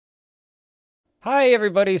Hi,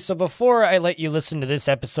 everybody. So before I let you listen to this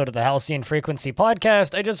episode of the Halcyon Frequency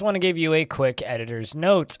podcast, I just want to give you a quick editor's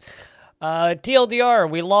note. TLDR,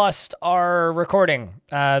 we lost our recording.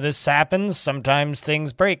 This happens. Sometimes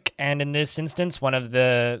things break. And in this instance, one of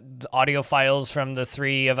the audio files from the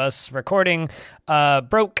three of us recording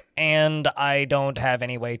broke, and I don't have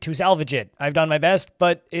any way to salvage it. I've done my best,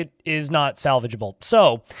 but it is not salvageable.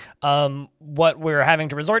 So what we're having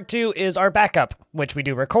to resort to is our backup, which we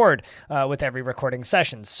do record with every recording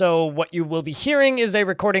session. So what you will be hearing is a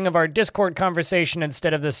recording of our Discord conversation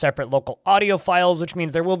instead of the separate local audio files, which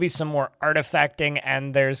means there will be some more artifacting,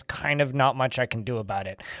 and there's kind of not much I can do about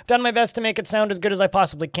it. I've done my best to make it sound as good as I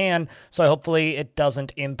possibly can, so hopefully it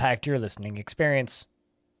doesn't impact your listening experience.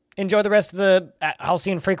 Enjoy the rest of the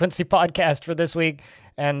Halcyon Frequency podcast for this week,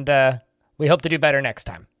 and we hope to do better next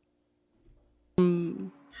time.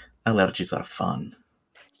 Allergies are fun.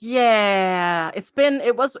 Yeah,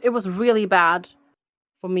 it was really bad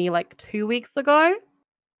for me like 2 weeks ago,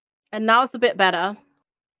 and now it's a bit better.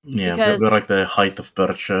 Yeah, because... we're like the height of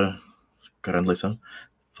birch currently, so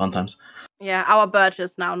fun times. Yeah, our birch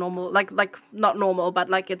is now normal, like not normal, but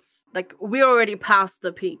like it's like we're already past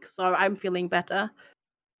the peak, so I'm feeling better.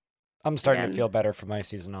 I'm starting to feel better from my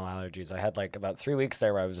seasonal allergies. I had like about 3 weeks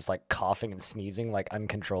there where I was just like coughing and sneezing like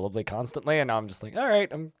uncontrollably constantly, and now I'm just like, all right,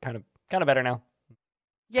 I'm kind of better now.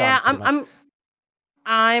 Yeah, I'm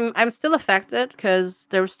still affected because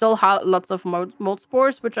there's still lots of mold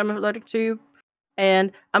spores which I'm allergic to,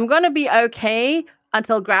 and I'm gonna be okay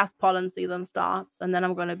until grass pollen season starts, and then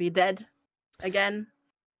I'm gonna be dead again.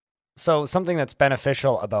 So something that's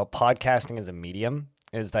beneficial about podcasting as a medium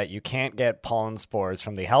is that you can't get pollen spores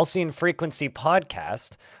from the Halcyon Frequency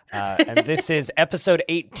podcast. And this is episode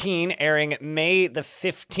 18, airing May the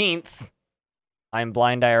 15th. I'm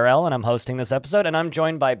Blind IRL, and I'm hosting this episode, and I'm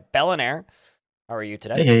joined by Bellinair. How are you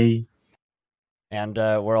today? Hey. And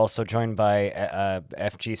we're also joined by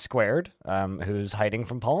FG Squared, who's hiding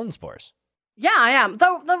from pollen spores. Yeah, I am.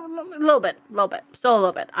 Though a little bit. Still a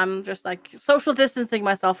little bit. I'm just like social distancing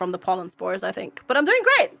myself from the pollen spores, I think. But I'm doing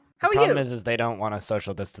great. How are you? The problem is they don't want a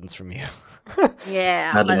social distance from you.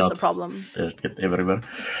 Yeah, that's the problem. They just get everywhere.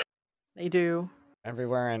 They do.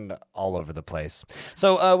 Everywhere and all over the place.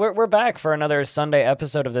 So we're back for another Sunday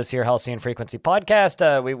episode of this here Halcyon Frequency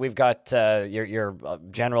podcast. We've got your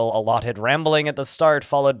general allotted rambling at the start,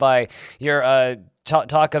 followed by your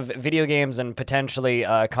talk of video games and potentially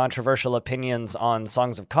controversial opinions on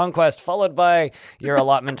Songs of Conquest, followed by your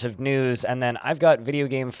allotment of news, and then I've got video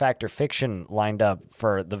game fact or fiction lined up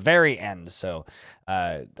for the very end. So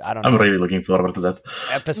I don't know. I'm really looking forward to that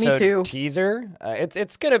episode teaser.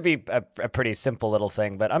 It's gonna be a pretty simple little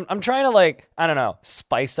thing, but I'm trying to like, I don't know,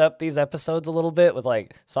 spice up these episodes a little bit with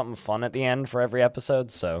like something fun at the end for every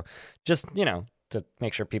episode. So just, you know, to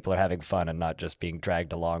make sure people are having fun and not just being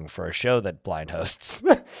dragged along for a show that Blind hosts.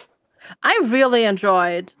 I really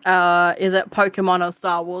enjoyed is it Pokemon or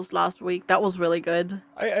Star Wars last week. That was really good.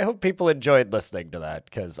 I hope people enjoyed listening to that,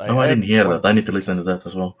 because I didn't hear that. I need to listen to that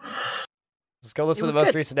as well. Just go listen to the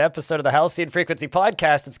most recent episode of the Halcyon Frequency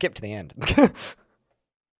podcast and skip to the end.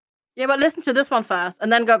 Yeah, but listen to this one first,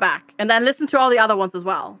 and then go back, and then listen to all the other ones as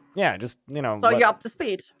well. Yeah, just, you know. So you're up to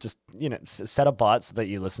speed. Just, you know, set a bot so that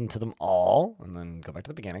you listen to them all, and then go back to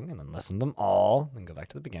the beginning, and then listen to them all, and go back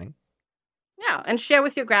to the beginning. Yeah, and share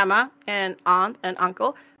with your grandma, and aunt, and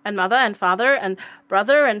uncle, and mother, and father, and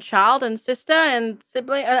brother, and child, and sister, and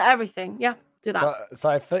sibling, and everything. Yeah, do that. So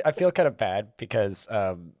I feel kind of bad because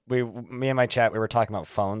me and my chat, we were talking about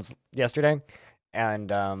phones yesterday,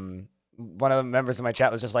 and one of the members of my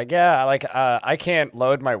chat was just like, yeah, like, I can't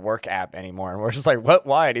load my work app anymore. And we're just like, what,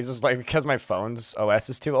 why? And he's just like, because my phone's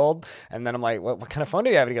OS is too old. And then I'm like, what kind of phone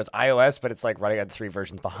do you have? And he goes, iOS, but it's like running at 3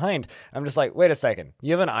 versions behind. I'm just like, wait a second,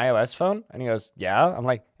 you have an iOS phone? And he goes, yeah. I'm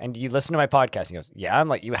like, and do you listen to my podcast? He goes, yeah. I'm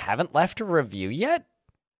like, you haven't left a review yet?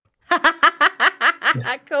 Cool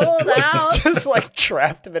out. Just like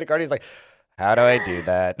trapped in mid-card. He's like, how do I do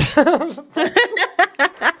that?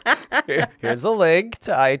 Here's the link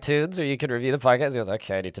to iTunes where you can review the podcast. He goes,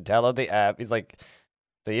 okay, I need to download the app. He's like,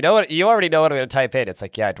 so you know what? You already know what I'm going to type in. It's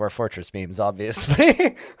like, yeah, Dwarf Fortress memes,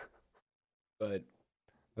 obviously. But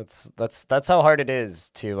that's how hard it is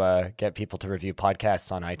to get people to review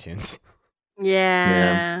podcasts on iTunes.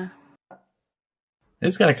 Yeah.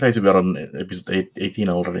 It's kind of crazy we're on episode 18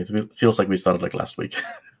 already. It feels like we started like last week.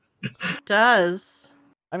 It does.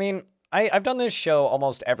 I mean, I've done this show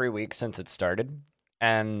almost every week since it started.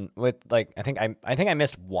 And with like, I think I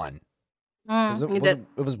missed one. It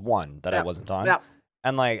was one that I wasn't on. Yep.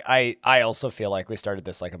 And like, I also feel like we started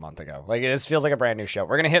this like a month ago. Like, this feels like a brand new show.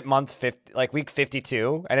 We're gonna hit week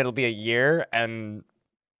 52, and it'll be a year. And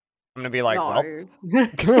I'm gonna be like,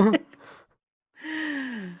 No.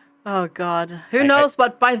 Oh god. Who knows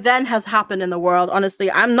what by then has happened in the world?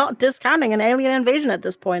 Honestly, I'm not discounting an alien invasion at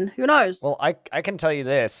this point. Who knows? well, I can tell you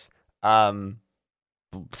this. Starfield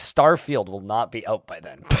will not be out by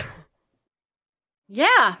then.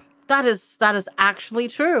 Yeah, that is actually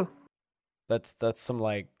true. That's some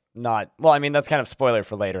like not well. I mean, that's kind of spoiler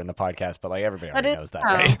for later in the podcast, but like everybody already knows that,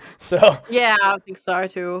 right? So yeah, I think so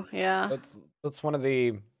too. Yeah, that's one of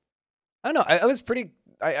the. I don't know. I was pretty.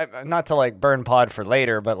 I not to like burn pod for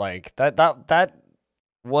later, but like that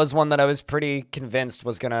was one that I was pretty convinced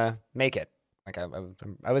was gonna make it. Like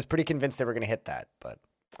I was pretty convinced they were gonna hit that, but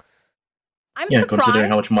I'm yeah, surprised.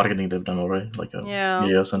 considering how much marketing they've done already, like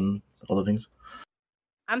videos and other things.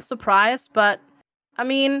 I'm surprised, but I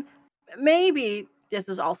mean, maybe this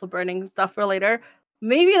is also burning stuff for later.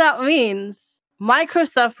 Maybe that means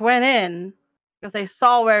Microsoft went in because they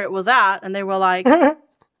saw where it was at and they were like,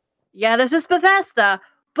 yeah, this is Bethesda,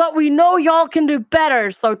 but we know y'all can do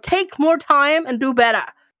better, so take more time and do better.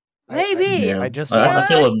 Maybe. I just I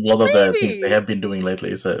feel a lot of the things they have been doing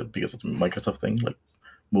lately is because of the Microsoft thing, like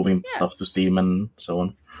moving stuff to Steam and so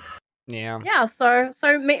on. Yeah. Yeah, so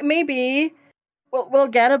maybe we'll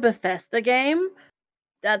get a Bethesda game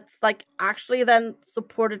that's like actually then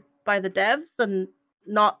supported by the devs and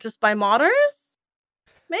not just by modders.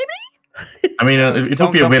 Maybe. I mean, it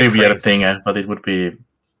would be a very weird thing, but it would be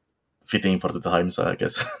fitting for the times, I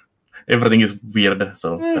guess. Everything is weird,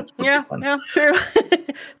 so that's fun. Yeah, true.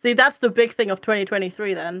 See, that's the big thing of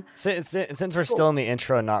 2023 then. Since we're still in the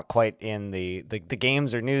intro and not quite in the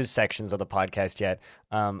games or news sections of the podcast yet,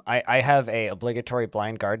 I have a obligatory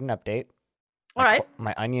blind garden update. All right.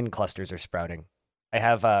 My onion clusters are sprouting. I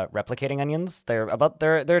have replicating onions. They're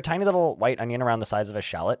a tiny little white onion around the size of a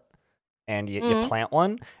shallot, and you plant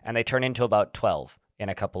one, and they turn into about 12 in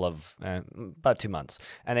a couple of about 2 months,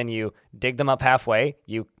 and then you dig them up halfway.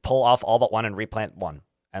 You pull off all but one and replant one,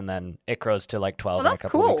 and then it grows to like 12 in a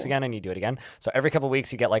couple of weeks again, and you do it again. So every couple of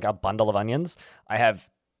weeks you get like a bundle of onions. I have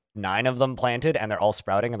 9 of them planted, and they're all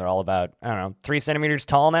sprouting, and they're all about 3 centimeters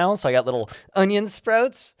tall now. So I got little onion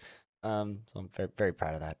sprouts. So I'm very, very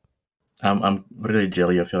proud of that. I'm really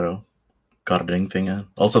jelly of your gardening thing.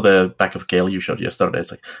 Also, the pack of kale you showed yesterday. It's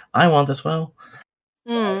like I want as well.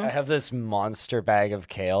 I have this monster bag of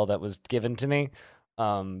kale that was given to me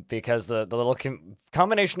because the little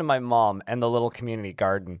combination of my mom and the little community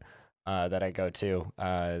garden that I go to.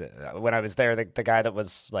 When I was there, the guy that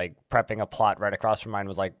was like prepping a plot right across from mine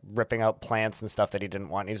was like ripping out plants and stuff that he didn't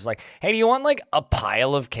want. He's like, "Hey, do you want like a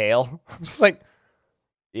pile of kale?" I'm just like,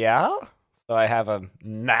 "Yeah." So I have a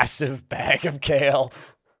massive bag of kale,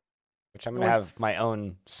 which I'm gonna have my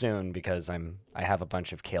own soon because I have a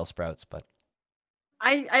bunch of kale sprouts. But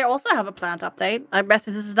I also have a plant update. I guess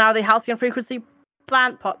this is now the Halcyon Frequency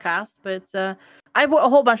Plant Podcast, but I bought a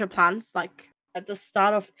whole bunch of plants like at the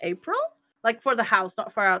start of April, like for the house,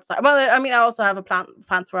 not for outside. Well, I mean, I also have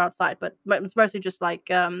plants for outside, but it's mostly just like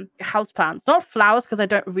house plants, not flowers, because I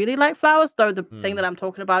don't really like flowers. Though the thing that I'm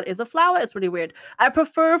talking about is a flower. It's really weird. I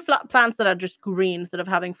prefer plants that are just green instead of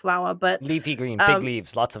having flower, but leafy green, big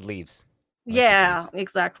leaves, lots of leaves. Yeah,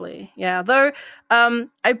 exactly. Yeah, though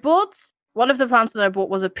I bought. One of the plants that I bought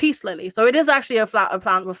was a peace lily, so it is actually a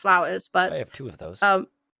plant with flowers. But I have 2 of those.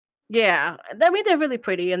 Yeah, I mean they're really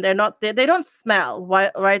pretty, and they're not. They don't smell.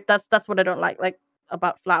 Right? That's what I don't like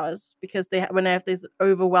about flowers, because they have this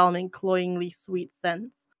overwhelming, cloyingly sweet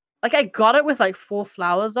scent. Like I got it with like 4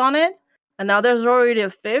 flowers on it, and now there's already a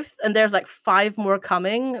 5th, and there's like 5 more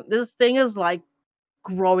coming. This thing is like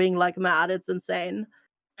growing like mad. It's insane,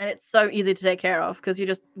 and it's so easy to take care of because you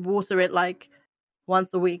just water it like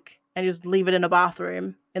once a week. And you just leave it in a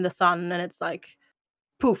bathroom in the sun, and it's like,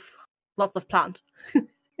 poof, lots of plant.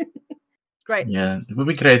 Great. Yeah, it would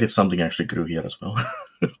be great if something actually grew here as well.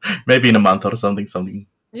 Maybe in a month or something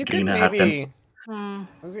you green could happens.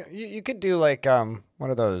 You could do like one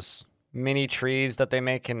of those mini trees that they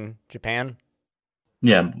make in Japan.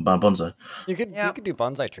 Yeah, bonsai. You could do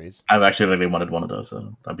bonsai trees. I've actually really wanted one of those.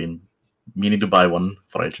 So I've been meaning to buy one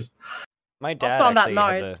for ages. My dad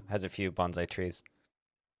actually has a few bonsai trees.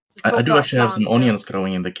 I do actually have some onions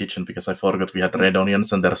growing in the kitchen because I forgot we had red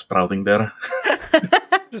onions and they're sprouting there.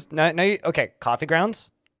 Just now okay, coffee grounds.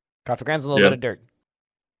 Coffee grounds, a little bit of dirt.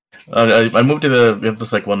 I moved to we have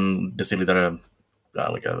this like 1 deciliter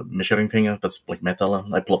like a measuring thing that's like metal.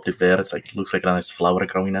 I plopped it there. It's like it looks like a nice flower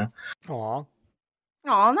growing now. Aw,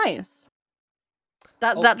 nice.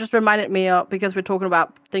 That just reminded me of, because we're talking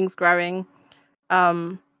about things growing.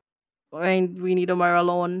 I mean, we need to mow our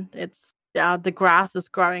lawn. The grass is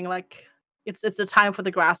growing like it's a time for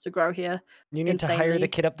the grass to grow here. You need to hire the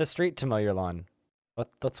kid up the street to mow your lawn.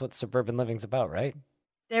 That's what suburban living's about, right?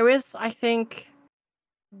 There is, I think,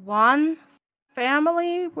 one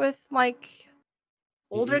family with like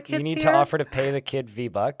older kids You need here. to offer to pay the kid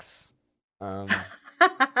V-Bucks. Oh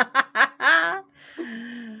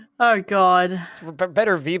god.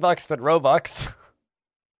 Better V-Bucks than Robux.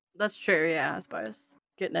 That's true, yeah, I suppose.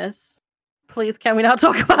 Goodness. Please, can we not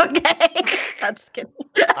talk about games? I'm just kidding.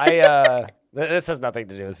 This has nothing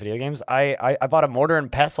to do with video games. I bought a mortar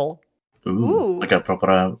and pestle. Ooh. Like a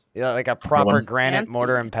proper. Like a proper one. granite Fancy.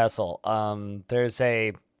 mortar and pestle. There's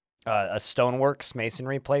a stoneworks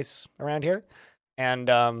masonry place around here, and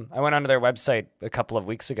I went onto their website a couple of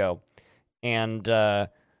weeks ago, and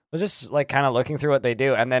was just like kind of looking through what they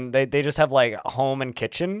do, and then they just have like a home and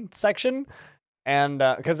kitchen section. And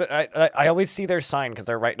because I always see their sign because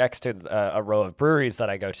they're right next to a row of breweries that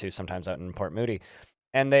I go to sometimes out in Port Moody,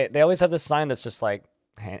 and they always have this sign that's just like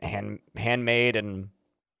handmade and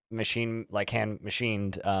hand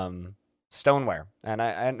machined stoneware. And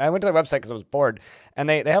I went to their website because I was bored, and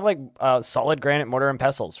they have like solid granite mortar and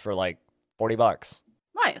pestles for like $40.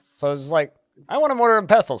 Nice. So I was just like, I want a mortar and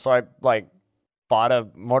pestle, so I like bought a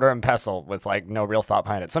mortar and pestle with like no real thought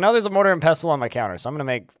behind it. So now there's a mortar and pestle on my counter, so I'm gonna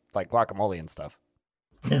make like guacamole and stuff.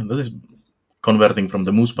 Yeah, that is converting from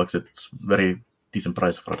the moose bucks. It's very decent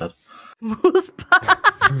price for that. Moose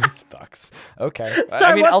bucks. Moose bucks. Okay. So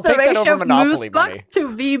I mean, what's I'll the take that ratio over of Monopoly moose bucks money.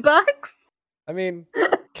 to V-Bucks? I mean,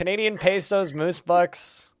 Canadian pesos, moose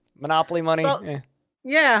bucks, Monopoly money. Well,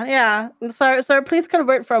 Yeah. So please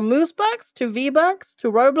convert from moose bucks to V-Bucks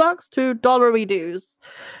to Roblox to dollary-doos.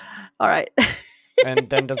 All right. And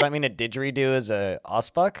then does that mean a didgeridoo is a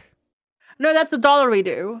Ausbuck? No, that's a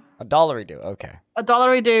dollary-doo. A dollaridoo. Okay. A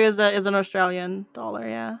dollary-doo is an Australian dollar,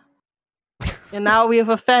 yeah. And now we have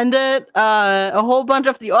offended a whole bunch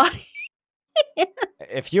of the audience.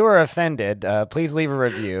 If you are offended, please leave a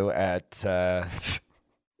review at.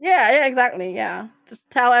 Yeah, exactly. Yeah, just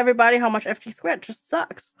tell everybody how much FG Squared just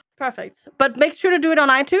sucks. Perfect. But make sure to do it on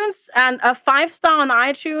iTunes. And a 5-star on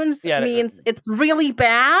iTunes means it's really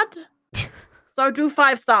bad. So do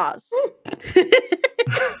 5 stars.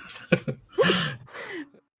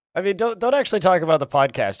 I mean, don't actually talk about the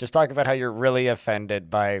podcast. Just talk about how you're really offended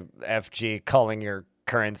by FG calling your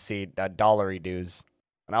currency dollary-doos.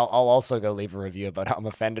 And I'll also go leave a review about how I'm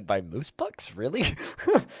offended by moose bucks. Really?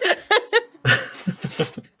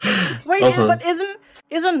 Wait, Also- but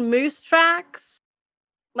isn't moose tracks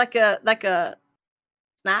like a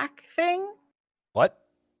snack thing? What?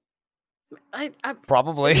 I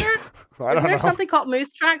Probably. Is there, I don't is there know. something called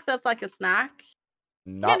moose tracks that's like a snack?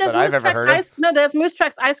 Not there's that I've Moose ever Tracks heard of. No, there's Moose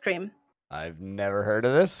Tracks ice cream. I've never heard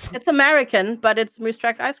of this. It's American, but it's Moose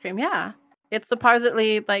Track ice cream. Yeah, it's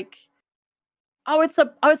supposedly like, it's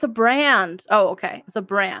a brand. Oh, okay, it's a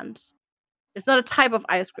brand. It's not a type of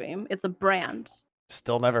ice cream. It's a brand.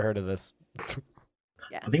 Still never heard of this.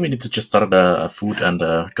 Yeah, I think we need to just start a food and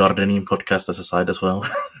a gardening podcast as a side as well.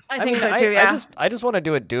 I think so too. I just want to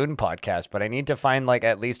do a Dune podcast, but I need to find like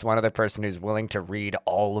at least one other person who's willing to read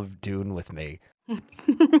all of Dune with me,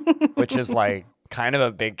 which is like kind of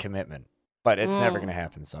a big commitment. But it's never gonna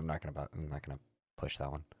happen, so I'm not gonna push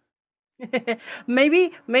that one.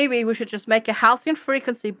 maybe we should just make a Halcyon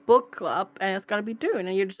Frequency book club, and it's gonna be Dune,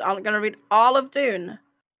 and you're just all gonna read all of Dune.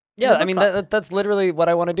 Yeah, I mean that's literally what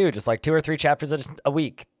I want to do. Just like 2 or 3 chapters a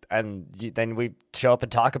week, and then we show up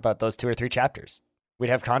and talk about those 2 or 3 chapters. We'd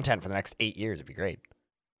have content for the next 8 years. It'd be great.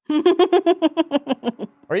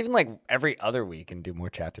 Or even like every other week and do more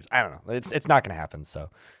chapters. I don't know. It's not gonna happen. So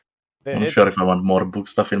I'm not sure if I want more book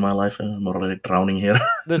stuff in my life. I'm already drowning here.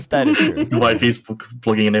 that is true. The wifey's book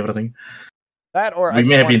blogging and everything. That or we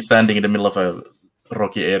may have been standing in the middle of a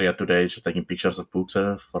rocky area today, just taking pictures of books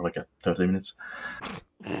for like 30 minutes.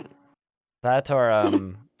 That or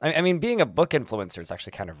I mean, being a book influencer is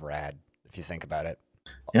actually kind of rad if you think about it.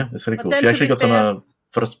 Yeah, it's very But cool. then She to actually be got some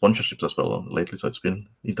first sponsorships as well lately, so it's been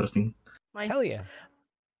interesting. Nice. Hell yeah.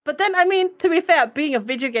 But then, I mean, to be fair, being a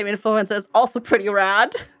video game influencer is also pretty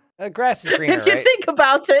rad. Grass is greener, if you right? think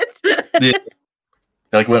about it. Yeah.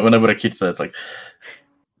 Like when I was a kid, so it's like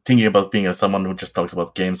thinking about being someone who just talks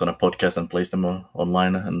about games on a podcast and plays them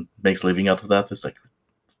online and makes a living out of that. It's like,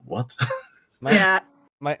 what?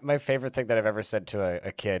 My favorite thing that I've ever said to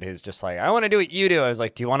a kid who's just like, I want to do what you do. I was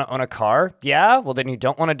like, do you want to own a car? Yeah? Well, then you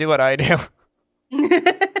don't want to do what I do.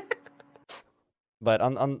 But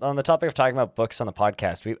on the topic of talking about books on the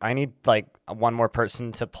podcast, I need like one more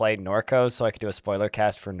person to play Norco so I could do a spoiler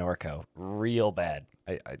cast for Norco. Real bad.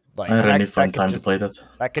 I really need fun time to play that.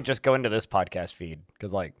 That could just go into this podcast feed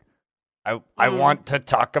because like I want to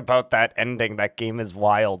talk about that ending. That game is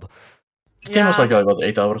wild. The game was like about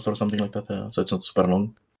 8 hours or something like that, so it's not super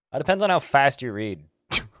long. It depends on how fast you read.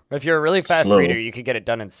 If you're a really fast Slow. reader, you could get it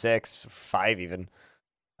done in 6, 5 even.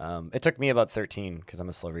 It took me about 13 because I'm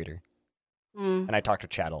a slow reader. And I talk to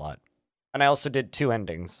chat a lot. And I also did 2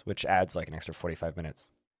 endings, which adds like an extra 45 minutes.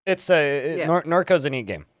 It's Norco's a neat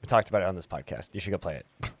game. We talked about it on this podcast. You should go play it.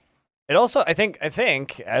 It also, I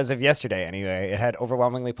think, as of yesterday anyway, it had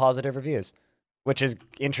overwhelmingly positive reviews, which is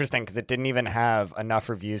interesting because it didn't even have enough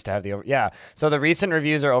reviews to have so the recent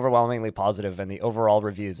reviews are overwhelmingly positive, and the overall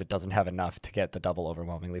reviews, it doesn't have enough to get the double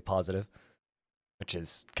overwhelmingly positive, which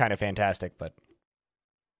is kind of fantastic, but...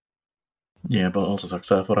 Yeah, but also sucks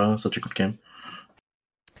for such a good game.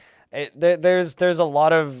 There's a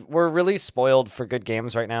lot of... We're really spoiled for good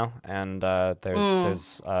games right now, and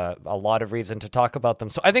there's a lot of reason to talk about them.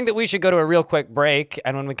 So I think that we should go to a real quick break,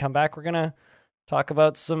 and when we come back, we're going to talk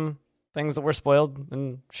about some things that we're spoiled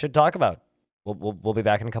and should talk about. We'll be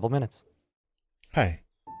back in a couple minutes. Hey,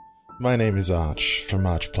 my name is Arch from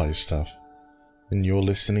Arch Plays Stuff, and you're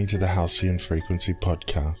listening to the Halcyon Frequency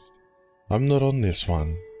podcast. I'm not on this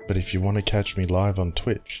one, but if you want to catch me live on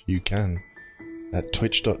Twitch, you can at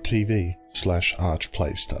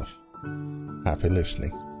twitch.tv/archplaystuff. Happy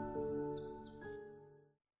listening.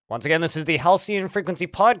 Once again, this is the Halcyon Frequency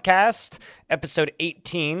Podcast, episode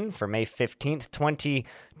 18 for May 15th,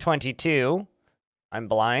 2022. I'm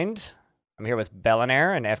Blind. I'm here with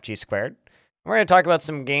Bellinair and FG Squared. We're going to talk about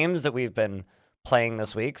some games that we've been playing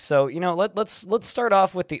this week. So, let's start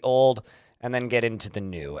off with the old and then get into the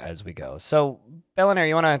new as we go. So, Bellinair,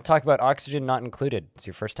 you want to talk about Oxygen Not Included? It's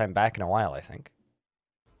your first time back in a while, I think.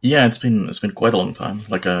 Yeah, it's been quite a long time.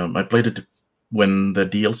 Like I played it when the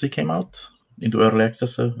DLC came out into early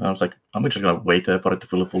access. I was like, I'm just gonna wait for it to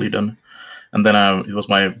feel fully done. And then it was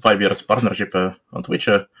my 5 years partnership on Twitch,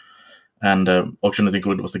 and Oxygen Not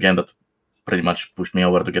Included was the game that pretty much pushed me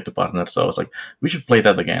over to get to partner. So I was like, we should play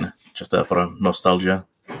that again, just for a nostalgia.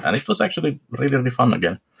 And it was actually really, really fun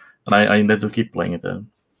again. And I intend to keep playing it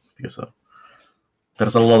because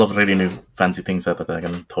there's a lot of really new fancy things that I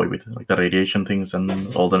can toy with, like the radiation things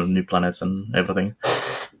and all the new planets and everything.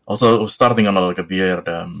 Also, starting on a weird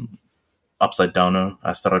upside down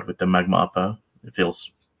asteroid with the magma up, it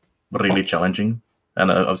feels really challenging.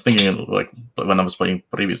 And I was thinking, like, when I was playing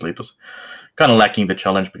previously, it was kind of lacking the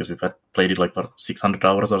challenge because we've played it like for 600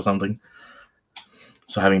 hours or something.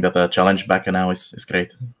 So having that challenge back now is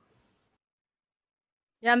great.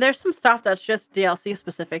 Yeah, and there's some stuff that's just DLC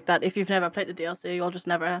specific that if you've never played the DLC, you'll just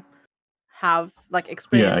never have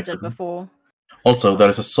experienced it before. Also, there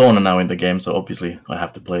is a sauna now in the game, so obviously I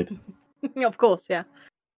have to play it. Of course, yeah.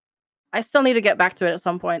 I still need to get back to it at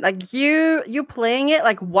some point. Like you playing it,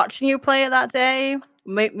 like watching you play it that day,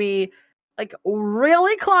 made me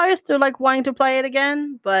really close to wanting to play it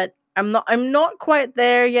again. But I'm not quite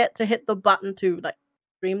there yet to hit the button to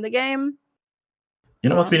stream the game. You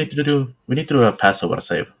know what we need to do? We need to do a Passover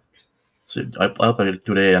save. So I'll play it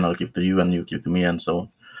today, and I'll give to you, and you give to me, and so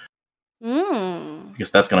on. Because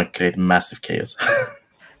that's gonna create massive chaos.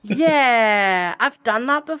 Yeah, I've done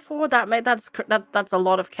that before. That's a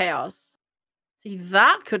lot of chaos. See,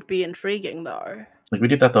 that could be intriguing, though. Like we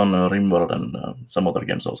did that on Rimworld and some other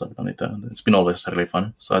games also have done it. It's been always really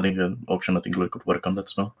fun. So I think Oxygen Not Included could work on that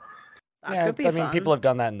as well. That could be fun. People have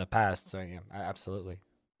done that in the past, so yeah, absolutely.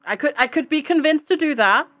 I could be convinced to do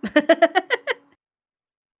that.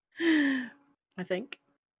 I think.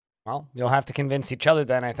 Well, you'll have to convince each other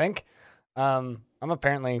then, I think. I'm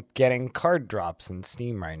apparently getting card drops in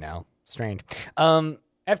Steam right now. Strange.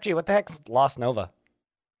 FG, what the heck's Lost Nova?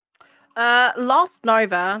 Lost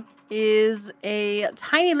Nova is a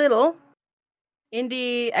tiny little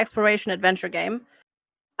indie exploration adventure game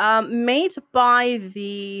made by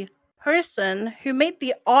the person who made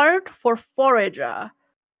the art for Forager,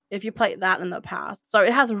 if you played that in the past. So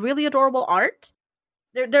it has really adorable art.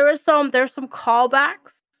 There's some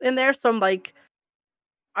callbacks in there, some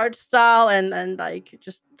art style and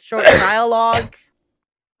just short dialogue,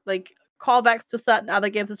 callbacks to certain other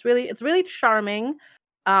games. It's really charming.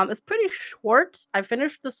 It's pretty short. I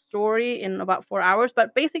finished the story in about 4 hours,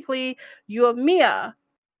 but basically you are Mia,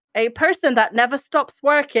 a person that never stops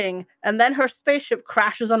working, and then her spaceship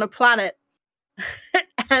crashes on a planet.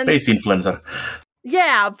 Space influencer.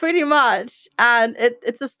 Yeah, pretty much. And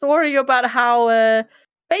it's a story about how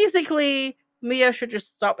basically Mia should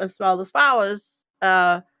just stop and smell the flowers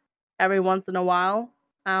every once in a while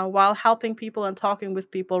helping people and talking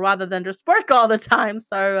with people rather than just work all the time.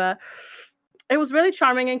 So it was really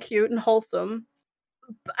charming and cute and wholesome.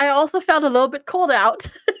 I also felt a little bit called out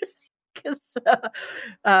because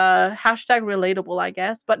hashtag relatable, I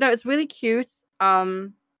guess. But no, it's really cute.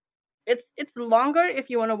 It's longer if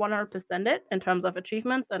you want to 100% it in terms of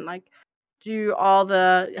achievements and do all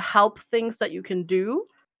the help things that you can do.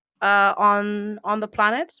 on the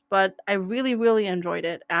planet, but I really really enjoyed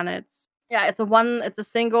it, and it's a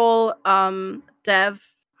single dev.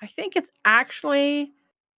 I think it's actually,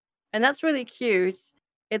 and that's really cute.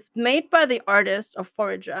 It's made by the artist of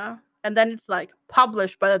Forager, and then it's like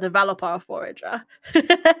published by the developer of Forager.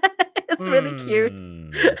 It's really cute.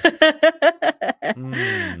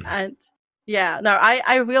 And yeah, no,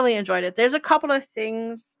 I really enjoyed it. There's a couple of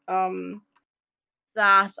things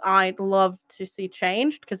that I'd love to see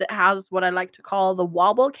changed because it has what I like to call the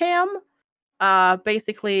wobble cam.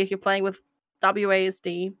 Basically, if you're playing with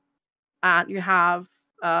WASD and you have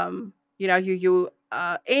you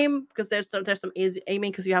aim, because there's some easy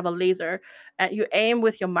aiming because you have a laser, and you aim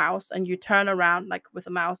with your mouse and you turn around like with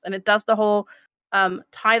a mouse, and it does the whole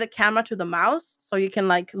tie the camera to the mouse so you can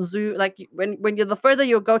like zoom, like when you the further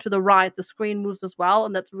you go to the right, the screen moves as well,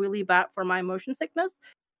 and that's really bad for my motion sickness,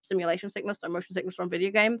 simulation sickness, or motion sickness from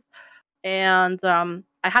video games. And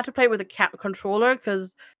I had to play with a controller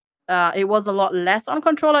because it was a lot less on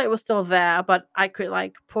controller. It was still there, but I could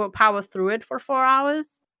like power through it for 4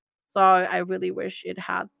 hours. So I really wish it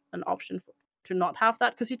had an option to not have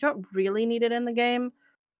that, because you don't really need it in the game.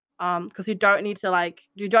 Because you don't need to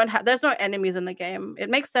there's no enemies in the game.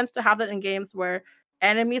 It makes sense to have that in games where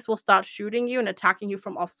enemies will start shooting you and attacking you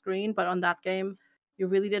from off screen, but on that game you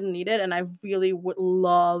really didn't need it, and I really would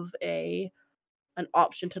love an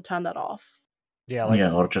option to turn that off.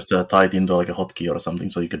 Yeah, or just tie it into like a hotkey or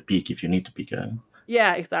something so you can peek if you need to peek.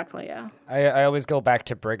 Yeah, exactly. Yeah. I always go back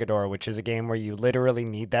to Brigador, which is a game where you literally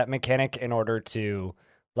need that mechanic in order to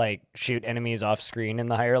like shoot enemies off screen in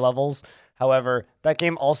the higher levels. However, that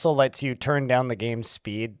game also lets you turn down the game's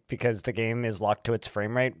speed because the game is locked to its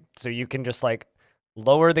frame rate. So you can just like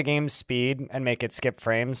lower the game's speed and make it skip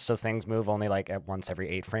frames so things move only like at once every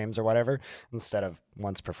 8 frames or whatever instead of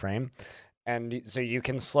once per frame. And so you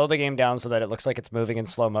can slow the game down so that it looks like it's moving in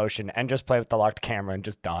slow motion and just play with the locked camera and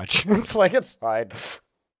just dodge. It's like, it's fine.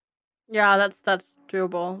 Yeah, that's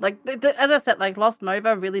doable. Like as I said, like Lost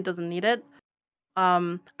Nova really doesn't need it.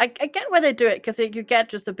 I get why they do it because you get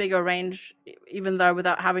just a bigger range, even though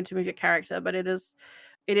without having to move your character. But it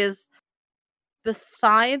is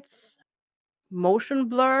besides motion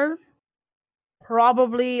blur,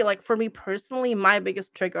 probably like for me personally, my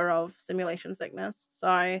biggest trigger of simulation sickness.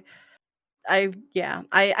 So I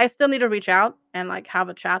still need to reach out and like have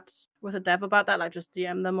a chat with a dev about that, like just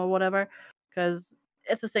DM them or whatever, because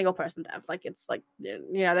it's a single person dev. Like it's like, they're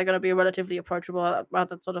going to be relatively approachable about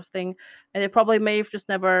that sort of thing, and they probably may have just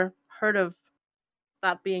never heard of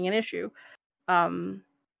that being an issue.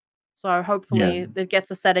 So hopefully it gets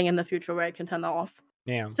a setting in the future where it can turn that off.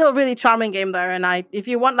 Yeah. Still a really charming game though, and if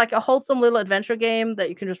you want like a wholesome little adventure game that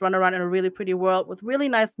you can just run around in a really pretty world with really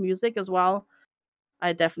nice music as well,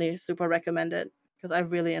 I definitely super recommend it because I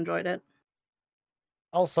really enjoyed it.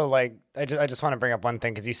 Also, like, I just want to bring up one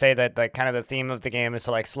thing, because you say that like kind of the theme of the game is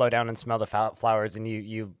to like slow down and smell the flowers, and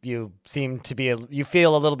you seem to be you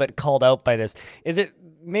feel a little bit called out by this. Is it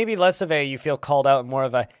maybe less of a you feel called out, more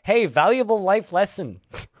of a hey, valuable life lesson?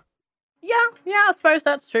 Yeah, I suppose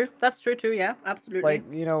that's true. That's true too. Yeah, absolutely. Like,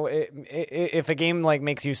 if a game like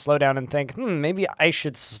makes you slow down and think, maybe I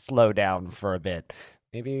should slow down for a bit.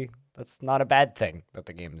 Maybe that's not a bad thing that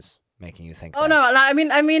the game's making you think. Oh no, I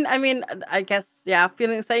mean, I guess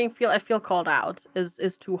I feel called out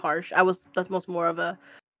is too harsh. That's more of a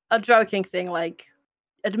joking thing, like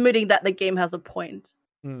admitting that the game has a point.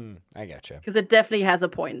 I gotcha. Because it definitely has a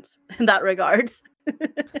point in that regard.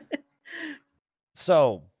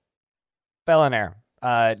 So, Bellinair,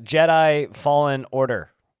 Jedi Fallen Order,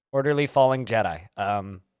 Orderly Falling Jedi.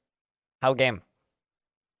 How game?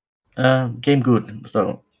 Game good.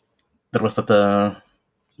 So there was that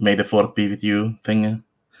May the 4th be with you thing,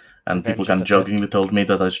 and people kind of jokingly told me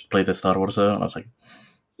that I should play the Star Wars, and I was like,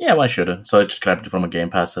 yeah, why should I? So I just grabbed it from a Game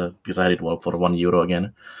Pass because I had it for €1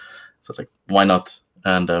 again. So I was like, why not?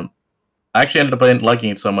 And I actually ended up liking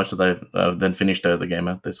it so much that I then finished the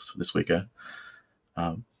game this week.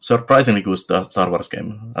 Surprisingly good Star Wars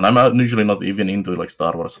game, and I'm usually not even into like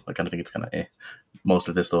Star Wars. I kind of think it's kind of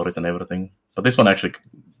mostly the stories and everything. But this one actually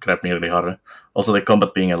grabbed me really hard. Also, the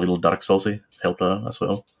combat being a little Dark Soulsy helped as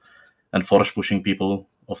well, and force pushing people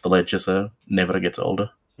off the ledges never gets older.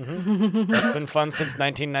 Mm-hmm. That's been fun since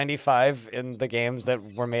 1995 in the games that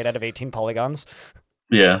were made out of 18 polygons.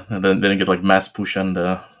 Yeah, and then you get like mass push and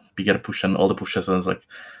bigger push and all the pushes, and it's like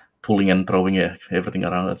pulling and throwing everything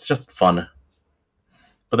around. It's just fun.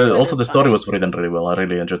 But also the story was written really well. I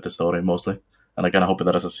really enjoyed the story mostly. And I kind of hope that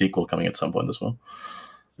there's a sequel coming at some point as well.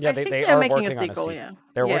 Yeah, they are working on a sequel. Yeah.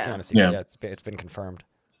 They're working on a sequel. Yeah, it's been confirmed.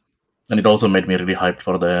 And it also made me really hyped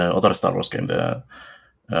for the other Star Wars game, the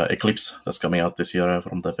Eclipse that's coming out this year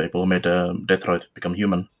from the people who made Detroit Become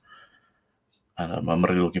Human. And I'm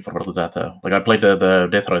really looking forward to that. I played the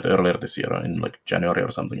Detroit earlier this year in like January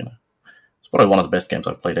or something. It's probably one of the best games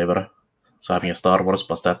I've played ever. So having a Star Wars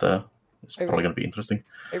plus that is probably going to be interesting.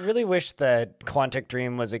 I really wish that Quantic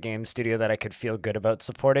Dream was a game studio that I could feel good about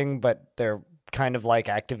supporting, but they're kind of like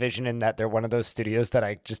Activision in that they're one of those studios that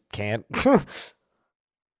I just can't.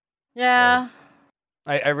 Yeah.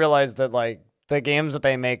 I realize that like the games that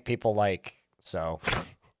they make people like, so.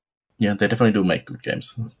 Yeah, they definitely do make good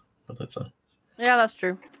games. But that's Yeah, that's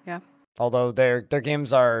true. Yeah. Although their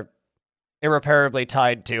games are irreparably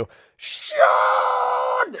tied to Sean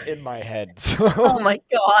in my head. So. Oh my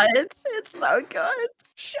god, it's so good.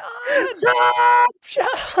 Sean.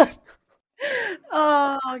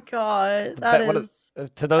 Oh god, that is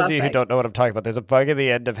to those of you who perfect. don't know what I'm talking about, there's a bug at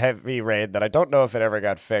the end of Heavy Rain that I don't know if it ever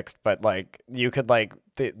got fixed, but like you could like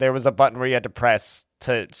there was a button where you had to press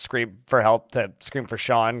to scream for help, to scream for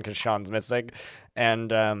Sean because Sean's missing,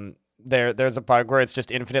 and there's a bug where it's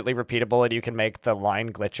just infinitely repeatable and you can make the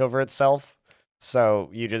line glitch over itself. So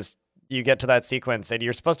you get to that sequence and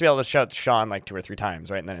you're supposed to be able to shout Sean like 2 or 3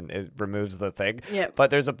 times, right? And then it removes the thing. Yeah. But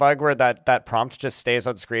there's a bug where that prompt just stays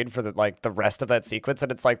on screen for the rest of that sequence,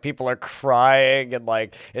 and it's like people are crying and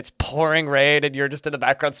like it's pouring rain and you're just in the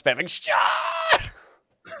background spamming Sean.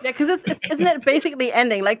 Yeah, because isn't it basically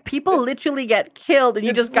ending? Like people literally get killed, and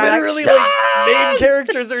you just go literally like main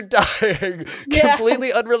characters are dying, Yeah.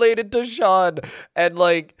 completely unrelated to Sean, and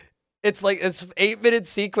like it's 8-minute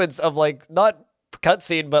sequence of like not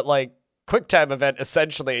cutscene but like quick time event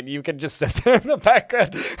essentially, and you can just sit there in the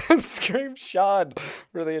background and scream Sean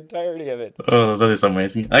for the entirety of it. Oh, that is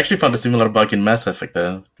amazing. I actually found a similar bug in Mass Effect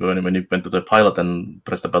when you went to the pilot and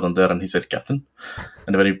pressed the button there and he said Captain.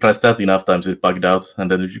 And when you pressed that enough times, it bugged out, and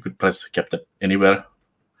then you could press Captain anywhere.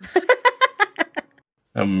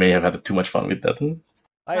 I may have had too much fun with that.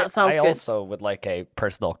 That sounds I good. also would like a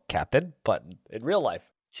personal captain, but in real life.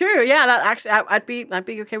 Sure, yeah, that actually I'd be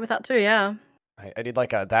okay with that too, yeah. I need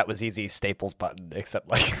like a that was easy Staples button, except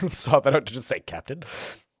like swap it out to just say captain.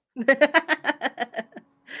 But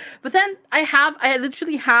then I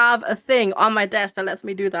literally have a thing on my desk that lets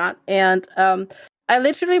me do that, and I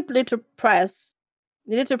literally needed to press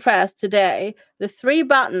today the 3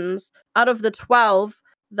 buttons out of the 12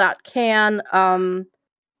 that can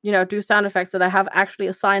do sound effects that I have actually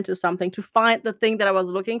assigned to something to find the thing that I was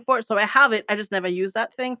looking for. So I have it, I just never use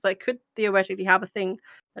that thing. So I could theoretically have a thing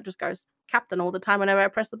that just goes Captain all the time whenever I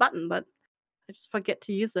press the button, but I just forget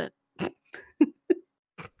to use it.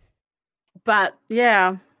 But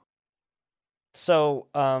yeah. So,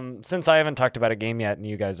 since I haven't talked about a game yet, and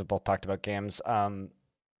you guys have both talked about games, I'm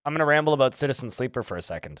gonna ramble about Citizen Sleeper for a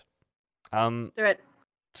second. Do it.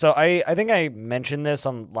 So I think I mentioned this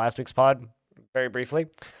on last week's pod very briefly,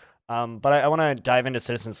 but I want to dive into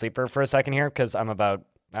Citizen Sleeper for a second here because I'm about,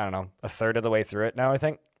 I don't know, a third of the way through it now, I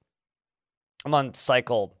think. I'm on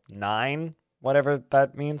cycle 9, whatever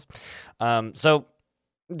that means. So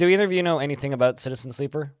do either of you know anything about Citizen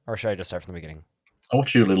Sleeper, or should I just start from the beginning? I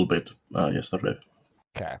watched you a little bit yesterday.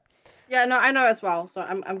 Okay. Yeah, no, I know as well, so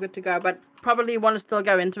I'm good to go. But probably want to still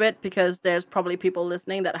go into it because there's probably people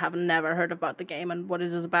listening that have never heard about the game and what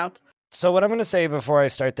it is about. So what I'm going to say before I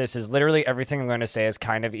start this is literally everything I'm going to say is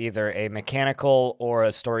kind of either a mechanical or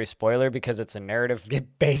a story spoiler because it's a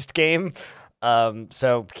narrative-based game.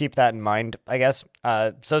 So keep that in mind, I guess.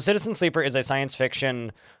 So Citizen Sleeper is a science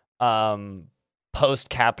fiction,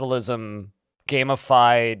 post-capitalism,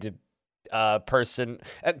 gamified person.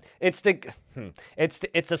 It's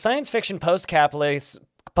the science fiction post-capitalism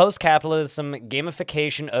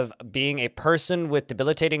gamification of being a person with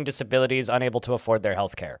debilitating disabilities unable to afford their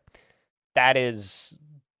health care. That is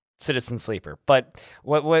Citizen Sleeper. But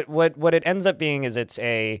what it ends up being is it's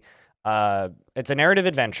a narrative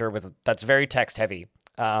adventure that's very text heavy.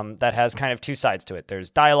 That has kind of 2 sides to it.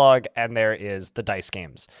 There's dialogue and there is the dice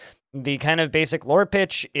games. The kind of basic lore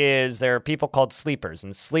pitch is there are people called sleepers,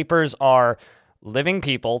 and sleepers are living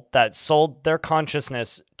people that sold their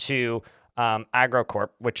consciousness to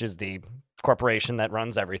AgroCorp, which is the corporation that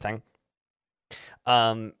runs everything.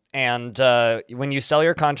 And when you sell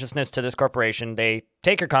your consciousness to this corporation, they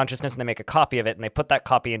take your consciousness and they make a copy of it, and they put that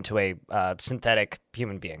copy into a synthetic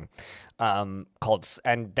human being and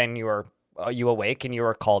then you awake and you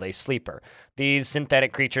are called a sleeper. These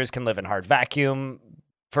synthetic creatures can live in hard vacuum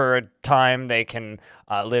for a time. They can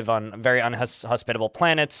live on very unhospitable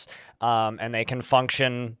planets, and they can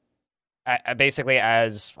function basically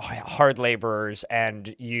as hard laborers,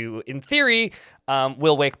 and you, in theory,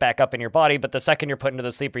 will wake back up in your body, but the second you're put into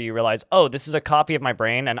the sleeper, you realize, oh, this is a copy of my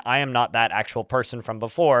brain, and I am not that actual person from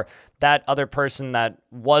before. That other person that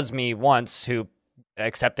was me once, who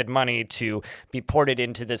accepted money to be ported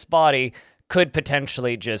into this body, could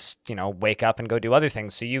potentially just, wake up and go do other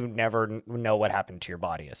things, so you never know what happened to your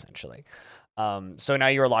body, essentially. So now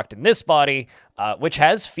you're locked in this body, which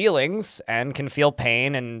has feelings and can feel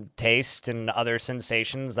pain and taste and other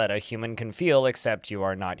sensations that a human can feel, except you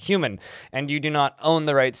are not human, and you do not own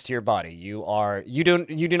the rights to your body. You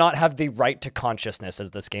do not have the right to consciousness,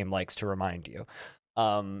 as this game likes to remind you.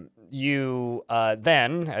 You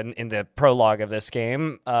then, in the prologue of this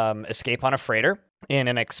game, escape on a freighter in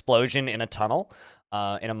an explosion in a tunnel.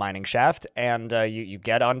 In a mining shaft, and you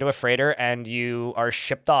get onto a freighter, and you are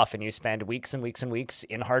shipped off, and you spend weeks and weeks and weeks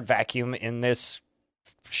in hard vacuum in this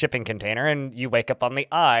shipping container, and you wake up on the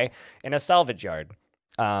Eye in a salvage yard.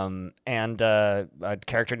 And a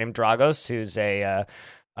character named Dragos, who's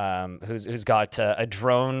got a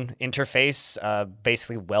drone interface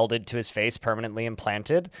basically welded to his face, permanently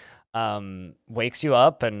implanted, wakes you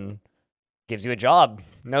up and gives you a job,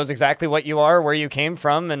 knows exactly what you are, where you came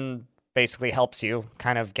from, and basically helps you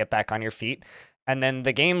kind of get back on your feet. And then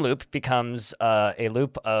the game loop becomes a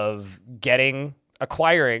loop of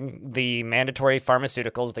acquiring the mandatory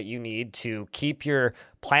pharmaceuticals that you need to keep your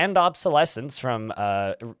planned obsolescence from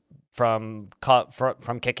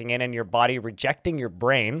kicking in and your body rejecting your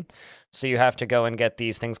brain. So you have to go and get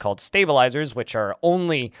these things called stabilizers, which are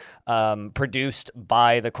only produced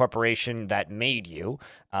by the corporation that made you,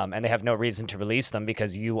 and they have no reason to release them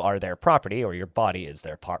because you are their property, or your body is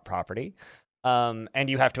their property. And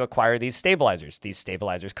you have to acquire these stabilizers. These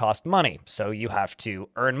stabilizers cost money, so you have to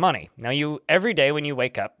earn money. Now, every day when you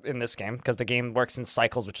wake up in this game, because the game works in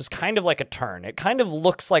cycles, which is kind of like a turn. It kind of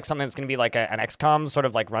looks like something that's going to be like an XCOM sort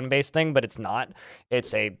of like run-based thing, but it's not.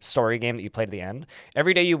 It's a story game that you play to the end.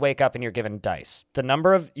 Every day you wake up and you're given dice.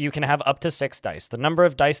 You can have up to 6 dice. The number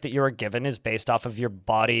of dice that you are given is based off of your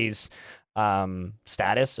body's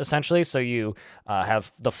status, essentially. So you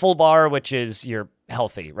have the full bar, which is you're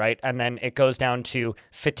healthy, right? And then it goes down to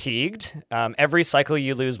fatigued. Every cycle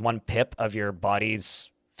you lose 1 pip of your body's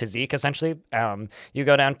physique, essentially. You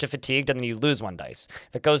go down to fatigued, and then you lose 1 dice.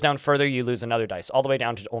 If it goes down further, you lose another dice, all the way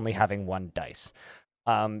down to only having 1 dice.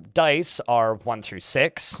 Dice are 1 through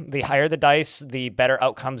 6. The higher the dice, the better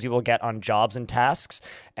outcomes you will get on jobs and tasks,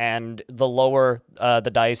 and the lower the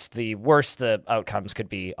dice, the worse the outcomes could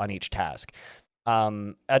be on each task.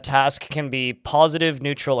 A task can be positive,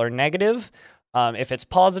 neutral, or negative. If it's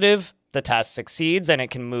positive, the task succeeds and it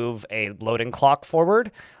can move a loading clock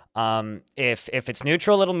forward. If it's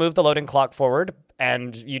neutral, it'll move the loading clock forward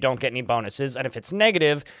and you don't get any bonuses. And if it's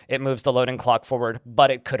negative, it moves the loading clock forward,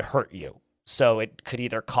 but it could hurt you. So it could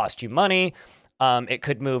either cost you money, it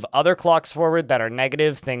could move other clocks forward that are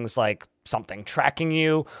negative, things like something tracking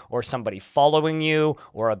you or somebody following you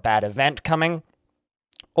or a bad event coming.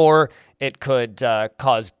 Or it could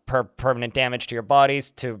cause permanent damage to your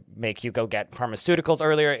bodies to make you go get pharmaceuticals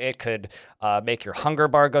earlier. It could make your hunger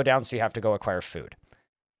bar go down, so you have to go acquire food.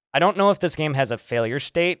 I don't know if this game has a failure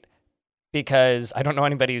state because I don't know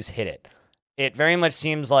anybody who's hit it. It very much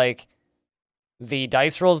seems like the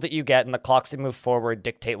dice rolls that you get and the clocks that move forward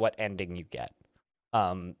dictate what ending you get.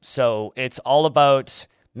 So it's all about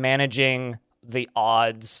managing the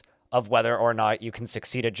odds of whether or not you can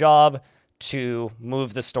succeed a job to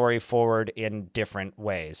move the story forward in different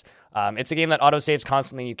ways. It's a game that autosaves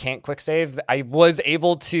constantly. You can't quick save. I was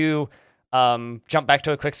able to jump back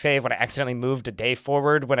to a quick save when I accidentally moved a day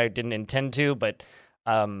forward when I didn't intend to, but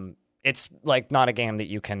it's like not a game that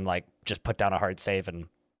you can like just put down a hard save and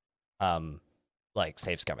like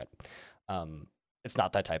save scum it. It's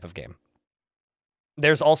not that type of game.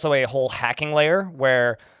 There's also a whole hacking layer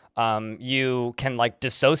where you can like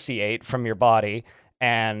dissociate from your body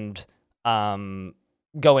and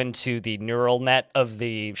go into the neural net of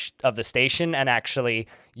the station and actually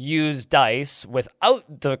use dice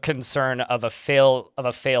without the concern of a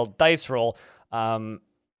failed dice roll.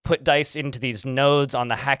 Put dice into these nodes on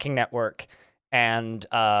the hacking network and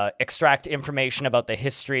extract information about the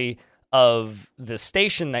history of the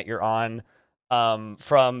station that you're on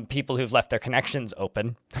from people who've left their connections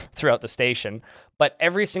open throughout the station. But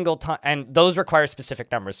every single time, and those require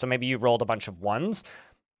specific numbers. So maybe you rolled a bunch of 1s.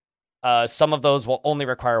 Some of those will only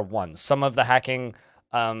require 1s. Some of the hacking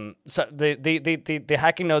So the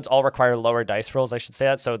hacking nodes all require lower dice rolls, I should say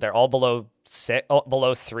that. So they're all below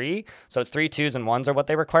below 3. So it's 3 2s and 1s are what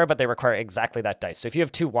they require, but they require exactly that dice. So if you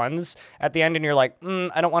have 2 1s at the end and you're like,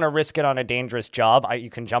 I don't want to risk it on a dangerous job, you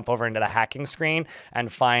can jump over into the hacking screen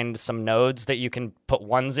and find some nodes that you can put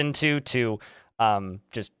 1s into to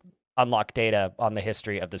just unlock data on the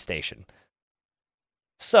history of the station.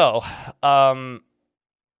 So, like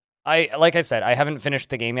I said, I haven't finished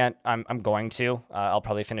the game yet. I'm going to. I'll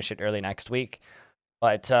probably finish it early next week.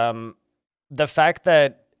 But the fact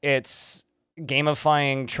that it's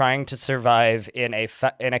gamifying trying to survive in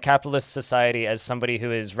a capitalist society as somebody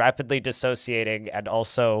who is rapidly dissociating and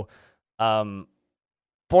also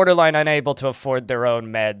borderline unable to afford their own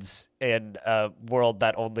meds in a world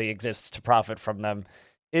that only exists to profit from them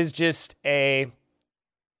is just a...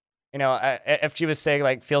 FG was saying,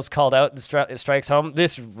 like, feels called out and it strikes home.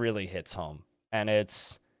 This really hits home. And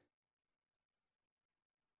it's...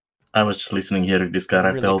 I was just listening here to this guy write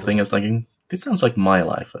Really the whole cool. thing. I was thinking, this sounds like my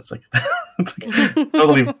life. It's like,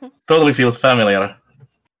 totally feels familiar.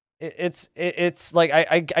 It's like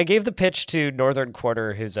I gave the pitch to Northern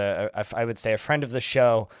Quarter, who's I would say a friend of the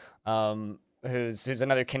show, who's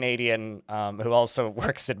another Canadian who also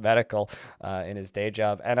works in medical in his day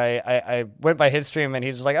job, and I went by his stream and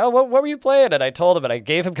he's just like, oh, what were you playing? And I told him, and I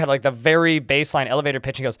gave him kind of like the very baseline elevator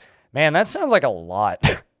pitch. He goes, man, that sounds like a lot.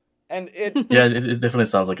 And it definitely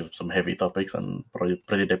sounds like some heavy topics and probably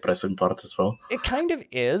pretty depressing parts as well. It kind of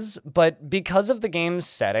is, but because of the game's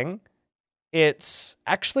setting, it's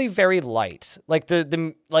actually very light. Like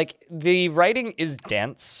the writing is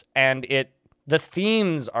dense and the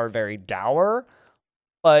themes are very dour,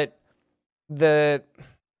 but it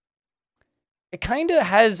kind of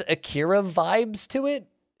has Akira vibes to it,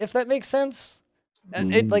 if that makes sense.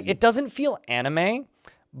 And it doesn't feel anime,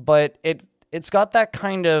 but it's got that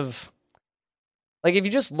kind of, like, if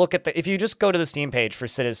you just go to the Steam page for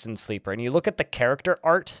Citizen Sleeper and you look at the character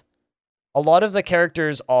art, a lot of the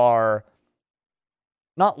characters are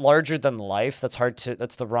not larger than life. That's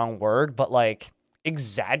the wrong word, but like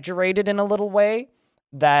exaggerated in a little way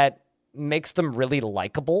that makes them really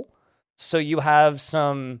likable. So you have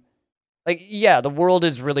some, like, yeah, the world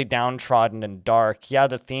is really downtrodden and dark. Yeah,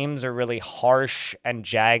 the themes are really harsh and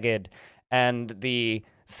jagged, and the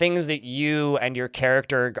things that you and your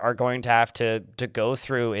character are going to have to go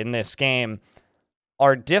through in this game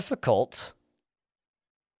are difficult,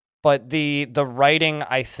 but the writing,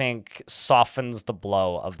 I think, softens the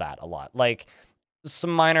blow of that a lot. Like,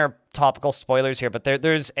 some minor topical spoilers here, but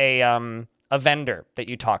there's a vendor that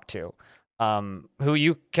you talk to, who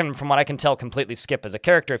you can, from what I can tell, completely skip as a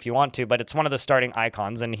character if you want to, but it's one of the starting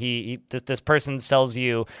icons, and this person sells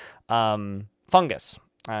you fungus,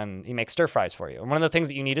 and he makes stir fries for you. And one of the things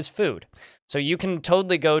that you need is food. So you can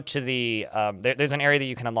totally go to the, there's an area that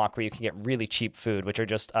you can unlock where you can get really cheap food, which are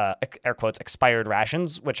just, air quotes, expired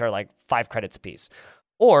rations, which are like 5 credits a piece.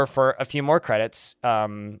 Or for a few more credits,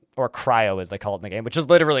 or cryo as they call it in the game, which is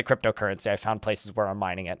literally cryptocurrency. I found places where I'm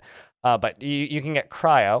mining it. But you can get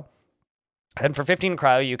cryo. And for 15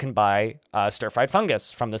 cryo, you can buy stir-fried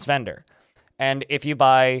fungus from this vendor. And if you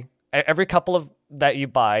buy, every couple of that you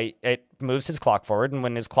buy, it moves his clock forward. And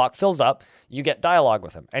when his clock fills up, you get dialogue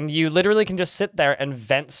with him. And you literally can just sit there and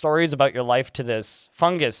vent stories about your life to this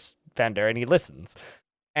fungus vendor, and he listens.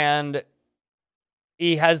 And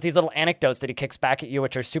he has these little anecdotes that he kicks back at you,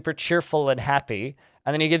 which are super cheerful and happy.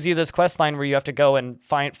 And then he gives you this quest line where you have to go and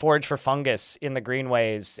forage for fungus in the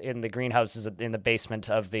greenways, in the greenhouses, in the basement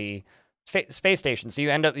of the space station. So you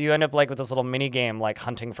end up like with this little mini game, like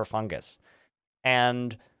hunting for fungus.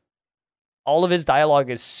 And all of his dialogue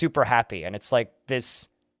is super happy. And it's like this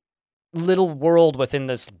little world within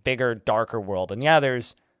this bigger, darker world. And yeah,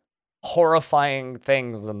 there's horrifying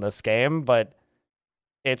things in this game, but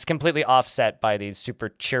it's completely offset by these super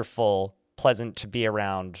cheerful, pleasant to be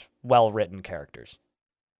around, well-written characters.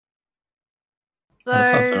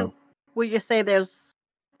 So, would you say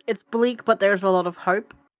it's bleak, but there's a lot of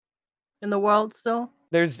hope in the world still?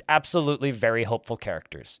 There's absolutely very hopeful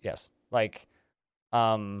characters, yes. Like,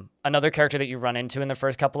 another character that you run into in the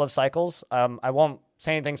first couple of cycles, I won't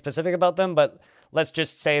say anything specific about them, but let's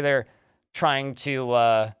just say they're trying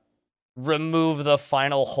to remove the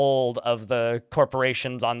final hold of the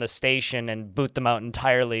corporations on the station and boot them out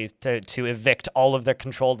entirely to evict all of the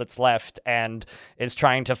control that's left, and is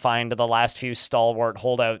trying to find the last few stalwart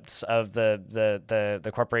holdouts of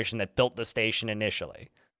the corporation that built the station initially.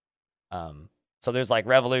 So there's like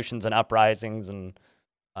revolutions and uprisings and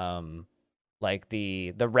like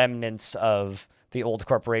the remnants of the old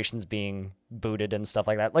corporations being booted and stuff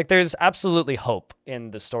like that. Like, there's absolutely hope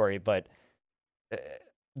in the story, but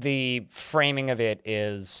the framing of it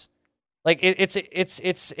is like it's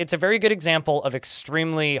a very good example of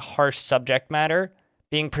extremely harsh subject matter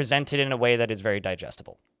being presented in a way that is very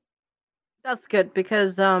digestible. That's good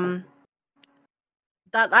because that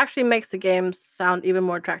actually makes the game sound even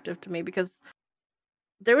more attractive to me, because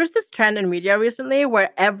there is this trend in media recently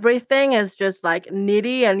where everything is just like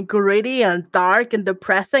nitty and gritty and dark and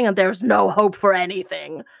depressing, and there's no hope for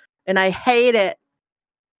anything. And I hate it.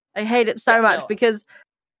 I hate it so much because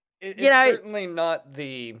it's you know, certainly not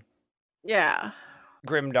the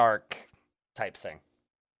grimdark type thing.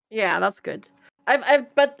 Yeah, that's good.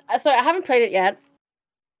 But so I haven't played it yet.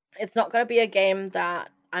 It's not going to be a game that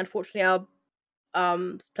unfortunately I'll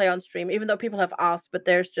play on stream, even though people have asked. But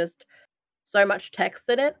there's just so much text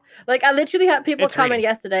in it. Like, I literally had people come in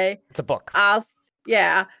yesterday. It's a book. Asked,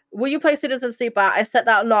 will you play Citizen Sleeper? I said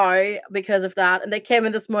that no because of that, and they came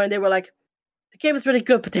in this morning. They were like, the game is really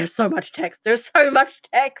good, but there's so much text. There's so much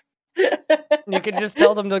text. You could just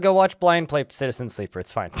tell them to go watch Blind play Citizen Sleeper.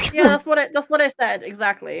 It's fine. Yeah, that's what I said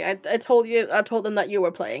exactly. I told them that you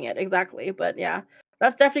were playing it exactly. But yeah,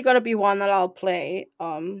 that's definitely going to be one that I'll play.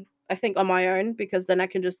 I think on my own, because then I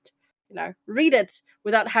can just read it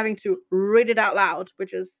without having to read it out loud,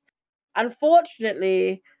 which is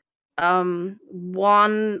unfortunately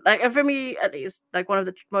one, like, for me at least, like, one of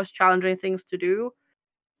the most challenging things to do.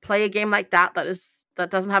 Play a game like that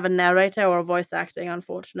doesn't have a narrator or voice acting,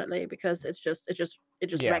 unfortunately, because it just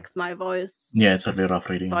wrecks my voice. Yeah, it's really rough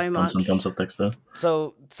reading. So Tons and tons of text there.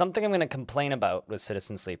 So something I'm going to complain about with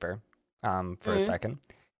Citizen Sleeper, for a second,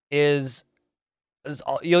 is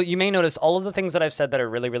you may notice all of the things that I've said that are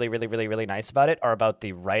really, really, really, really, really nice about it are about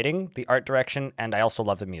the writing, the art direction, and I also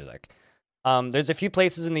love the music. There's a few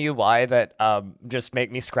places in the UI that just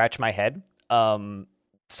make me scratch my head.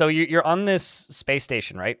 So you're on this space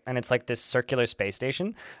station, right? And it's like this circular space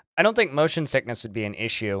station. I don't think motion sickness would be an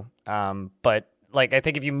issue, but like, I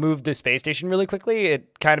think if you move the space station really quickly,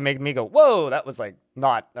 it kind of made me go, whoa, that was like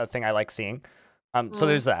not a thing I like seeing. So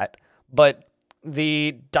there's that. But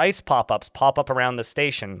the dice pop-ups pop up around the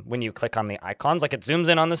station when you click on the icons. Like, it zooms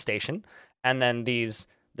in on the station, and then this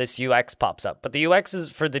UX pops up. But the UX is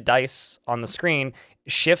for the dice on the screen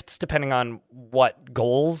shifts depending on what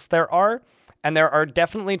goals there are. And there are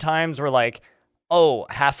definitely times where, like, oh,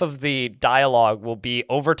 half of the dialogue will be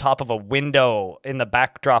over top of a window in the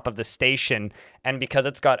backdrop of the station. And because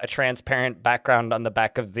it's got a transparent background on the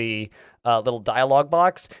back of the little dialogue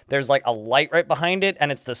box, there's like a light right behind it,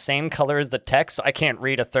 and it's the same color as the text, so I can't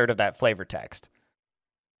read a third of that flavor text.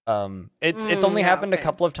 It's only happened a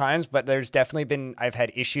couple of times, but there's definitely been, I've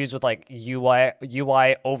had issues with like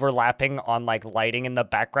UI overlapping on like lighting in the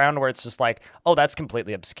background, where it's just like, oh, that's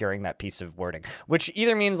completely obscuring that piece of wording, which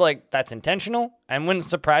either means like that's intentional and wouldn't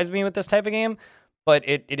surprise me with this type of game, but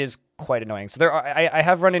it is quite annoying. So I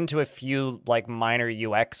have run into a few like minor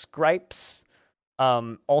UX gripes.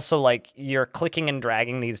 Also, like, you're clicking and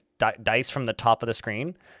dragging these dice from the top of the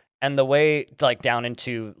screen. And the way, like, down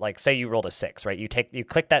into, like, say you rolled a 6, right? You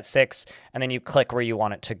click that 6, and then you click where you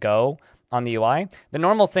want it to go on the UI. The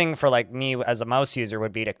normal thing for, like, me as a mouse user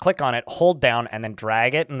would be to click on it, hold down, and then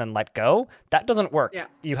drag it, and then let go. That doesn't work. Yeah.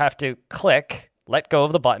 You have to click, let go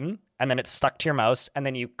of the button, and then it's stuck to your mouse, and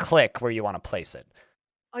then you click where you want to place it.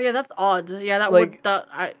 Oh, yeah, that's odd. Yeah,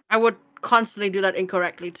 I would constantly do that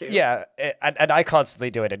incorrectly too. Yeah, and I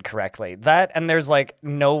constantly do it incorrectly. That, and there's like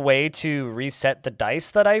no way to reset the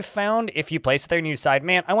dice that I found. If you place it there and you decide,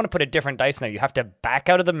 man, I want to put a different dice now, you have to back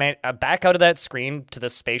out of that screen to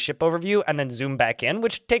the spaceship overview and then zoom back in,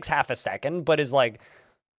 which takes half a second, but is like,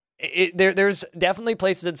 there's definitely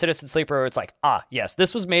places in Citizen Sleeper where it's like, yes,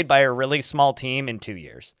 this was made by a really small team in 2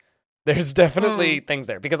 years. There's definitely things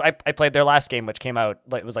there, because I played their last game, which came out,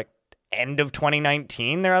 like, it was like end of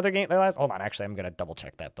 2019, hold on, actually, I'm gonna double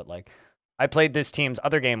check that, but like, I played this team's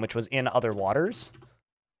other game, which was In Other Waters,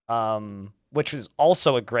 which is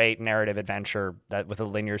also a great narrative adventure that with a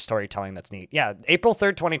linear storytelling that's neat. Yeah, April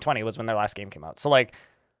 3rd, 2020 was when their last game came out. So like,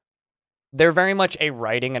 they're very much a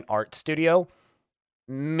writing and art studio,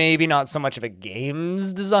 maybe not so much of a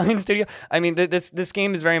games design studio. I mean, this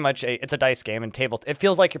game is very much it's a dice game, and it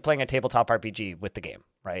feels like you're playing a tabletop RPG with the game,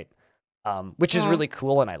 right? Which is really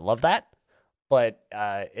cool, and I love that. But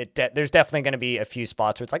there's definitely going to be a few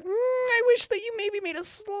spots where it's like, I wish that you maybe made a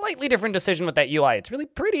slightly different decision with that UI. It's really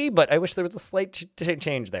pretty, but I wish there was a slight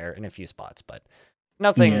change there in a few spots. But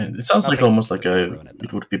nothing. Yeah, it sounds like almost like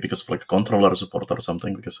it would be because of like a controller support or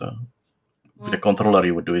something. Because with a controller,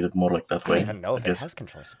 you would do it more like that way. I don't even know if it has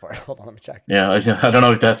controller support. Hold on, let me check. Yeah, I don't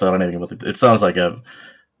know if that's or anything, but it sounds like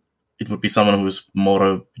it would be someone who's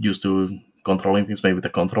more used to controlling things maybe with a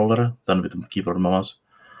controller than with a keyboard and mouse.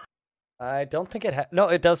 I don't think it no,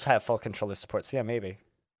 it does have full controller support, so yeah, maybe.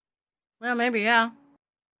 Well, maybe, yeah.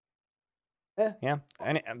 Yeah.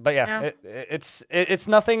 But yeah, it's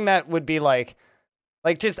nothing that would be like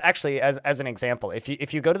just actually as an example,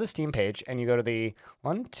 if you go to the Steam page and you go to the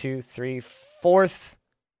 1, 2, 3, 4th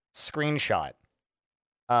screenshot,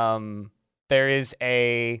 there is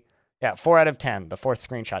a 4 out of 10, the 4th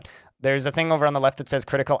screenshot. There's a thing over on the left that says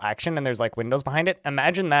critical action, and there's like windows behind it.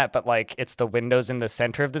 Imagine that, but like it's the windows in the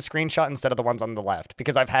center of the screenshot instead of the ones on the left,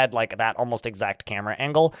 because I've had like that almost exact camera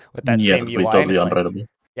angle with that same UI. Totally unreadable.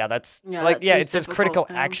 Yeah, that's it says critical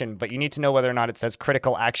action, but you need to know whether or not it says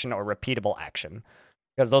critical action or repeatable action,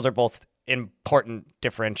 because those are both important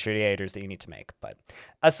differentiators that you need to make. But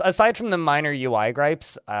aside from the minor UI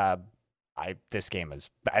gripes, this game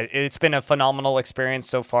it's been a phenomenal experience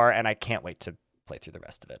so far, and I can't wait to play through the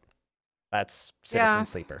rest of it. That's Citizen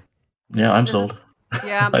Sleeper. Yeah, I'm sold.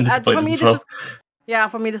 Yeah, I need to play this as well.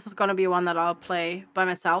 For me, this is going to be one that I'll play by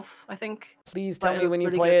myself, I think. Please tell me when you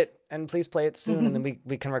play it, and please play it soon, and then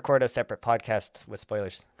we can record a separate podcast with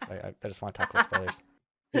spoilers. I just want to talk about spoilers.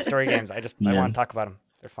 These story games, I want to talk about them.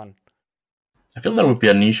 They're fun. I feel there would be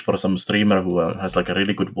a niche for some streamer who has like a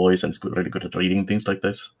really good voice and is really good at reading things like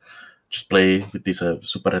this. Just play with these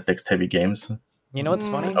super text-heavy games. You know what's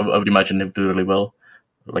funny? I would imagine him do really well.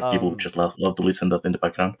 Like people would just love to listen to that in the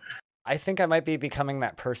background. I think I might be becoming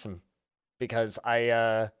that person, because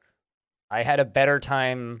I had a better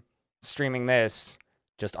time streaming this,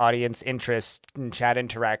 just audience interest and chat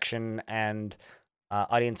interaction and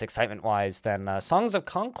audience excitement wise, than Songs of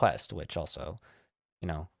Conquest, which also,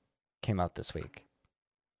 came out this week.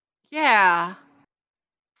 Yeah.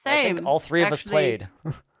 Same. I think all three of us played.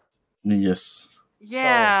 Yes.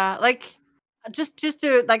 Yeah, like just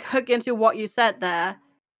to like hook into what you said there,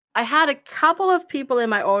 I had a couple of people in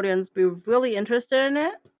my audience be really interested in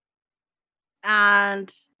it,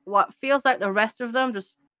 and what feels like the rest of them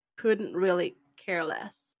just couldn't really care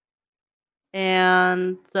less.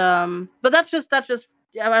 And but that's just I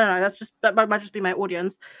don't know, that might just be my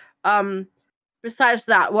audience. Besides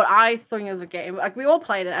that, what I think of the game, like we all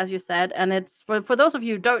played it, as you said, and it's for those of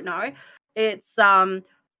you who don't know, it's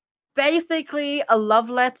basically a love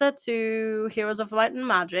letter to Heroes of Light and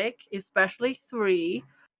Magic, especially 3,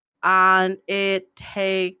 and it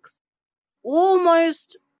takes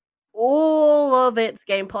almost all of its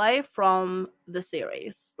gameplay from the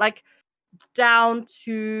series, like down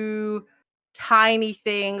to tiny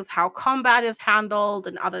things, how combat is handled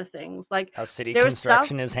and other things, like how city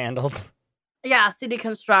construction is handled. Yeah, city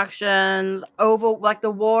constructions, like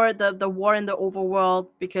the war in the overworld,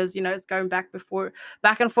 because it's going back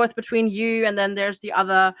and forth between you, and then there's the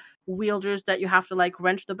other wielders that you have to like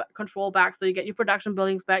wrench the control back, so you get your production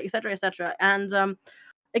buildings back, etc., etc. And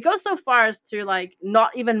it goes so far as to like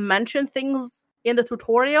not even mention things in the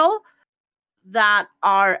tutorial that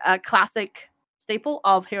are a classic staple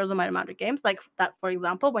of Heroes of Might and Magic games, like that, for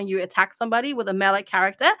example, when you attack somebody with a melee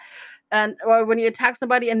character, or when you attack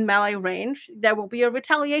somebody in melee range, there will be a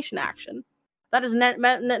retaliation action. That is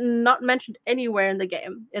not mentioned anywhere in the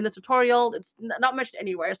game. In the tutorial, it's not mentioned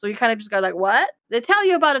anywhere. So you kind of just go like, what? They tell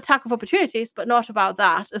you about attack of opportunities, but not about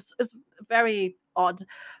that. It's very odd.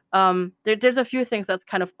 There's a few things that's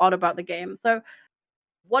kind of odd about the game. So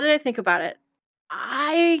what did I think about it?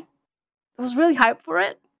 I was really hyped for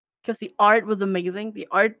it, because the art was amazing. The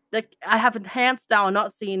art, like, I haven't hands down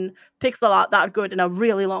not seen pixel art that good in a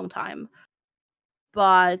really long time.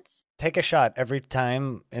 But take a shot every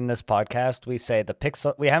time in this podcast we say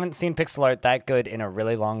we haven't seen pixel art that good in a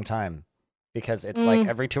really long time, because it's like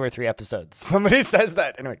every 2 or 3 episodes somebody says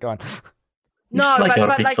that. Anyway, go on. No, but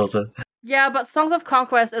pixels, like, yeah, but Songs of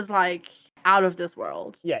Conquest is like out of this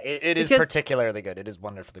world. Yeah, it is particularly good. It is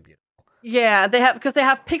wonderfully beautiful. Yeah, they have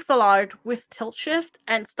pixel art with tilt shift,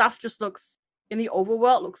 and stuff just looks in the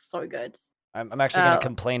overworld looks so good. I'm actually going to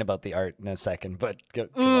complain about the art in a second, but go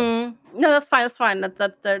on. No, that's fine. That's fine.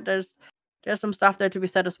 There's some stuff there to be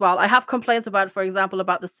said as well. I have complaints about, for example,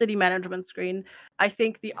 about the city management screen. I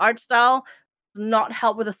think the art style does not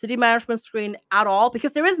help with the city management screen at all,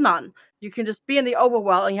 because there is none. You can just be in the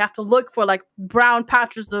overworld, and you have to look for like brown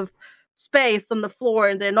patches of space on the floor,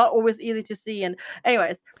 and they're not always easy to see. And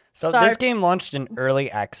anyways. So this game launched in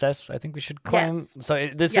early access, I think we should claim. Yes. So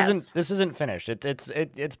this isn't finished.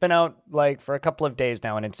 It's been out like for a couple of days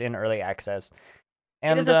now, and it's in early access.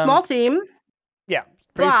 And it is a small team. Yeah,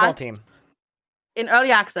 pretty small team. In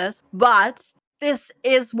early access, but this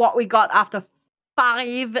is what we got after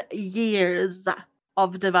 5 years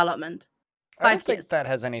of development. I don't think that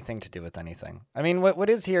has anything to do with anything. I mean, what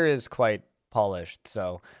is here is quite polished,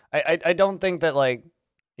 so I don't think that like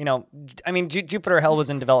I mean, Jupiter Hell was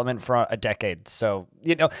in development for a decade, so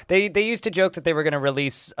they used to joke that they were going to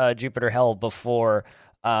release Jupiter Hell before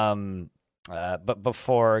Gearbox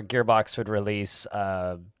would release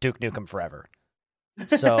Duke Nukem Forever.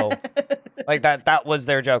 So like that was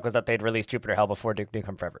their joke, was that they'd release Jupiter Hell before Duke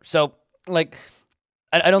Nukem Forever. So like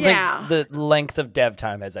I don't think the length of dev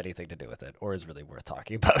time has anything to do with it, or is really worth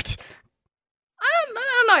talking about. I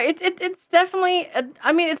don't know. It's definitely.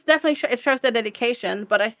 I mean, it shows their dedication,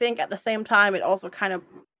 but I think at the same time, it also kind of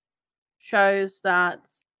shows that.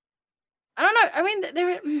 I don't know. I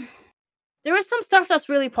mean, there is some stuff that's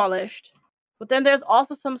really polished, but then there's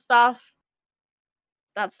also some stuff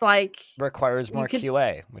that's like requires more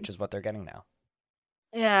QA, which is what they're getting now.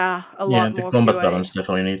 Yeah, a lot more. Yeah, the combat QA. balance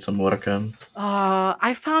definitely needs some work.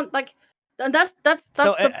 I found like. And that's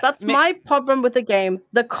my problem with the game.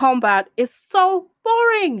 The combat is so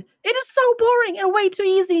boring. It is so boring and way too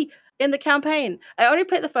easy in the campaign. I only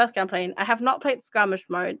played the first campaign. I have not played skirmish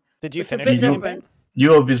mode. Did you finish the campaign?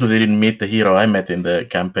 You obviously didn't meet the hero I met in the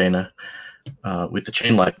campaign with the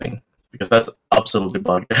chain lightning, because that's absolutely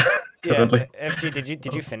bugged. Currently. Yeah, FG,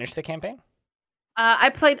 did you finish the campaign? I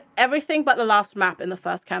played everything but the last map in the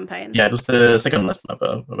first campaign. Yeah, it was the second last map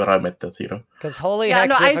where I met that hero. Because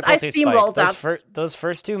heck, difficulty spike. Those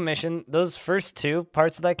first two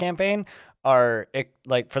parts of that campaign are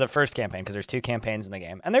like for the first campaign, because there's 2 campaigns in the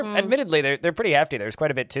game, and they're admittedly they're pretty hefty. There's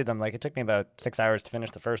quite a bit to them. Like it took me about 6 hours to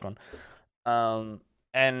finish the first one.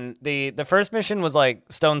 And the first mission was like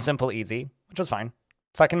stone simple easy, which was fine.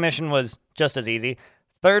 Second mission was just as easy.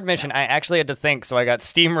 Third mission, I actually had to think, so I got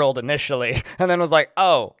steamrolled initially, and then was like,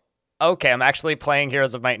 oh, okay, I'm actually playing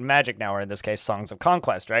Heroes of Might and Magic now, or in this case, Songs of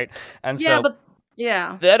Conquest, right? And then I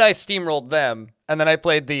steamrolled them, and then I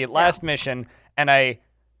played the last mission, and I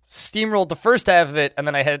steamrolled the first half of it, and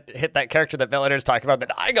then I had hit that character that Velator's talking about,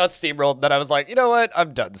 then I got steamrolled, and then I was like, you know what,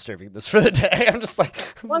 I'm done streaming this for the day. I'm just like...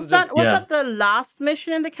 Was that the last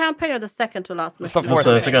mission in the campaign, or the second to last mission? It's the fourth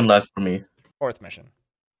mission. Second last for me. Fourth mission.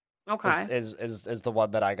 Okay. Is the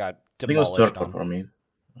one that I got demolished. I think it was third one for me.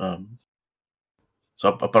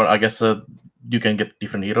 So I guess you can get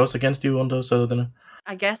different heroes against you on those. Then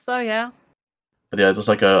I guess so, yeah. But yeah, it was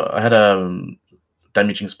like I had a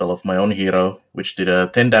damaging spell of my own hero, which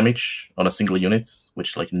did 10 damage on a single unit,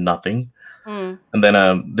 which is like nothing. And then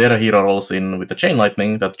their hero rolls in with the chain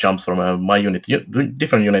lightning that jumps from my unit,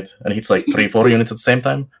 different unit, and hits like 3-4 units at the same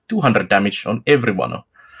time, 200 damage on everyone.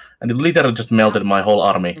 And it literally just melted my whole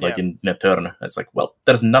army, like in a turn. It's like, well,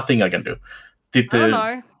 there's nothing I can do. For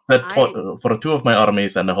 2 of my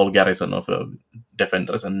armies and a whole garrison of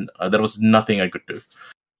defenders, and there was nothing I could do.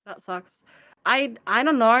 That sucks. I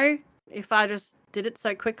don't know if I just did it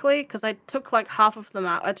so quickly, because I took like half of the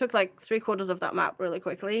map. I took like 3/4 of that map really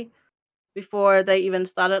quickly before they even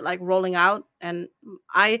started like rolling out. And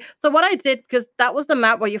so what I did, because that was the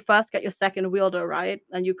map where you first get your second wielder, right?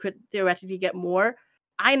 And you could theoretically get more.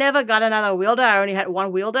 I never got another wielder. I only had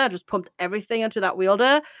one wielder. I just pumped everything into that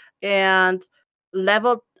wielder and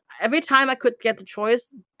leveled. Every time I could get the choice,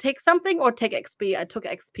 take something or take XP, I took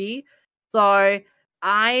XP. So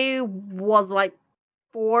I was like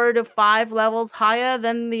 4 to 5 levels higher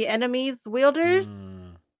than the enemy's wielders.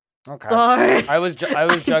 Okay. So... I was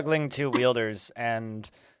juggling 2 wielders and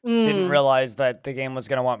didn't realize that the game was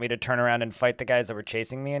going to want me to turn around and fight the guys that were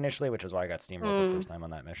chasing me initially, which is why I got steamrolled the first time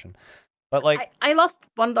on that mission. But like I lost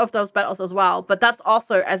one of those battles as well, but that's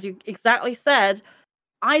also, as you exactly said,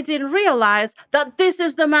 I didn't realize that this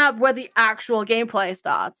is the map where the actual gameplay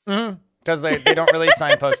starts. Because they don't really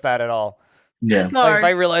signpost that at all. Yeah. No. Like, if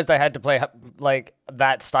I realized I had to play like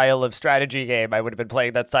that style of strategy game, I would have been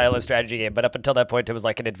playing that style of strategy game. But up until that point, it was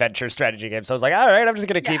like an adventure strategy game. So I was like, all right, I'm just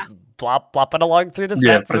going to keep plopping along through this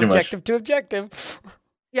map from objective to objective.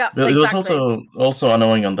 Yeah, it was also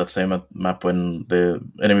annoying on that same map when the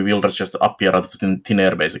enemy wielders just appear out of thin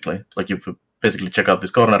air, basically. Like you basically check out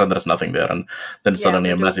this corner and there's nothing there, and then suddenly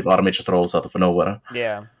a massive army just rolls out of nowhere.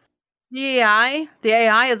 Yeah. The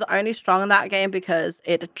AI is only strong in that game because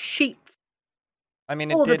it cheats. I mean,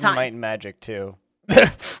 it did in Might and Magic too.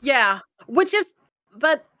 Yeah,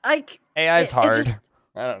 but like AI's hard.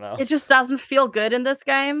 I don't know. It just doesn't feel good in this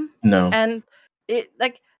game. No. And it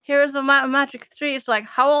like. Here's a Magic 3. It's like,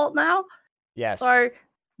 how old now? Yes. So,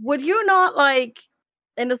 would you not, like,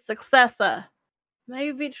 in a successor,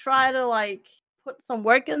 maybe try to, like, put some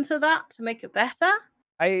work into that to make it better?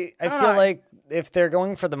 I feel like if they're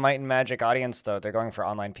going for the Might and Magic audience, though, they're going for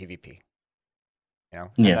online PvP. You know?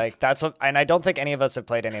 Yeah. Like, that's what, and I don't think any of us have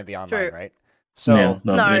played any of the online, right? So,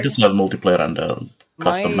 no. We just have multiplayer and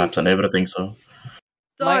custom maps and everything, so.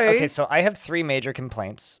 Okay, so I have 3 major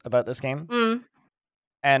complaints about this game.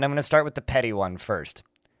 And I'm going to start with the petty one first.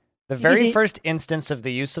 The very first instance of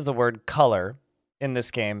the use of the word color in this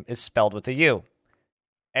game is spelled with a U.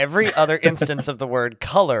 Every other instance of the word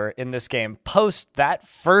color in this game post that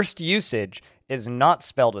first usage is not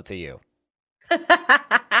spelled with a U.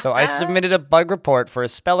 So I submitted a bug report for a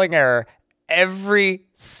spelling error every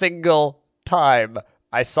single time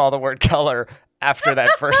I saw the word color after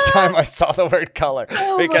that first time I saw the word color.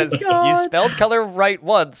 Because you spelled color right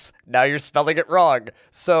once, now you're spelling it wrong.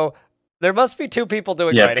 So there must be two people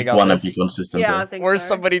doing writing on this. And be consistent. Yeah, I think or so.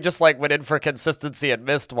 somebody just like went in for consistency and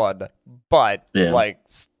missed one. But like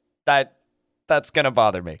that's gonna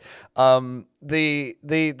bother me.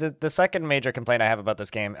 The second major complaint I have about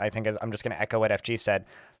this game, I think, is I'm just gonna echo what FG said.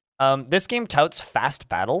 This game touts fast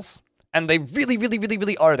battles, and they really, really, really,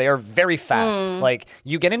 really are. They are very fast. Like,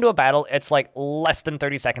 you get into a battle, it's like less than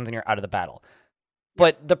 30 seconds and you're out of the battle.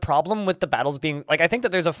 But the problem with the battles being, like, I think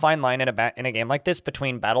that there's a fine line in a game like this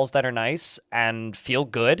between battles that are nice and feel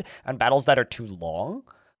good and battles that are too long.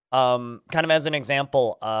 Kind of as an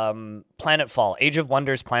example, Planetfall, Age of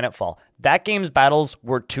Wonders Planetfall. That game's battles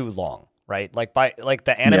were too long, right? Like,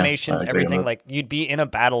 the animations, everything, like, you'd be in a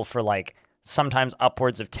battle for, like, sometimes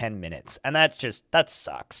upwards of 10 minutes. And that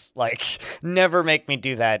sucks. Like, never make me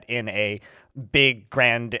do that in a big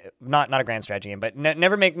grand, not a grand strategy game, but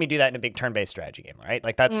never make me do that in a big turn-based strategy game, right?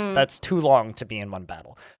 Like, that's too long to be in one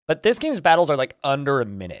battle. But this game's battles are like under a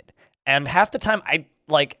minute. And half the time I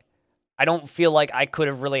don't feel like I could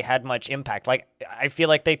have really had much impact. Like, I feel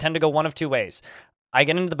like they tend to go one of two ways. I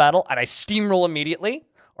get into the battle and I steamroll immediately,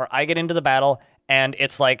 or I get into the battle and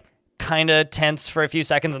it's like kind of tense for a few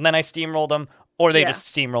seconds and then I steamroll them, or they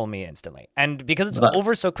just steamroll me instantly. And because it's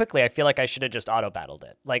over so quickly, I feel like I should have just auto-battled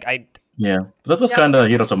it. Like, that was kind of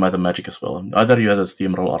Heroes of Might and Magic as well. Either you had a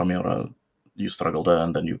steamroll army or you struggled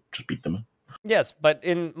and then you just beat them. Yes, but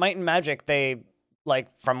in Might and Magic, they, like,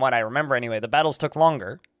 from what I remember anyway, the battles took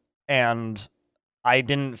longer, and I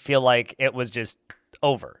didn't feel like it was just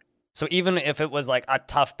over. So even if it was like a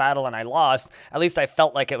tough battle and I lost, at least I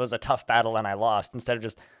felt like it was a tough battle and I lost, instead of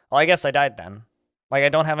just, well, I guess I died then. Like, I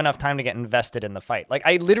don't have enough time to get invested in the fight. Like,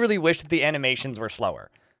 I literally wish that the animations were slower.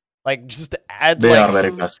 Like, just add, they are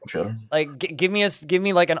very fast for sure. Like, give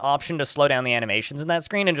me like an option to slow down the animations in that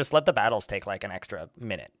screen and just let the battles take like an extra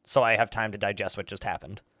minute, so I have time to digest what just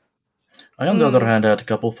happened. I, on the other hand, had a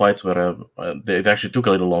couple fights where it actually took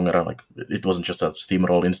a little longer. Like, it wasn't just a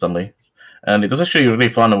steamroll instantly. And it was actually really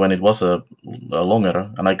fun when it was a longer,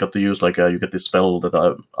 and I got to use, like, you get this spell that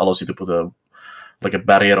allows you to put a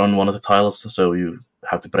barrier on one of the tiles, so you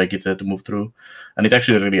have to break it to move through. And it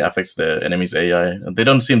actually really affects the enemy's AI. They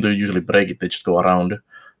don't seem to usually break it, they just go around.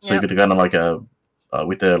 So you could kind of, like,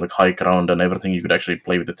 with the, like, high ground and everything, you could actually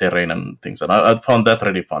play with the terrain and things. And I found that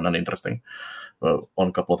really fun and interesting on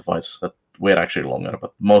a couple of the fights that were actually longer,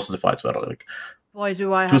 but most of the fights were, like, boy,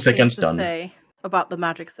 do I have 2 seconds to done. Say about the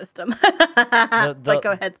magic system. Like,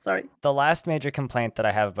 go ahead, sorry. The last major complaint that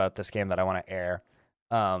I have about this game that I want to air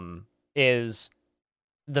is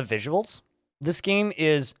the visuals. This game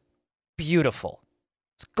is beautiful.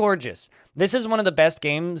 It's gorgeous. This is one of the best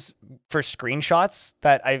games for screenshots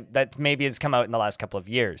that maybe has come out in the last couple of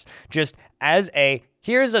years. Just as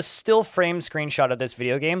here's a still frame screenshot of this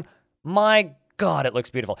video game. My God, it looks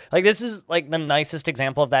beautiful. Like, this is like the nicest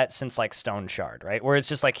example of that since, like, Stone Shard, right? Where it's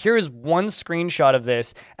just like, here's one screenshot of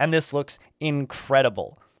this, and this looks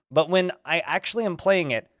incredible. But when I actually am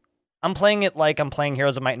playing it, I'm playing it like I'm playing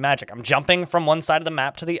Heroes of Might and Magic. I'm jumping from one side of the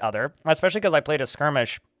map to the other, especially because I played a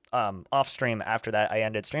skirmish off stream after that. I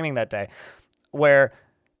ended streaming that day, where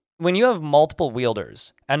when you have multiple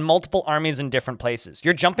wielders and multiple armies in different places,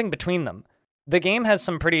 you're jumping between them. The game has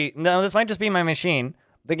some this might just be my machine.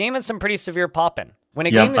 The game has some pretty severe pop-in. I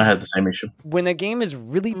had the same issue. When a game is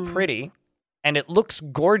really pretty and it looks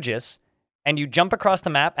gorgeous, and you jump across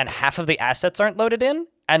the map and half of the assets aren't loaded in,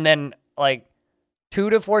 and then, like,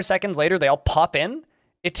 2 to 4 seconds later they all pop in,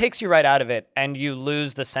 it takes you right out of it, and you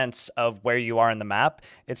lose the sense of where you are in the map.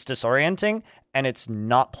 It's disorienting, and it's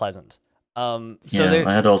not pleasant. I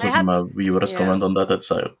had also some viewers comment on that.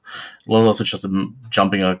 That's a lot of it's just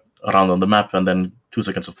jumping around on the map and then 2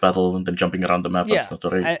 seconds of battle and then jumping around the map. That's not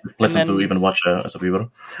very pleasant to even watch as a viewer.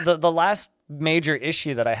 The last major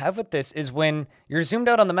issue that I have with this is when you're zoomed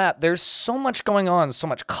out on the map, there's so much going on, so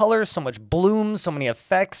much color, so much bloom, so many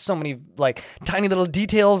effects, so many, like, tiny little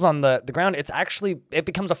details on the ground. It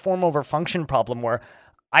becomes a form over function problem where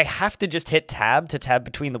I have to just hit tab to tab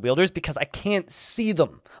between the wielders because I can't see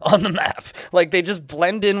them on the map. Like, they just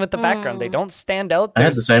blend in with the background. They don't stand out. I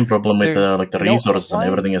had the same problem with like the resources and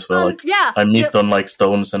everything as well. Like, I missed on, like,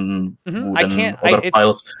 stones and wood and other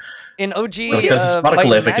piles. In OG, there's a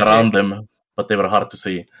sparkle effect around them, but they were hard to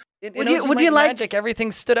see. In OG Light Magic,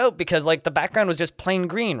 everything stood out because like the background was just plain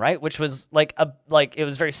green, right? Which was like it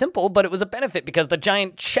was very simple, but it was a benefit because the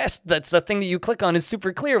giant chest that's the thing that you click on is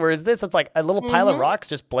super clear. Whereas this, it's like a little pile of rocks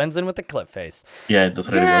just blends in with the clip face. Yeah, it does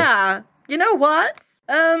really well. Yeah, you know what?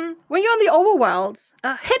 When you're on the overworld,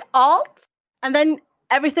 hit Alt, and then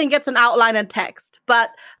everything gets an outline and text.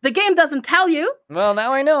 But the game doesn't tell you. Well,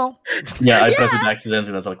 now I know. Yeah, I pressed it accidentally,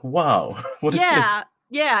 and I was like, "Wow, what is this?"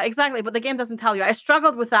 Yeah, exactly. But the game doesn't tell you. I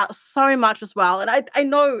struggled with that so much as well. And I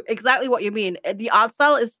know exactly what you mean. The art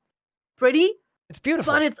style is pretty. It's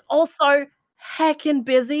beautiful. But it's also heckin'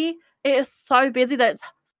 busy. It is so busy that it's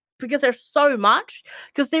because there's so much.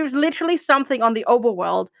 Because there's literally something on the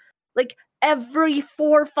overworld. Like every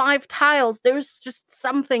 4 or 5 tiles, there's just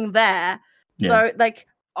something there. Yeah. So like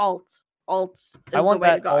alt is I want the way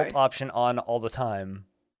that to go. alt option on all the time.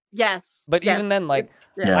 Yes. But even then, like,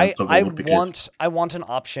 I want an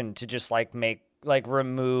option to just like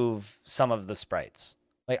remove some of the sprites.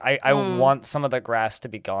 Like I want some of the grass to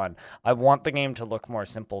be gone. I want the game to look more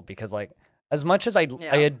simple because like as much as I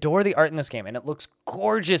adore the art in this game and it looks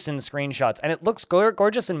gorgeous in screenshots and it looks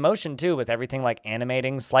gorgeous in motion too with everything like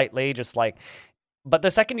animating slightly, just like. But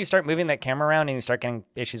the second you start moving that camera around and you start getting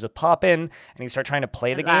issues with pop-in and you start trying to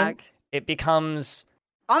play the game, it becomes.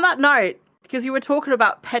 On that note. Because you were talking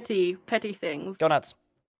about petty things. Go nuts.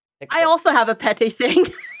 I also have a petty thing.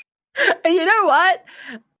 And you know what?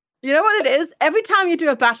 You know what it is? Every time you do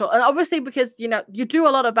a battle, and obviously because, you know, you do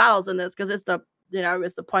a lot of battles in this because it's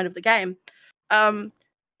the point of the game.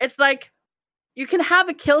 It's like you can have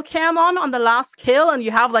a kill cam on the last kill and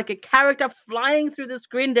you have like a character flying through the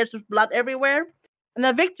screen. There's just blood everywhere. And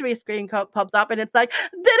the victory screen pops up and it's like,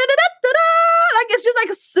 da-da-da-da-da-da! Like it's just like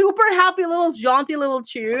a super happy little jaunty little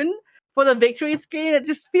tune. For the victory screen, it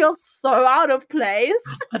just feels so out of place.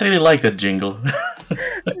 I really like that jingle.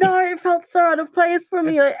 No, it felt so out of place for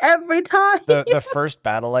me like, every time. The first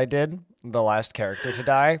battle I did, the last character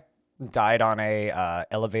to died on a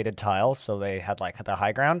elevated tile, so they had like the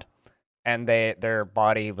high ground, and their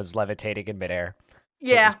body was levitating in midair.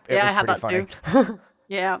 So I had that funny. too.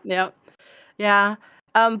 Yeah.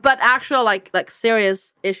 But actual like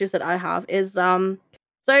serious issues that I have is so.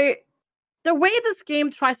 The way this game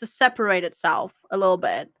tries to separate itself a little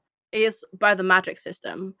bit is by the magic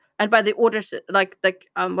system and by the order, like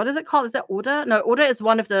what is it called? Is that order? No, order is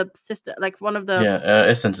one of the system, like one of the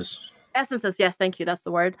essences. Essences, yes, thank you, that's the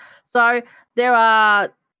word. So there are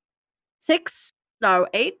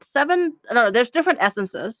 8, 7. No, there's different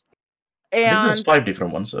essences. And I think there's 5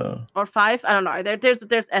 different ones. Or 5, I don't know.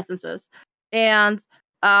 There's essences, and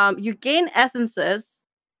you gain essences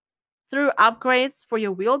through upgrades for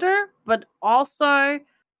your wielder, but also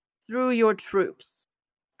through your troops.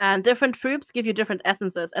 And different troops give you different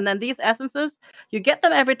essences. And then these essences, you get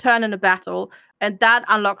them every turn in a battle, and that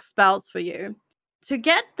unlocks spells for you. To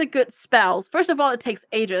get the good spells, first of all, it takes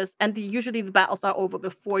ages, and usually the battles are over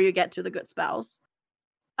before you get to the good spells.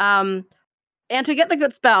 And to get the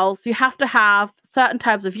good spells, you have to have certain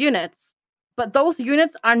types of units. But those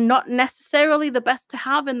units are not necessarily the best to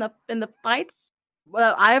have in the fights.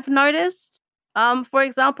 Well, I've noticed, for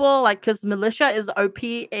example, like because militia is OP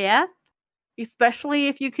AF, especially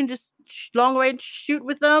if you can just long range shoot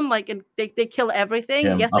with them, like and they kill everything.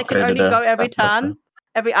 Yeah, yes, they can only go every turn,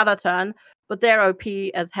 every other turn, but they're OP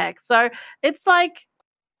as heck. So it's like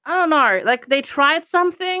I don't know, like they tried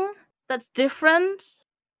something that's different.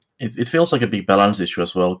 It feels like a big balance issue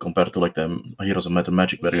as well compared to like the Heroes of Might and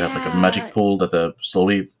Magic, where you have like a magic pool that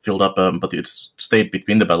slowly filled up, but it's stayed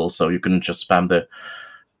between the battles, so you couldn't just spam the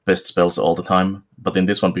best spells all the time. But in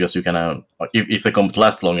this one, because you can, if the combat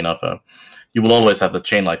lasts long enough, you will always have the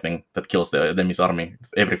chain lightning that kills the enemy's army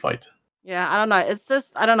every fight. Yeah, I don't know. It's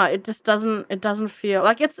just I don't know. It just doesn't. It doesn't feel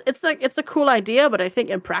like it's a cool idea, but I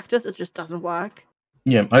think in practice it just doesn't work.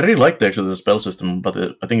 Yeah, I really like the spell system, but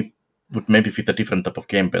I think it would maybe fit a different type of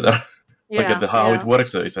game better. How it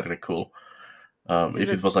works is really cool. If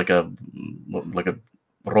it was like a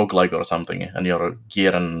roguelike or something, and your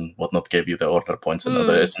gear and whatnot gave you the order points and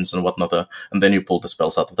the essence and whatnot, and then you pull the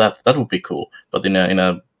spells out of that would be cool. But in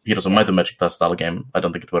a Heroes of Might and Magic style game, I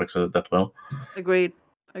don't think it works that well. Agreed.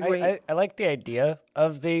 I like the idea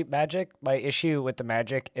of the magic. My issue with the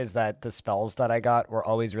magic is that the spells that I got were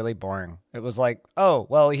always really boring. It was like, oh,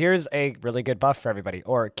 well, here's a really good buff for everybody,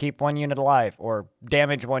 or keep 1 unit alive, or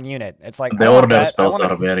damage 1 unit. It's like the order spells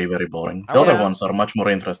are very, very boring. The other ones are much more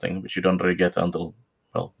interesting, which you don't really get until,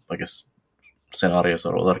 well, I guess, scenarios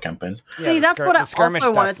or other campaigns. Yeah, that's what I skirmish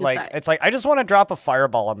also stuff. wanted to like, say. It's like I just want to drop a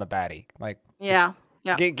fireball on the baddie. Like, yeah.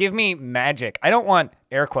 Yeah. Give me magic. I don't want,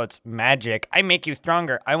 air quotes, magic. I make you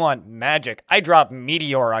stronger. I want magic. I drop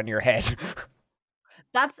meteor on your head.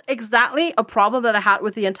 That's exactly a problem that I had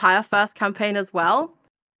with the entire first campaign as well.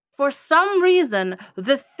 For some reason,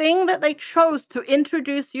 the thing that they chose to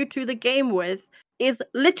introduce you to the game with is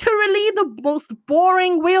literally the most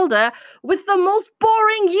boring wielder with the most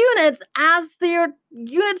boring units as their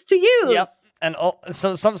units to use. Yep. And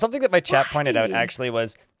something that my chat pointed out Why? actually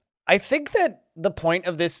was, I think that the point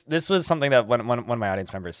of this was something that one of my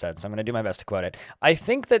audience members said, so I'm going to do my best to quote it. I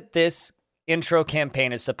think that this intro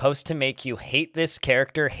campaign is supposed to make you hate this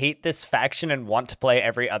character, hate this faction, and want to play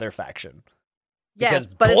every other faction. Because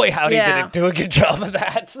boy, howdy, did it do a good job of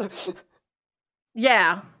that.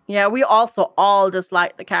 Yeah, we also all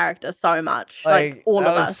dislike the character so much. Like all of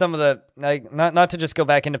us. Some of the not to just go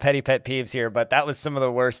back into petty pet peeves here, but that was some of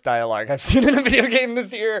the worst dialogue I've seen in a video game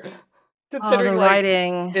this year. Considering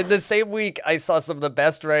writing. In the same week, I saw some of the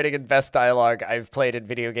best writing and best dialogue I've played in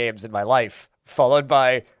video games in my life, followed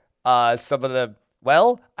by some of the,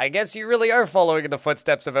 well, I guess you really are following in the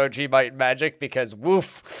footsteps of OG Might and Magic, because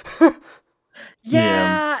woof.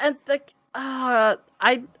 And like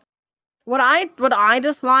what I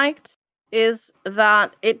disliked is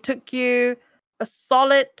that it took you a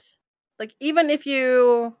solid, like, even if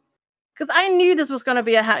you, because I knew this was going to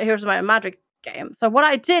be a Heroes of Might and Magic game. So what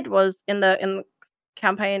I did was in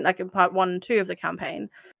campaign, like in part 1 and 2 of the campaign,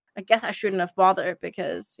 I guess I shouldn't have bothered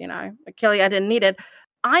because, you know, clearly I didn't need it.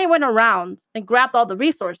 I went around and grabbed all the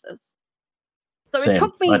resources. So it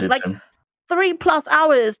took me like 3+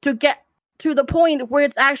 hours to get to the point where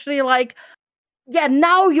it's actually like, yeah,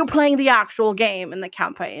 now you're playing the actual game in the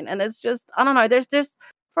campaign. And it's just, I don't know, there's just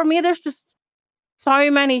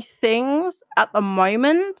so many things at the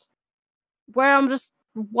moment where I'm just,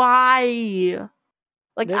 why?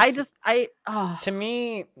 Like, To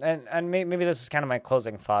me, and maybe this is kind of my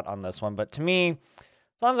closing thought on this one, but to me,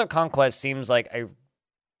 Sons of Conquest seems like a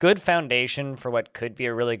good foundation for what could be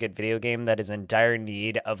a really good video game that is in dire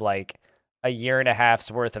need of like a year and a half's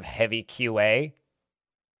worth of heavy QA.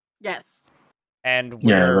 Yes. And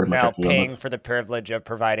we're now paying for the privilege of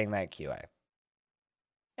providing that QA.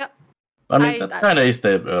 Yep. I mean, that kind of is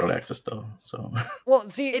the early access, though. So. Well,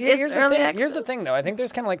 see, here's the thing. Here's the thing, though. I think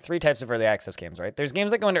there's kind of like 3 types of early access games, right? There's games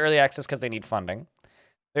that go into early access because they need funding.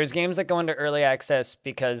 There's games that go into early access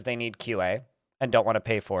because they need QA and don't want to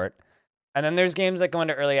pay for it. And then there's games that go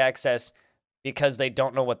into early access because they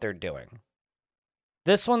don't know what they're doing.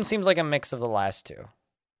 This one seems like a mix of the last two.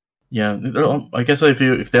 Yeah, I guess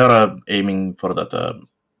if they are aiming for that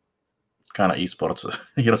kind of esports,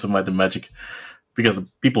 Heroes of Might and Magic, because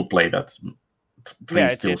people play that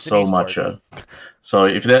still so much. So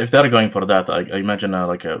if they're going for that, I imagine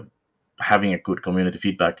having a good community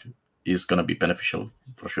feedback is going to be beneficial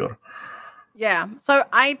for sure. Yeah, so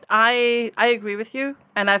I agree with you,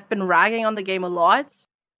 and I've been ragging on the game a lot.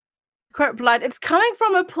 Quite blind. It's coming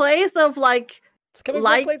from a place of like. It's coming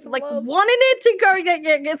from a place of love. Wanting it to go.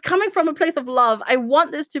 Yeah, it's coming from a place of love. I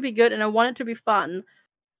want this to be good, and I want it to be fun.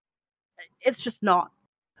 It's just not.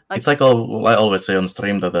 It's like I always say on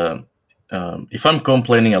stream that if I'm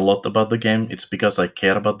complaining a lot about the game, it's because I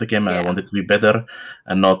care about the game and I want it to be better,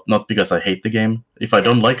 and not because I hate the game. If I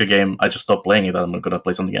don't like a game, I just stop playing it and I'm going to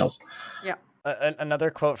play something else. Yeah.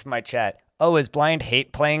 Another quote from my chat. Oh, is Blind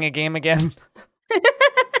hate playing a game again?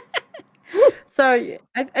 So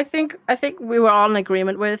I think we were all in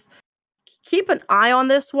agreement with keep an eye on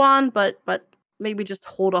this one, but maybe just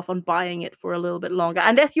hold off on buying it for a little bit longer,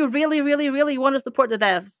 unless you really, really, really want to support the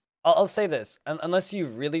devs. I'll say this, unless you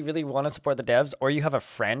really, really want to support the devs, or you have a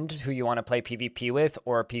friend who you want to play PvP with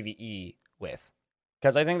or PvE with,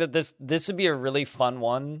 because I think that this would be a really fun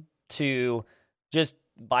one to just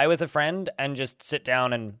buy with a friend and just sit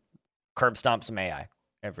down and curb stomp some AI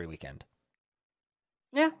every weekend.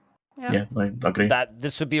 Yeah, I agree. That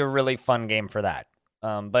this would be a really fun game for that.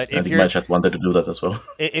 But if my chat wanted to do that as well.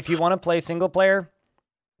 If you want to play single player,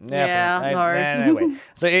 anyway.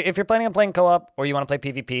 So if you're planning on playing co-op, or you want to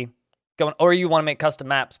play PvP, or you want to make custom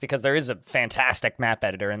maps, because there is a fantastic map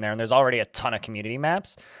editor in there, and there's already a ton of community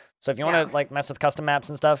maps. So if you want to like mess with custom maps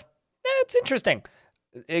and stuff, it's interesting.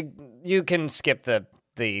 You can skip the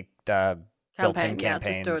built-in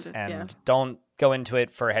campaigns and don't go into it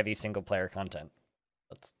for heavy single player content.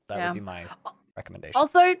 That would be my recommendation.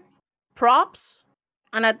 Also, props,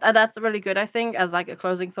 and that's really good, I think, as like a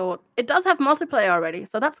closing thought. It does have multiplayer already,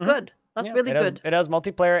 so that's good. That's really good. It has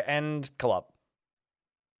multiplayer and co-op.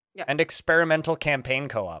 Yeah. And experimental campaign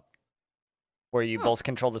co-op, where you both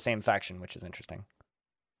control the same faction, which is interesting.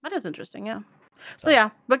 That is interesting, yeah. So yeah,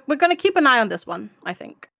 we're going to keep an eye on this one, I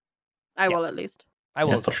think. I will, at least. I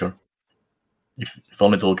will. Yeah, for sure. If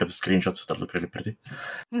only to look at the screenshots, that look really pretty.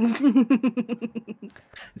 It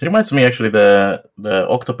reminds me, actually, the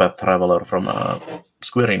Octopath Traveler from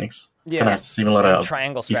Square Enix. Yeah. Kind of has similar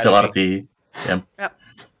triangle strategy. XLRT. Yeah. Yep.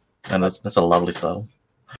 And that's a lovely style.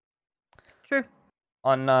 True.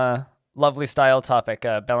 On lovely style topic,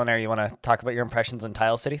 Bellinaire, you want to talk about your impressions on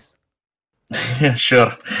Tile Cities? Yeah,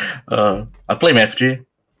 sure. I play FG.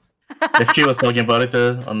 FG was talking about it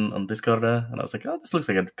on Discord, and I was like, "Oh, this looks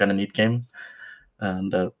like a kind of neat game."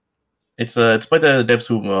 And it's by the devs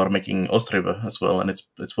who are making Ostrive as well, and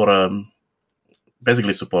it's for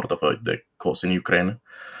basically support of the cause in Ukraine.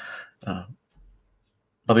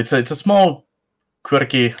 But it's a small,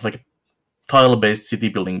 quirky, like tile-based city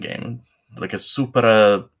building game, like a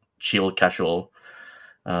super chill, casual,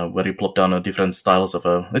 where you plop down different styles of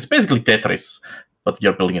a. It's basically Tetris, but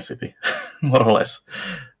you're building a city, more or less.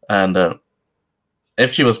 And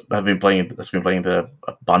FG has been playing it a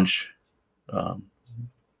bunch,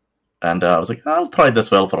 and I was like, I'll try it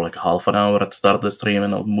as well for like half an hour at the start of the stream,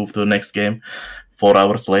 and I'll move to the next game. 4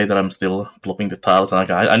 hours later, I'm still plopping the tiles,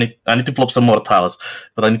 and I need to plop some more tiles,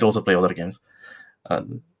 but I need to also play other games.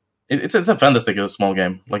 It's a fantastic small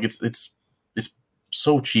game. Like it's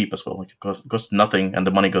so cheap as well. Like it costs nothing, and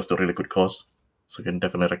the money goes to a really good cause. So I can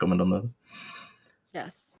definitely recommend on that.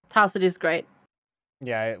 Yes, Tile City is great.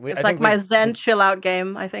 Yeah, It's like my zen chill out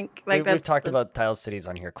game. I think like we've talked about Tile Cities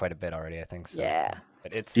on here quite a bit already. I think so. Yeah.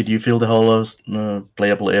 But it's... Did you feel the whole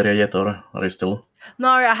playable area yet, or are you still? No,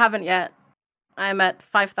 I haven't yet. I'm at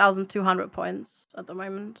 5,200 points at the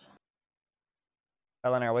moment.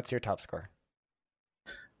 Eleanor, what's your top score?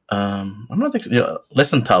 I'm not actually less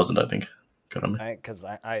than 1,000, I think. Currently, because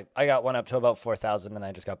I got one up to about 4,000, and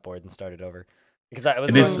I just got bored and started over. Because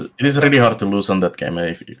it is really hard to lose on that game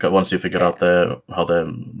once you figure out how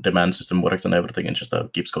the demand system works and everything, and just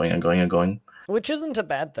keeps going and going and going. Which isn't a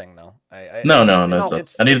bad thing, though. No, it's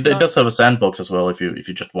not. And it does have a sandbox as well if you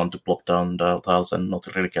just want to plop down the tiles and not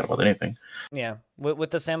really care about anything. Yeah,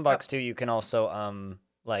 with the sandbox too, you can also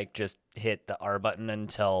like just hit the R button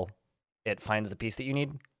until it finds the piece that you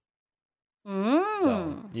need.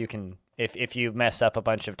 So you can. If you mess up a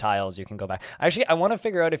bunch of tiles, you can go back. Actually, I want to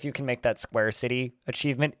figure out if you can make that Square City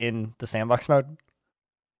achievement in the sandbox mode.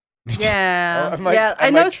 Yeah,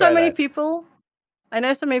 I know so many people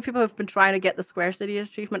who've been trying to get the Square City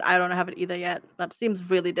achievement. I don't have it either yet. That seems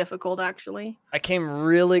really difficult, actually. I came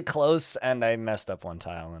really close, and I messed up one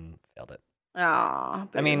tile and failed it. Ah,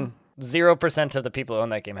 I mean, 0% of the people who own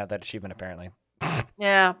that game had that achievement, apparently.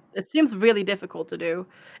 Yeah, it seems really difficult to do,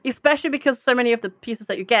 especially because so many of the pieces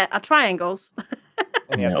that you get are triangles.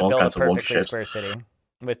 And you have to build a perfectly square city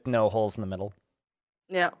with no holes in the middle.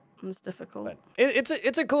 Yeah, it's difficult. But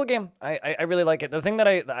it's a cool game. I really like it. The thing that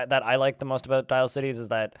I like the most about Tile Cities is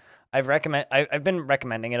that I've been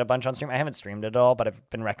recommending it a bunch on stream. I haven't streamed it at all, but I've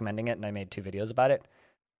been recommending it, and I made 2 videos about it.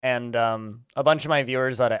 And a bunch of my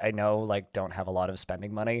viewers that I know like don't have a lot of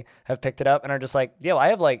spending money have picked it up and are just like, yo, I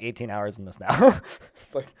have like 18 hours in this now.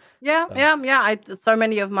 Like, yeah. So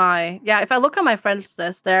many of my if I look at my friends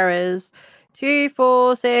list, there is 2,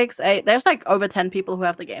 4, 6, 8. There's like over 10 people who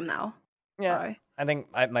have the game now. Yeah, so. I think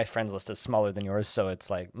my friends list is smaller than yours, so it's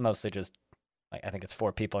like mostly just like I think it's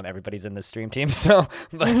 4 people and everybody's in this stream team. So,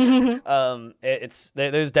 but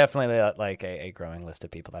there's definitely like a growing list of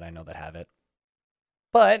people that I know that have it.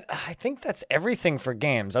 But I think that's everything for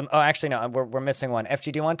games. Oh, actually, no, we're missing one.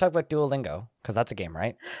 FG, do you want to talk about Duolingo? Because that's a game,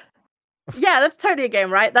 right? Yeah, that's totally a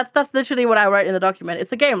game, right? That's literally what I wrote in the document.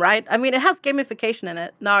 It's a game, right? I mean, it has gamification in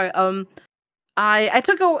it. No, I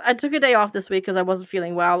took a day off this week because I wasn't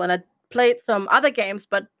feeling well, and I played some other games,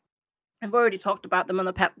 but I've already talked about them on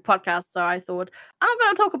the podcast, so I thought I'm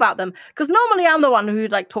going to talk about them because normally I'm the one who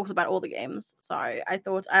like talks about all the games. So I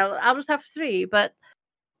thought I'll just have 3, but.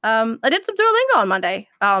 I did some Duolingo on Monday.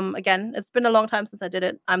 Again, it's been a long time since I did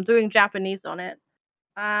it. I'm doing Japanese on it,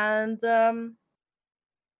 and I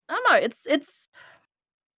don't know. It's.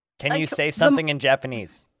 Can you say something in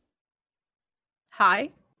Japanese? Hi.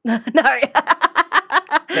 No.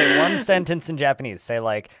 Say one sentence in Japanese. Say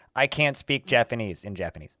like, I can't speak Japanese in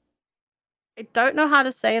Japanese. I don't know how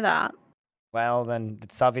to say that. Well, then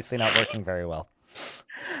it's obviously not working very well.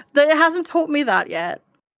 It hasn't taught me that yet.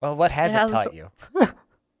 Well, what has it taught you?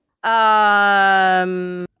 I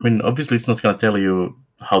mean, obviously, it's not going to tell you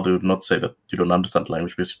how to not say that you don't understand the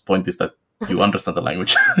language, because the point is that you understand the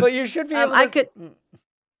language. But you should be able to...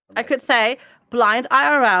 I could say blind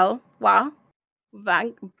IRL,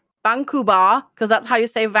 Vancouver, because that's how you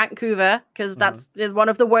say Vancouver, because that's one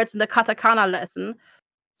of the words in the katakana lesson.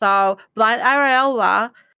 So, blind IRL wa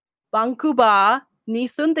Vancouver ni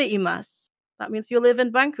sunde imasu. That means you live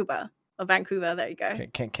in Vancouver. Vancouver, there you go.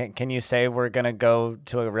 Can you say we're going to go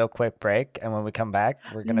to a real quick break, and when we come back,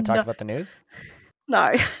 we're going to talk about the news?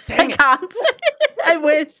 No, Dang I it. can't. I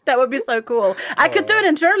wish. That would be so cool. I could do it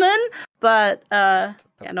in German, but not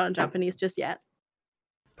in Japanese just yet.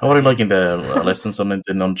 How are you liking the lessons on it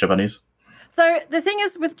in non-Japanese? So the thing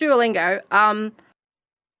is with Duolingo,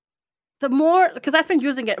 the more, because I've been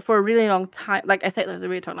using it for a really long time. Like I said, there's a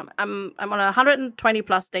really long time. I'm on a 120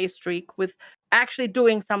 plus day streak with actually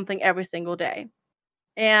doing something every single day,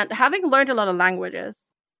 and having learned a lot of languages,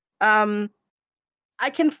 I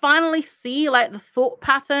can finally see like the thought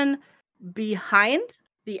pattern behind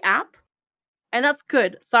the app, and that's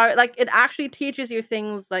good. So like it actually teaches you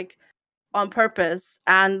things like on purpose,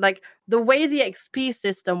 and like the way the XP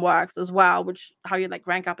system works as well, which how you like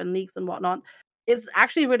rank up in leagues and whatnot, is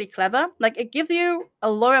actually really clever. Like it gives you a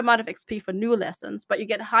lower amount of XP for new lessons, but you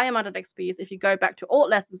get high amount of XPs if you go back to old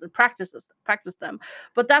lessons and practice them.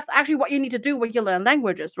 But that's actually what you need to do when you learn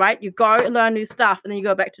languages, right? You go and learn new stuff, and then you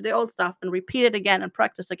go back to the old stuff and repeat it again and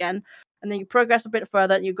practice again. And then you progress a bit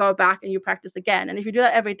further and you go back and you practice again. And if you do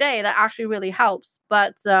that every day, that actually really helps.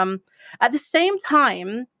 But at the same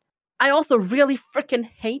time, I also really freaking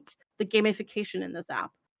hate the gamification in this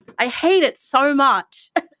app. I hate it so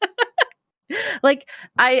much. Like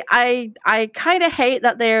I kind of hate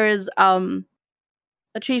that there is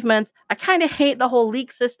achievements. I kind of hate the whole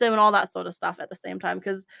league system and all that sort of stuff at the same time,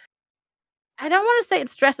 because I don't want to say it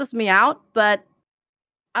stresses me out, but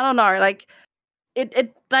I don't know, like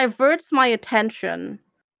it diverts my attention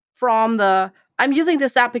from the I'm using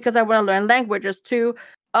this app because I want to learn languages to,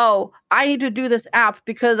 oh, I need to do this app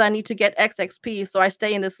because I need to get XXP so I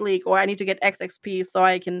stay in this league, or I need to get XXP so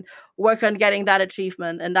I can work on getting that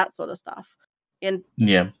achievement and that sort of stuff. And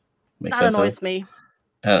Yeah, makes that sense. annoys me.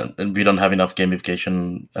 And we don't have enough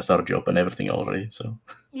gamification as our job and everything already. So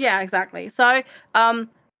Yeah, exactly. So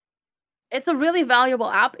it's a really valuable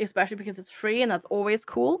app, especially because it's free, and that's always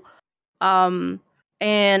cool. And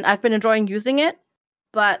I've been enjoying using it,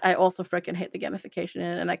 but I also freaking hate the gamification in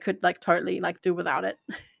it, and I could like totally like do without it.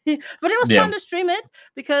 But it was fun to stream it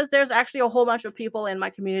because there's actually a whole bunch of people in my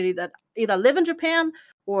community that either live in Japan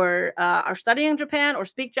or are studying Japan or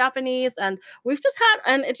speak Japanese, and we've just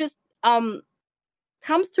had, and it just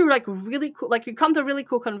comes to like really cool, like you come to really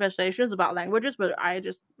cool conversations about languages, but I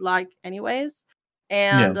just like anyways,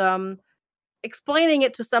 and explaining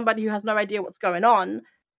it to somebody who has no idea what's going on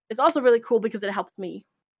is also really cool because it helps me.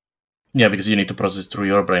 Yeah, because you need to process through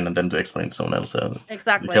your brain and then to explain to someone else.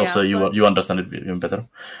 Exactly. It helps you understand it even better.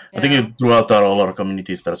 Yeah. I think throughout all our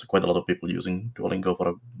communities, there's quite a lot of people using Duolingo for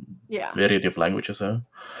a variety of languages.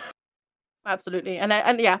 Absolutely. And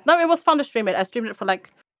it was fun to stream it. I streamed it for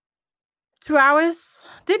like 2 hours.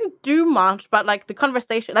 Didn't do much, but like the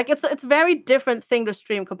conversation, like it's a very different thing to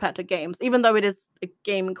stream compared to games, even though it is a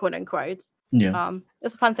game, quote unquote. Yeah.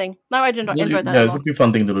 It's a fun thing. No, I enjoyed that. Yeah, it would be a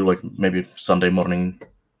fun thing to do, like maybe Sunday morning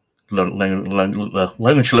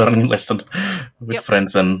language learning lesson with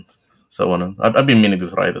friends and so on. I've been meaning to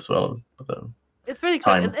try it as well. But, it's really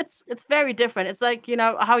cool. It's very different. It's like, you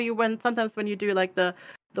know, how you sometimes when you do like the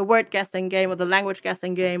word guessing game or the language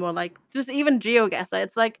guessing game or like just even GeoGuessr,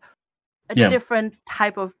 it's like a different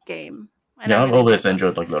type of game. And I've always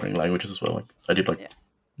enjoyed like learning languages as well. Like I did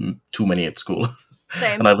too many at school.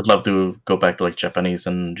 Same. And I would love to go back to like Japanese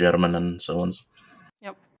and German and so on.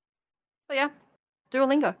 Yep. But yeah,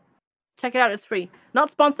 Duolingo. Check it out. It's free. Not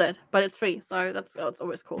sponsored, but it's free. So it's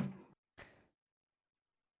always cool.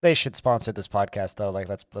 They should sponsor this podcast though. Like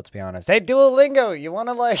let's be honest. Hey, Duolingo, you want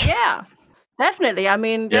to like? Yeah, definitely. I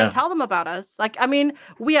mean, tell them about us. Like, I mean,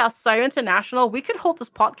 we are so international. We could hold this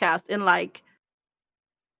podcast in like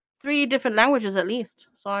 3 different languages at least.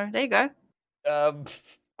 So there you go.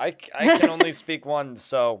 I can only speak one,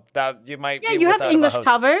 so that you might. Yeah, you have English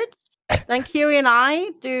covered. Then Kiri and I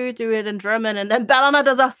do it in German, and then Belana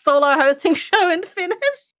does a solo hosting show in Finnish.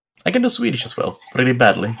 I can do Swedish as well, pretty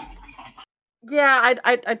badly. Yeah,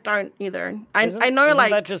 I don't either. I know isn't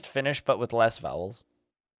like that just Finnish but with less vowels?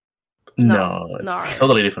 No, it's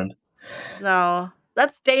totally different. No,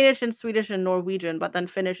 that's Danish and Swedish and Norwegian, but then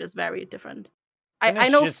Finnish is very different. I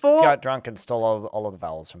know just got drunk and stole all of the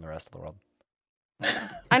vowels from the rest of the world.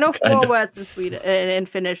 I know 4 words in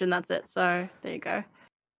Finnish, and that's it. So there you go.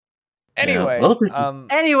 Anyway,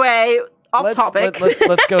 off topic.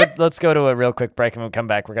 Let's go to a real quick break, and when we come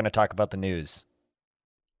back, we're going to talk about the news.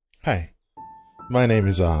 Hey, my name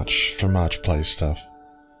is Arch from Arch Plays Stuff,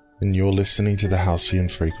 and you're listening to the Halcyon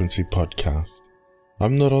Frequency podcast.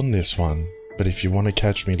 I'm not on this one, but if you want to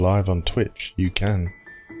catch me live on Twitch, you can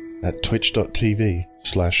at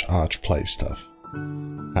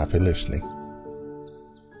twitch.tv/archplaystuff. Happy listening.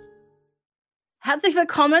 Herzlich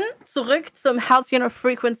willkommen zurück zum Halcyon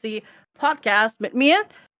Frequency Podcast mit mir,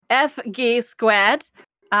 FG Squared.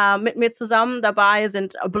 Mit mir zusammen dabei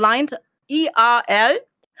sind Blind IAL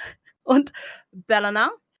und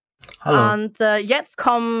Belena. Hello. Und jetzt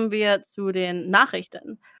kommen wir zu den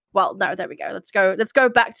Nachrichten. Well, no, there we go. Let's go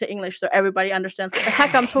back to English so everybody understands what the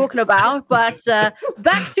heck I'm talking about. But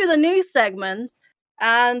back to the news segment.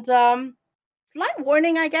 And slight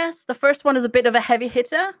warning, I guess. The first one is a bit of a heavy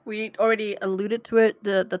hitter. We already alluded to it,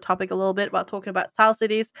 the topic a little bit about talking about South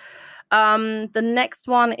cities. The next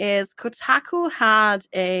one is Kotaku had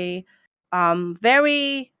a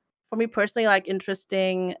very, for me personally, like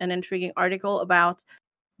interesting and intriguing article about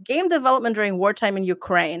game development during wartime in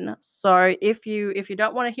Ukraine. So if you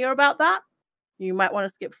don't want to hear about that, you might want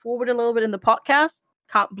to skip forward a little bit in the podcast.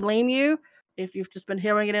 Can't blame you if you've just been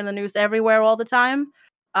hearing it in the news everywhere all the time.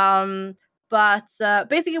 But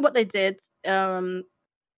basically what they did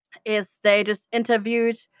is they just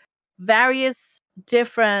interviewed various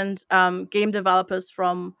different game developers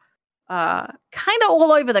from kind of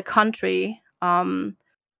all over the country. And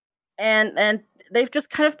they've just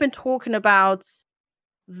kind of been talking about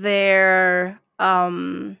their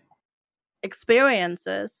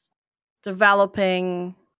experiences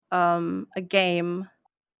developing a game,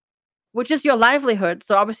 which is your livelihood.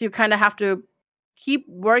 So obviously you kind of have to keep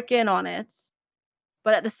working on it,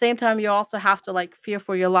 but at the same time you also have to like fear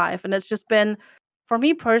for your life. And it's just been, for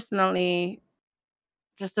me personally,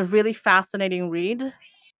 just a really fascinating read.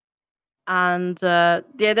 And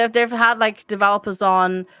they've had like developers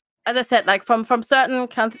on, as I said, like from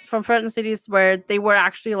certain cities where they were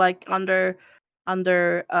actually like under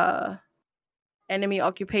enemy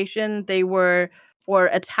occupation. They were, or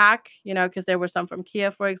attack, because there were some from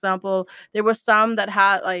Kiev, for example. There were some that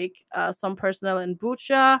had like some personnel in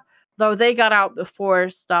Bucha, though they got out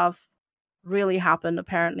before stuff really happened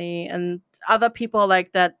apparently. And other people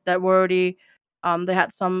like that were already they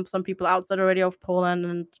had some people outside already of Poland.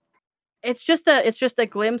 And it's just a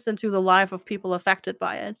glimpse into the life of people affected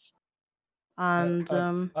by it. And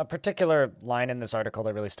a particular line in this article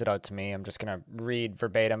that really stood out to me, I'm just going to read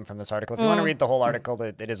verbatim from this article. If you want to read the whole article,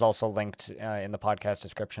 it is also linked in the podcast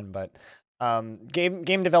description. But game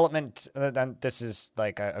development, and this is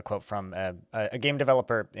like a quote from a game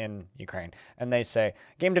developer in Ukraine, and they say,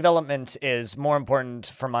 "Game development is more important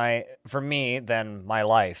for me than my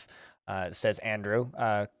life," says Andrew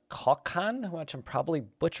Kokhan, which I'm probably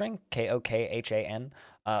butchering, Kokhan.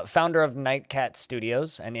 Founder of Nightcat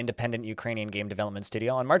Studios, an independent Ukrainian game development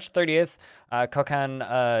studio. On March 30th,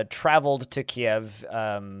 Kokhan traveled to Kiev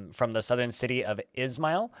from the southern city of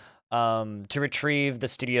Izmail to retrieve the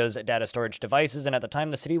studio's data storage devices. And at the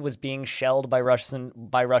time, the city was being shelled by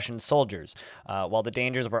Russian soldiers. While the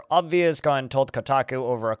dangers were obvious, Kokhan told Kotaku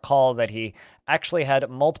over a call that he actually had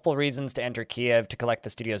multiple reasons to enter Kiev to collect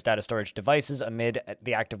the studio's data storage devices amid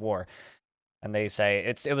the active war. And they say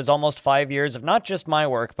it was almost 5 years of not just my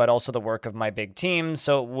work, but also the work of my big team.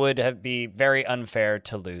 So it would be very unfair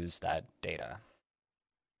to lose that data,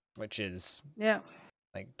 which is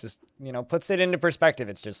like just, puts it into perspective.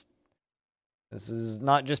 It's just, this is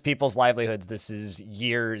not just people's livelihoods. This is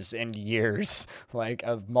years and years like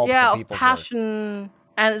of multiple people's passion. Work.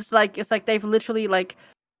 And it's like they've literally like,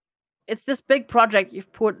 it's this big project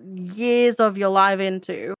you've put years of your life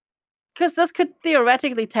into. Because this could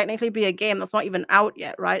theoretically, technically be a game that's not even out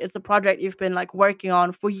yet, right? It's a project you've been like working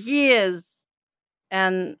on for years,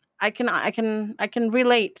 and I can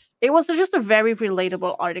relate. It was just a very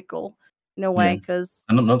relatable article in a way, because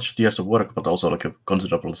and not just years of work, but also like a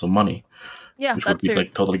considerable sum of money. Yeah, which would be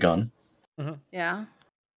like totally gone. Mm-hmm. Yeah.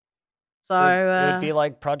 So it would be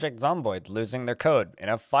like Project Zomboid losing their code in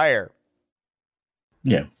a fire.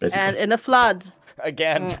 Yeah, basically. And in a flood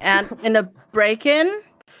again, and in a break-in.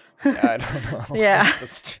 I don't know. Yeah,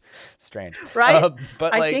 that's strange, right?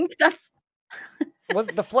 But I think that's was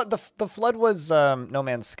the flood. The flood was No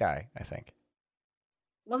Man's Sky, I think.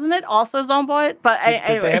 Wasn't it also Zomboid? But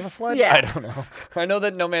did they have a flood? Yeah. I don't know. I know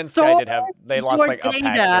that No Man's Sky did have. They lost like a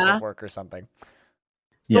patch worth of work or something.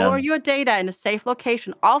 Store your data in a safe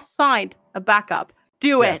location, off-site, a backup.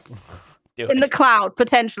 Do it. Do in it. the cloud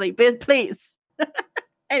potentially, please.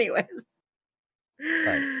 Anyways.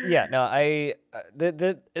 Right. Yeah, no,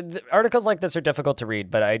 the articles like this are difficult to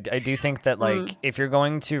read, but I do think that like if you're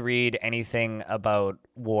going to read anything about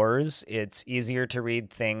wars, it's easier to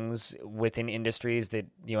read things within industries that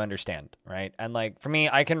you understand, right? And like for me,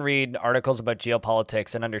 I can read articles about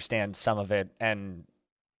geopolitics and understand some of it and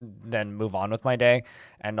then move on with my day,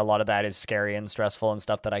 and a lot of that is scary and stressful and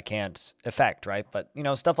stuff that I can't affect, right? But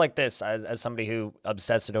stuff like this, as somebody who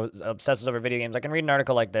obsesses over video games, I can read an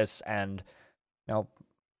article like this and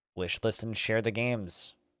wish list and share the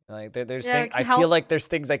games. Like there's things I feel like there's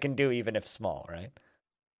things I can do even if small, right?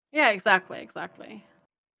 Yeah, exactly.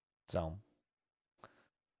 So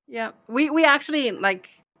Yeah, we actually like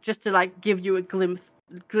just to like give you a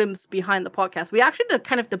glimpse behind the podcast. We actually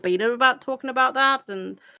kind of debated about talking about that,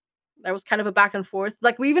 and there was kind of a back and forth.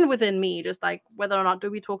 Like even within me, just like whether or not do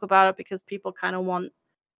we talk about it because people kind of want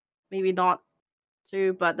maybe not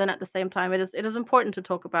to, but then at the same time, it is important to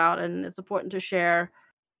talk about, and it's important to share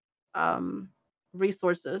um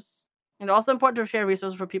resources, and also important to share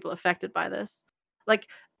resources for people affected by this. Like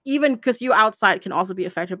even because you outside can also be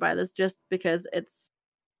affected by this, just because it's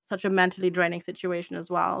such a mentally draining situation as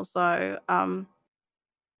well. So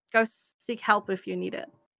go seek help if you need it,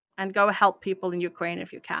 and go help people in Ukraine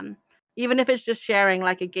if you can. Even if it's just sharing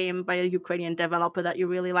like a game by a Ukrainian developer that you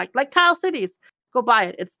really like Tile Cities. Go buy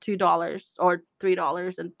it. It's $2 or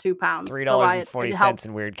 $3 and £2. $3 Go buy and it. 40 It cents helps.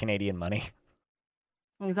 in weird Canadian money.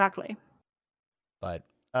 Exactly. But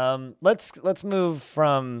let's move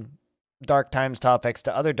from dark times topics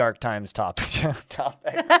to other dark times topics.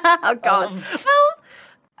 Oh God. Well,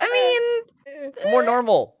 I mean, more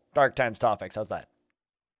normal dark times topics. How's that?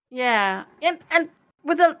 yeah, and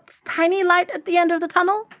with a tiny light at the end of the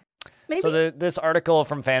tunnel. Maybe? So this article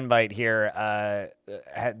from Fanbyte here,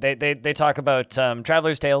 they talk about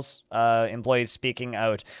Traveler's Tales employees speaking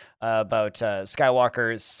out about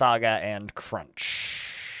Skywalker Saga and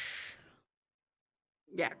crunch.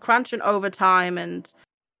 Yeah, crunch and overtime and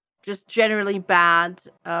just generally bad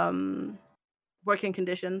working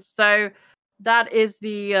conditions. So that is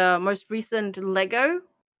the most recent Lego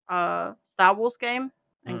Star Wars game.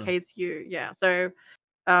 In case so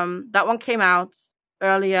that one came out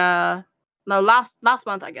earlier. No, last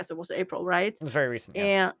month, I guess it was April, right? It's very recent, yeah.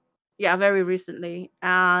 And yeah, very recently,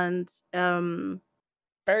 and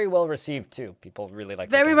very well received too. People really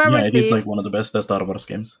like very the game. well Yeah, received. it is like one of the best Star Wars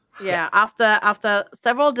games. Yeah, after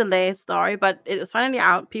several delays, sorry, but it was finally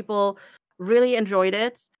out. People really enjoyed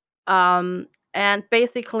it. And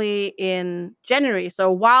basically in January, so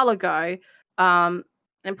a while ago,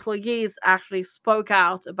 employees actually spoke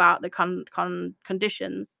out about the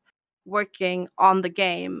conditions working on the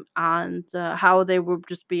game, and how they were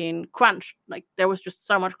just being crunched. Like there was just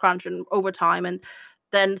so much crunch and overtime, and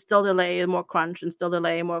then still delay and more crunch and still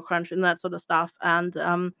delay and more crunch and that sort of stuff. And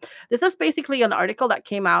this is basically an article that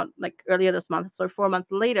came out like earlier this month, so 4 months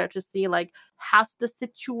later, to see like has the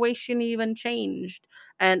situation even changed,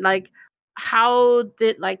 and like how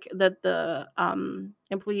did like the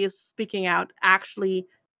employees speaking out actually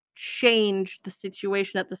change the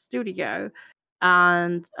situation at the studio.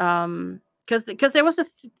 And because there was this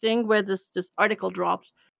thing where this article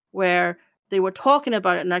dropped where they were talking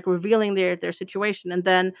about it and like revealing their situation, and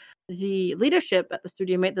then the leadership at the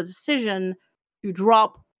studio made the decision to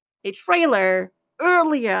drop a trailer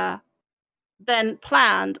earlier than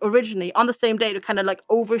planned originally on the same day to kind of like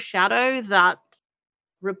overshadow that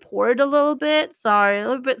report a little bit. Sorry, a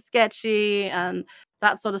little bit sketchy and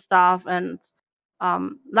that sort of stuff. And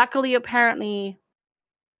luckily, apparently,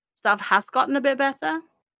 stuff has gotten a bit better,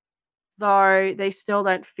 though they still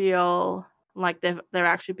don't feel like they're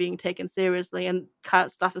actually being taken seriously, and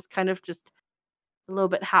stuff is kind of just a little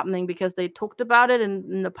bit happening because they talked about it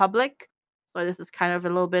in the public. So this is kind of a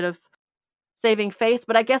little bit of saving face,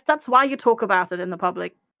 but I guess that's why you talk about it in the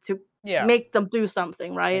public, to make them do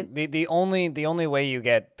something, right? The only way you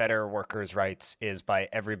get better workers' rights is by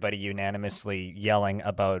everybody unanimously yelling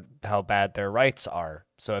about how bad their rights are.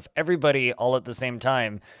 So if everybody all at the same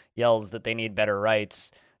time yells that they need better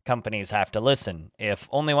rights, companies have to listen. If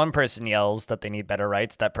only one person yells that they need better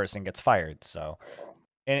rights, that person gets fired. So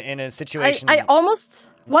in a situation, I almost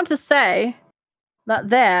want to say that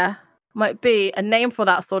there might be a name for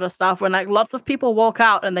that sort of stuff when like lots of people walk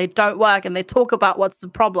out and they don't work and they talk about what's the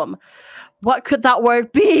problem. What could that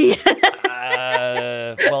word be?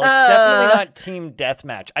 Well, it's definitely not team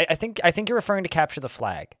deathmatch. I think you're referring to capture the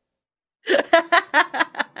flag.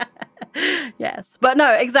 Yes, but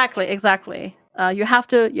no, exactly. You have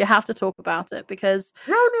to talk about it because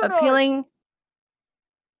appealing.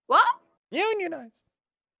 What? Unionize.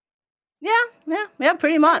 Yeah,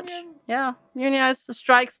 pretty much. Yeah, unionize the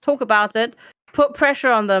strikes, talk about it, put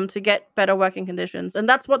pressure on them to get better working conditions, and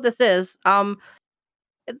that's what this is.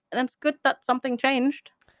 It's good that something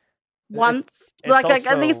changed once, it's like also,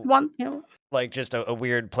 at least one. Like just a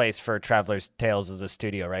weird place for Traveler's Tales as a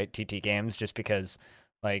studio, right? TT Games, just because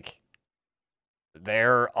like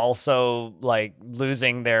they're also like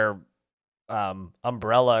losing their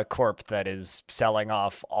umbrella corp that is selling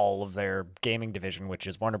off all of their gaming division, which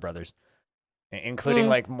is Warner Brothers, including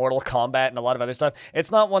like Mortal Kombat and a lot of other stuff.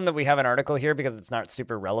 It's not one that we have an article here because it's not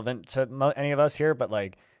super relevant to any of us here, but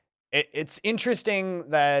like it's interesting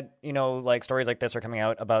that, you know, like stories like this are coming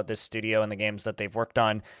out about this studio and the games that they've worked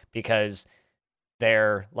on, because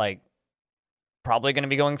they're like probably going to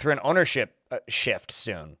be going through an ownership shift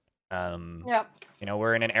soon. Yeah. You know,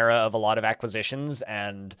 we're in an era of a lot of acquisitions,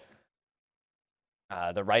 and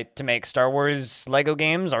the right to make Star Wars Lego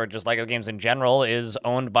games, or just Lego games in general, is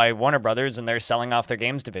owned by Warner Brothers, and they're selling off their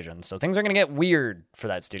games division. So things are going to get weird for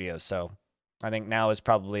that studio. So I think now is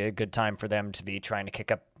probably a good time for them to be trying to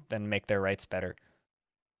kick up and make their rights better.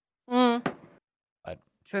 But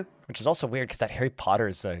True. which is also weird because that Harry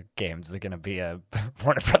Potter's games are going to be a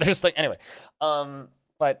Warner Brothers thing. Anyway,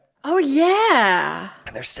 but Oh yeah.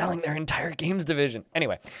 and they're selling their entire games division.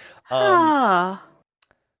 Anyway, Ah.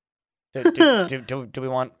 do we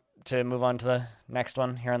want to move on to the next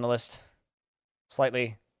one here on the list?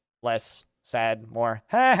 Slightly less sad, more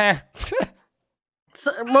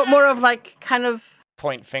So, more of like kind of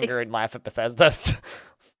point finger and laugh at Bethesda.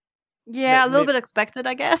 a little bit expected,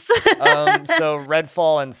 I guess. So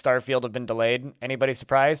Redfall and Starfield have been delayed. Anybody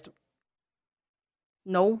surprised?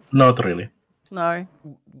 No. Not really. No.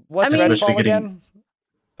 What's I mean- Redfall Especially getting- again?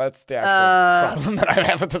 That's the actual problem that I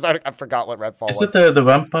have with this article. I forgot what Redfall Is was. that the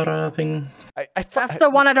vampire thing? That's the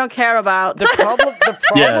one I don't care about. The problem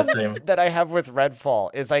Yeah, same. that I have with Redfall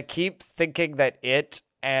is I keep thinking that it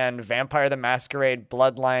and Vampire the Masquerade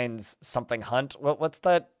Bloodlines something Hunt. What's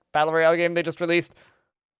that battle royale game they just released?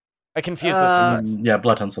 I confuse those two games. Yeah,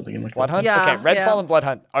 Blood Hunt, something like Blood that. Hunt? Yeah, Okay, Redfall yeah. and Blood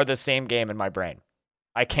Hunt are the same game in my brain.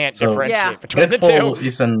 I can't So- differentiate Yeah. between the Redfall two.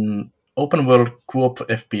 is an open world co-op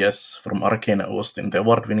FPS from Arcane Austin, the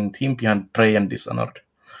award-winning team behind Prey and Dishonored.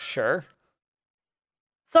 Sure.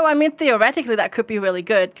 So I mean, theoretically, that could be really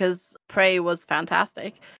good because Prey was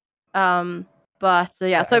fantastic. But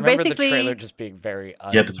yeah, so I remember basically, the trailer just being very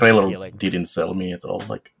Yeah, the trailer unappealing. didn't sell me at all.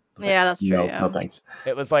 Like, Yeah, that's true, No, yeah. no thanks.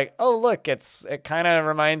 It was like, oh look, it kind of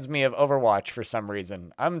reminds me of Overwatch for some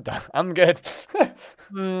reason. I'm done. I'm good.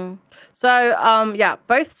 So yeah,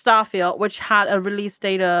 both Starfield, which had a release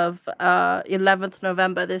date of 11th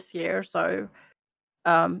November this year. So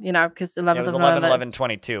you know, because 11th It was of November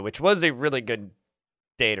 11/11/22, which was a really good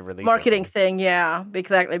day to release. marketing everything. thing, yeah,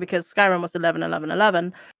 exactly, because Skyrim was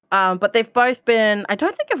 11/11/11. But they've both been. I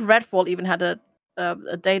don't think if Redfall even had a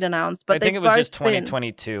date announced, but I think they've it was both just been-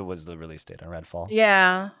 2022 was the release date on Redfall.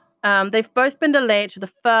 Yeah. They've both been delayed to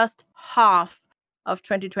the first half of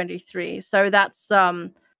 2023. So that's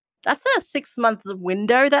a 6 months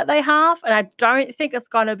window that they have, and I don't think it's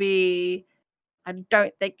gonna be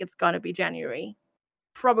January.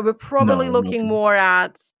 Probably No, looking not- more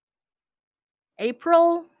at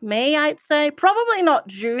April, May, I'd say. Probably not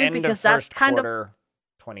June End because of that's first kind of quarter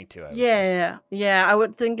 22. I would guess. yeah, I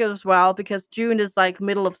would think as well because June is like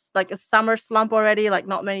middle of like a summer slump already, like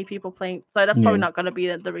not many people playing. So that's probably Yeah. not going to be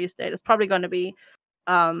the release date. It's probably going to be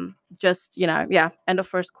just, you know, yeah, end of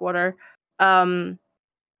first quarter. So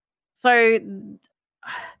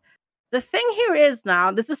the thing here is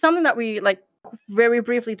now, this is something that we like very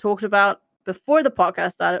briefly talked about before the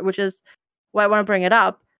podcast started, which is why I want to bring it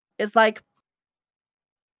up. Is like,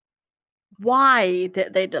 why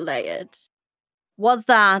did they delay it? Was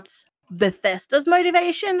that Bethesda's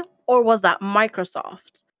motivation or was that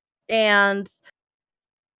Microsoft? And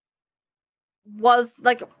was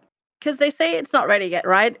like, because they say it's not ready yet,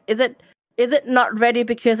 right? Is it not ready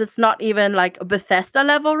because it's not even like a Bethesda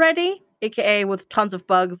level ready, aka with tons of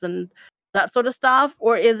bugs and that sort of stuff,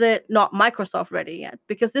 or is it not Microsoft ready yet?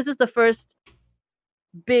 Because this is the first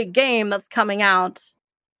big game that's coming out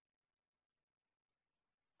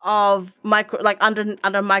of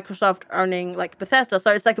under Microsoft owning like Bethesda,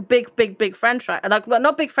 so it's like a big franchise. Like, well,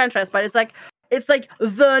 not big franchise, but it's like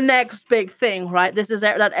the next big thing, right? This is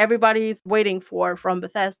that everybody's waiting for from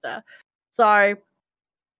Bethesda. So,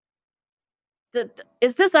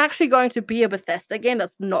 is this actually going to be a Bethesda game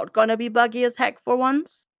that's not going to be buggy as heck for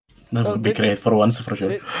once? That So would be thi- great for once, for sure.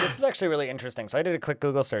 This is actually really interesting. So I did a quick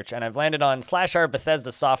Google search, and I've landed on /r Bethesda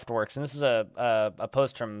Softworks, and this is a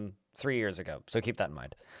post from 3 years ago. So keep that in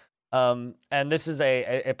mind. And this is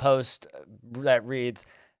a post that reads,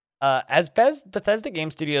 as Bethesda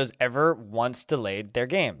Game Studios ever once delayed their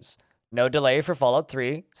games. No delay for Fallout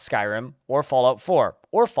 3, Skyrim, or Fallout 4,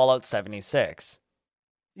 or Fallout 76.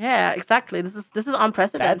 Yeah, exactly. This is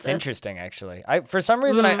unprecedented. That's interesting, actually. For some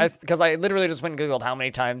reason, because I literally just went and Googled how many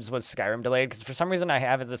times was Skyrim delayed, because for some reason I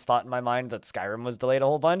have this thought in my mind that Skyrim was delayed a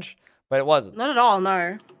whole bunch, but it wasn't. Not at all.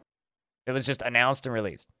 No. It was just announced and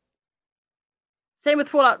released. Same with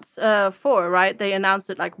Fallout 4, right? They announced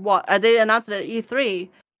it like what? They announced it at E3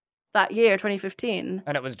 that year, 2015.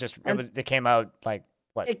 And it was just, And- it came out like,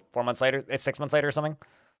 what, It- 4 months later? 6 months later or something?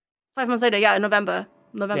 5 months later, yeah, in November.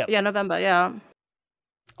 Yep. Yeah, November, yeah.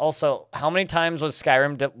 Also, how many times was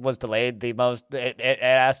Skyrim was delayed? The most, it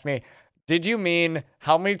asked me, Did you mean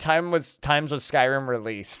how many times was Skyrim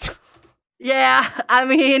released? Yeah, I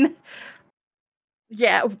mean,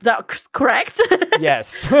 yeah, that's correct.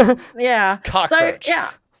 Yes. Yeah. Cockroach. So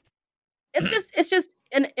yeah, it's just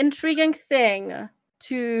an intriguing thing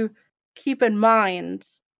to keep in mind.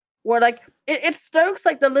 Where like it stokes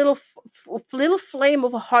like the little flame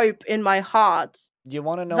of hope in my heart. You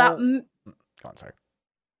want to know? That Go on, sorry.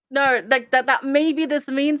 no, like that maybe this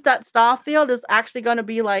means that Starfield is actually going to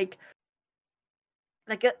be like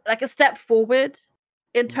a step forward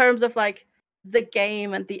in terms of like the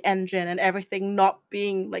game and the engine and everything not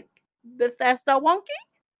being like Bethesda wonky.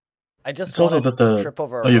 I just It's want also to that the trip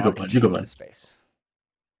over oh, a you go, rocket Glenn, ship you go, into Glenn. space.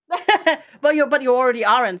 but you already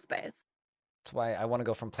are in space. That's why I want to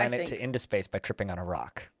go from planet to think. into space by tripping on a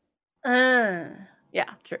rock. Yeah,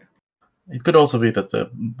 true. It could also be that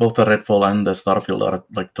both the Redfall and the Starfield are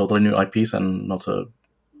like totally new IPs and not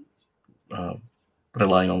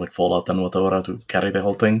relying on like Fallout and whatever to carry the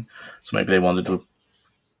whole thing. So maybe they wanted to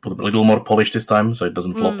put a little more polish this time, so it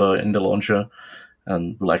doesn't flop in the launcher,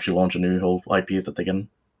 and will actually launch a new whole IP that they can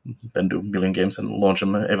then do a million games and launch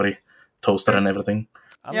them every toaster and everything.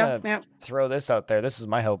 I'm gonna throw this out there. This is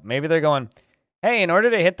my hope. Maybe they're going, hey, in order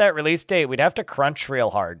to hit that release date, we'd have to crunch real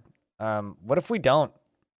hard. What if we don't?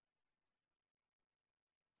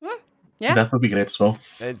 Yeah, that would be great as well.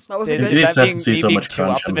 Is That would be is good. It is that sad to see so being much too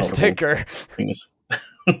crunch and optimistic, or Things.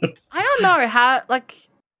 I don't know how like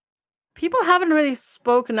people haven't really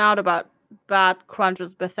spoken out about bad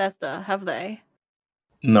crunches Bethesda, have they?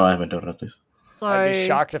 No, I haven't heard of this. So I'd be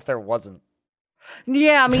shocked if there wasn't.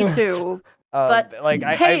 yeah, me too. But like,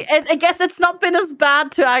 I guess it's not been as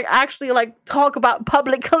bad to actually like talk about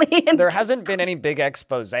publicly. there hasn't been any big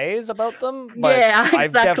exposés about them, but Yeah,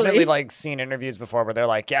 I've definitely exactly. like seen interviews before where they're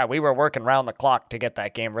like, yeah, we were working round the clock to get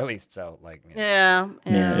that game released. So like, Yeah,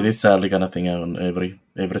 Yeah, it is sadly kind of thing on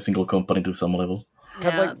every single company to some level.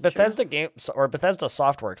 because Yeah, like that's Bethesda games or Bethesda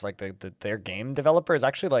Softworks, like their game developer is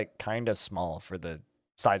actually like kind of small for the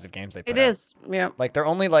size of games they put It out. is. Yeah. Like they're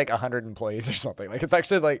only like 100 employees or something. Like it's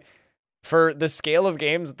actually like for the scale of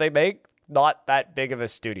games that they make, not that big of a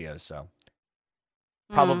studio. So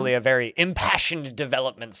probably a very impassioned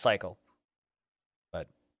development cycle. But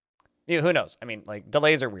who knows? I mean, like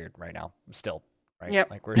delays are weird right now. Still, right?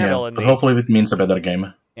 Yep. Like we're still in but the hopefully it means a better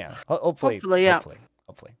game. yeah. Hopefully, yeah.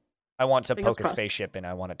 Hopefully. I want to Fingers poke a crossed. spaceship and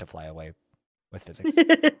I want it to fly away with physics.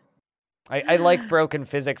 I like broken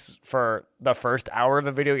physics for the first hour of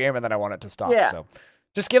a video game and then I want it to stop. Yeah. So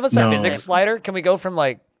just give us a No. physics slider. Can we go from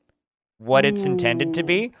like what it's intended to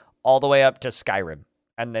be all the way up to Skyrim?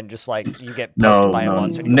 And then just like you get poked by a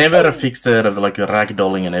monster. and you go, Never fix the like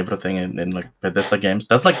ragdolling and everything in like Bethesda games.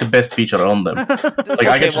 That's like the best feature on them. Like I Okay,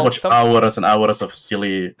 can just well, watch hours and hours of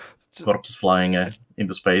silly corpses flying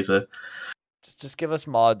into space. just give us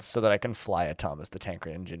mods so that I can fly a Thomas the Tank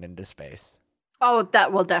Engine into space. Oh,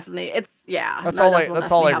 that will definitely. That's no, all that I. will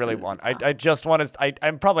That's all I definitely really happen. want. I just want to.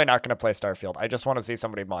 I'm probably not going to play Starfield. I just want to see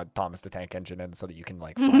somebody mod Thomas the Tank Engine in so that you can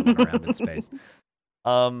like fly one around in space.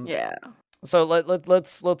 Yeah. So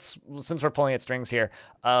let's since we're pulling at strings here.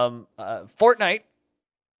 Fortnite,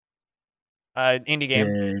 indie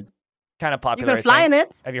game, kind of You popular. can fly in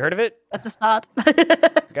it Have you heard of it? at the start.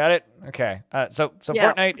 Got it. Okay. So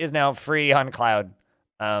Yeah. Fortnite is now free on cloud.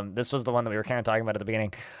 This was the one that we were kind of talking about at the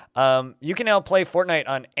beginning. You can now play Fortnite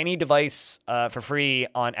on any device for free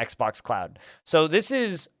on Xbox Cloud. So this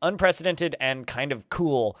is unprecedented and kind of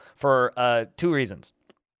cool for two reasons.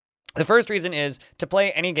 The first reason is to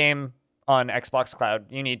play any game on Xbox Cloud,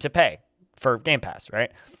 you need to pay for Game Pass,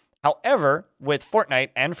 right? However, with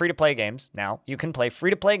Fortnite and free-to-play games, now you can play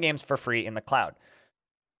free-to-play games for free in the cloud.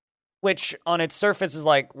 Which on its surface is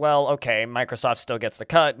like, well, okay, Microsoft still gets the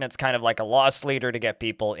cut, and it's kind of like a loss leader to get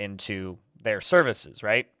people into their services,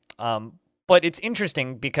 right? But it's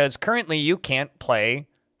interesting because currently you can't play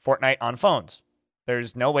Fortnite on phones.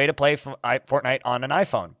 There's no way to play Fortnite on an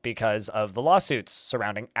iPhone because of the lawsuits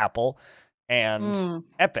surrounding Apple and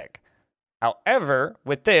Epic. However,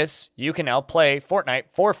 with this, you can now play Fortnite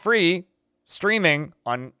for free streaming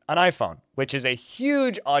on an iPhone, which is a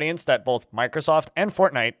huge audience that both Microsoft and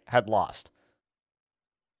Fortnite had lost.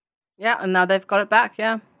 Yeah, and now they've got it back,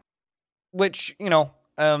 yeah. Which, in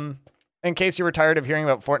case you were tired of hearing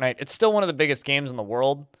about Fortnite, it's still one of the biggest games in the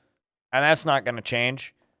world, and that's not going to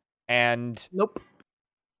change. And Nope.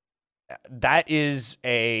 that is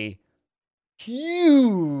a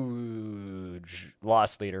huge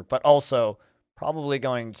loss leader, but also probably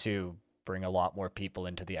going to bring a lot more people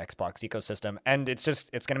into the Xbox ecosystem. And it's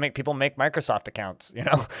going to make people make Microsoft accounts,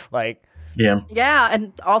 like. Yeah. Yeah,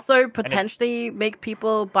 and also potentially make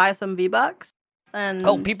people buy some V-Bucks.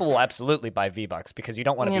 And people will absolutely buy V-Bucks because you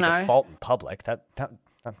don't want to be default in public.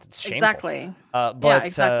 That's shameful. Exactly. But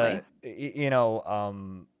exactly.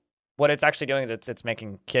 what it's actually doing is it's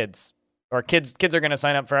making kids are going to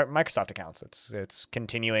sign up for Microsoft accounts. It's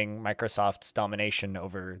continuing Microsoft's domination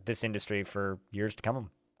over this industry for years to come.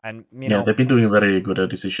 And they've been doing very good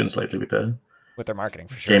decisions lately with their marketing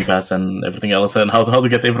for sure. Game Pass and everything else, and how to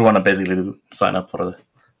get everyone basically to sign up for the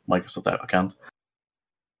Microsoft account.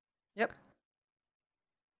 Yep.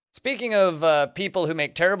 Speaking of people who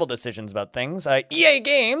make terrible decisions about things, EA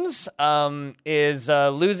Games is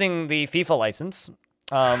losing the FIFA license.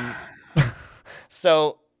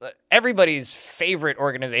 So everybody's favorite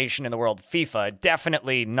organization in the world, FIFA,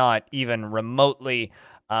 definitely not even remotely,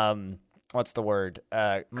 what's the word?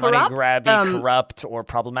 Money grabby, corrupt, or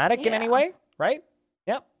problematic in any way, right?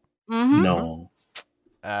 Yep. Mm-hmm. No.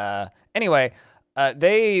 Anyway,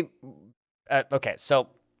 they okay. So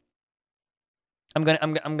I'm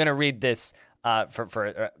gonna read this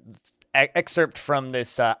excerpt from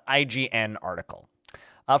this IGN article.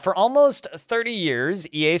 For almost 30 years,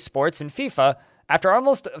 EA Sports and FIFA. After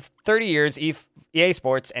almost 30 years, EA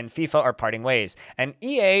Sports and FIFA are parting ways, and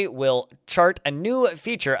EA will chart a new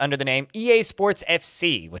feature under the name EA Sports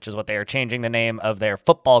FC, which is what they are changing the name of their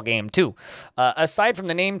football game to. Aside from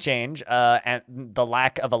the name change, and the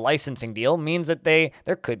lack of a licensing deal means that there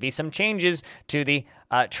could be some changes to the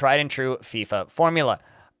tried and true FIFA formula.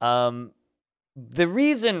 The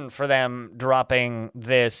reason for them dropping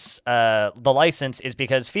this, the license, is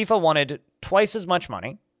because FIFA wanted twice as much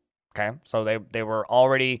money. Okay, so they were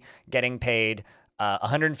already getting paid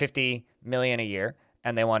 $150 million a year,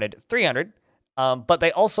 and they wanted $300. But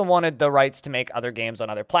they also wanted the rights to make other games on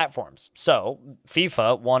other platforms. So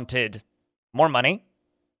FIFA wanted more money,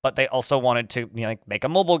 but they also wanted to make a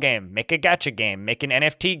mobile game, make a gacha game, make an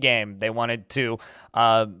NFT game. They wanted to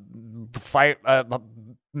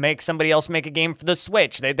make somebody else make a game for the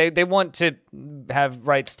Switch. They want to have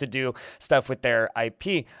rights to do stuff with their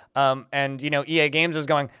IP. And EA Games is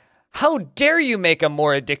going, how dare you make a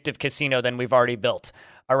more addictive casino than we've already built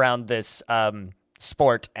around this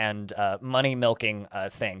sport and money milking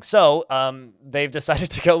thing. So they've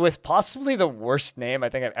decided to go with possibly the worst name I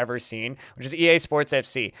think I've ever seen, which is EA Sports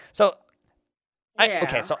FC. So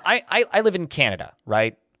I live in Canada,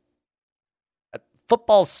 right?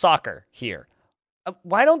 Football, soccer here.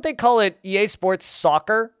 Why don't they call it EA Sports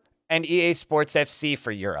Soccer and EA Sports FC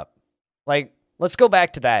for Europe? Like, let's go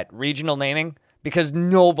back to that regional naming, because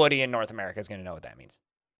nobody in North America is going to know what that means.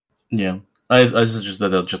 Yeah, I suggest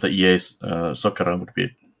that just the EA Soccer would be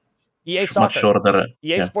EA Soccer. Much shorter.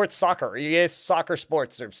 EA Sports Soccer, or EA Soccer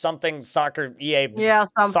Sports, or something soccer, EA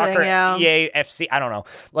something, Soccer, EA FC, I don't know.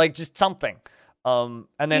 Like, just something. And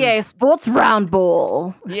then EA Sports Round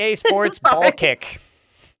Ball. EA Sports Ball Kick.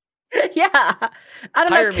 Yeah. I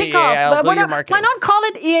don't Hire know, me, kickoff. EA, I'll do your marketing. Why not call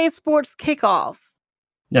it EA Sports Kickoff?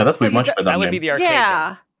 Yeah, that would be much better. That would be the arcade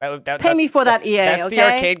game. Pay me for that, EA. That's okay? the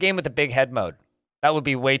arcade game with the big head mode. That would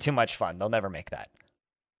be way too much fun. They'll never make that.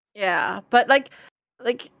 Yeah, but like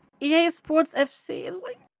EA Sports FC is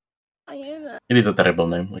like, it is a terrible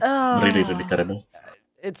name. Like, really, really terrible.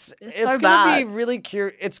 It's so gonna be really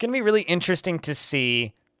it's gonna be really interesting to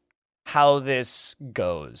see how this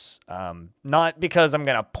goes. Not because I'm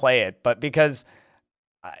gonna play it, but because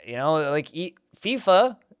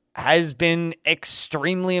FIFA has been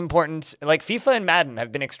extremely important. Like, FIFA and Madden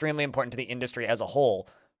have been extremely important to the industry as a whole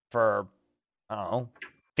for, I don't know,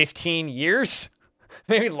 15 years,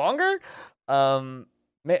 maybe longer,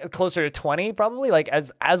 closer to 20 probably. Like,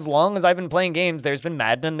 as long as I've been playing games, there's been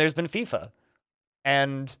Madden and there's been FIFA,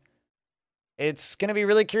 and it's going to be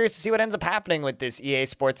really curious to see what ends up happening with this EA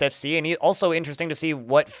Sports FC, and also interesting to see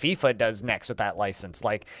what FIFA does next with that license.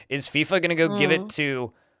 Like, is FIFA going to go give it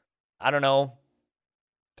to, I don't know,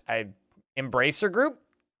 Embracer Group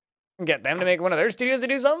and get them to make one of their studios to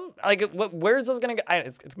do something? Like, where's this going to go?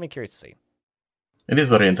 It's going to be curious to see. It is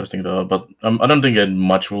very interesting, though, but I don't think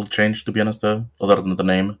much will change, to be honest, though, other than the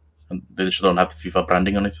name. And they just don't have the FIFA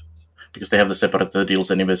branding on it, because they have the separate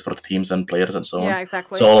deals anyways for the teams and players and so on. Yeah,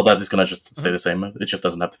 exactly. So all of that is going to just stay the same. It just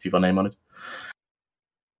doesn't have the FIFA name on it.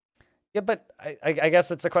 Yeah, but I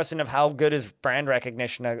guess it's a question of how good is brand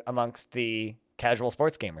recognition amongst the casual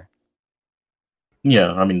sports gamer.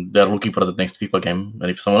 Yeah, I mean, they're looking for the next FIFA game,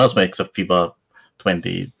 and if someone else makes a FIFA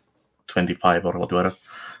 2025 or whatever,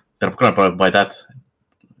 they're going to buy that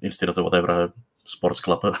instead of whatever sports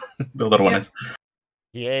club the other one is.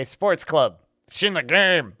 EA Sports Club, shin the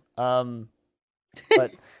game.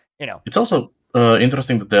 But it's also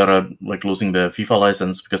interesting that they're losing the FIFA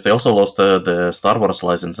license, because they also lost the Star Wars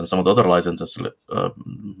license and some of the other licenses a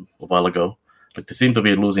while ago. Like they seem to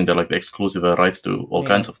be losing the exclusive rights to all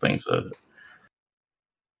kinds of things.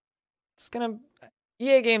 It's gonna.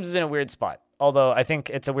 EA Games is in a weird spot. Although I think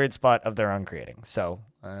it's a weird spot of their own creating. So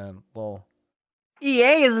we'll.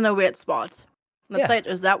 EA is in a weird spot. Let's Yeah. say it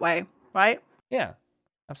is that way, right? Yeah,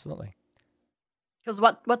 absolutely. Because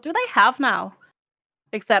what do they have now?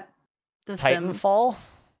 Except the Sims. Titanfall.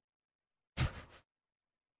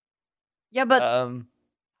 Yeah, but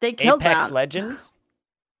they killed Apex that. Legends,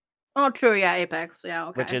 Oh, true. Yeah, Apex. Yeah,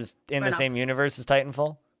 okay. which is in Fair the enough. same universe as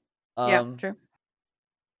Titanfall. Yeah, true.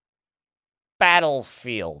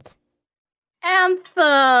 Battlefield.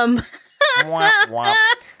 Anthem. Womp,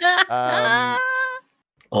 womp.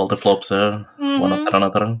 All the flops, one Mhm. after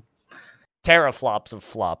another. Terraflops of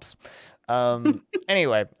flops.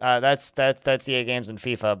 Anyway, that's EA Games and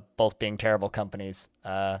FIFA both being terrible companies.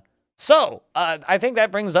 So I think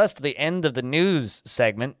that brings us to the end of the news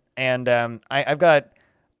segment, and I've got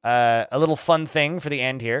a little fun thing for the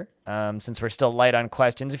end here. Since we're still light on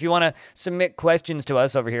questions, if you want to submit questions to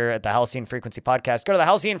us over here at the Halcyon Frequency Podcast, go to the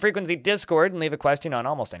Halcyon Frequency Discord and leave a question on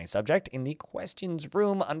almost any subject in the questions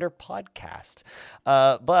room under podcast.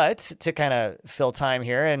 But to kind of fill time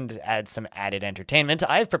here and add some added entertainment,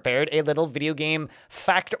 I've prepared a little video game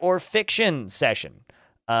fact or fiction session.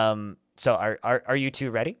 So are you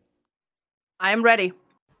two ready? I am ready.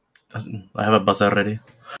 I have a buzzer ready.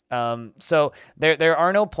 So there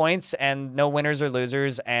are no points and no winners or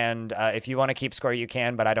losers, and if you want to keep score, you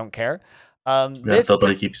can, but I don't care. Yeah,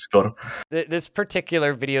 totally keep score. This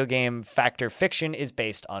particular video game fact or fiction is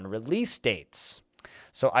based on release dates.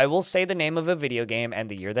 So I will say the name of a video game and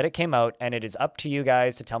the year that it came out, and it is up to you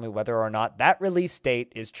guys to tell me whether or not that release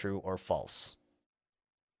date is true or false.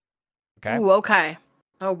 Okay? Ooh, okay.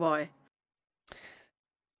 Oh boy.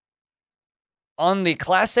 On the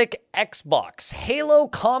classic Xbox, Halo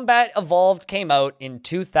Combat Evolved came out in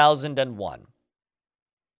 2001.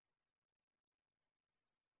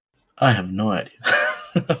 I have no idea.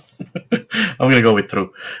 I'm gonna go with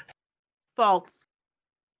true. False.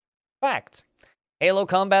 Fact. Halo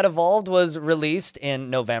Combat Evolved was released in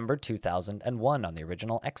November 2001 on the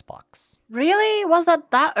original Xbox. Really? Was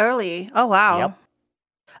that early? Oh wow. Yep.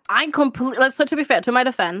 So to be fair, to my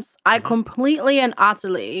defense, I completely and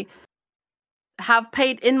utterly have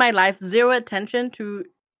paid in my life zero attention to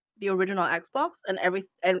the original Xbox and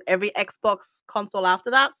every Xbox console after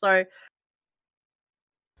that. So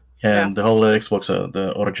Yeah, and the whole Xbox,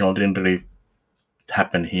 the original didn't really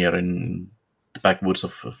happen here in the backwoods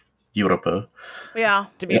of Europe. yeah.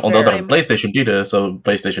 To be Although fair, the PlayStation did, so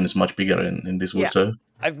PlayStation is much bigger in this woods.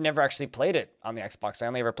 I've never actually played it on the Xbox. I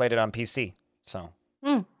only ever played it on PC. So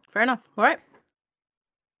Fair enough. All right.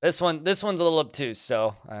 this one's a little obtuse,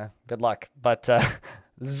 so good luck. But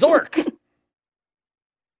Zork, the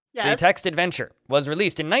Yeah. text adventure, was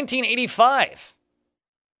released in 1985.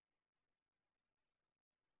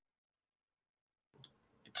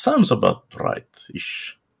 It sounds about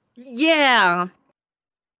right-ish. Yeah.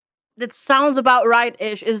 That sounds about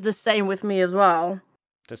right-ish. Is the same with me as well.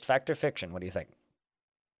 Just fact or fiction? What do you think?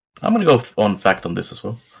 I'm gonna go on fact on this as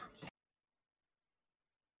well.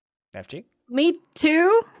 FG? Me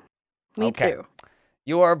too. Me Okay. too.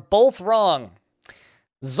 You are both wrong.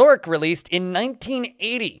 Zork released in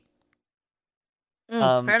 1980. Fair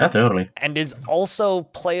enough. That early. And is also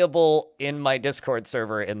playable in my Discord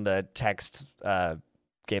server in the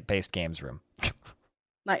text-based games room.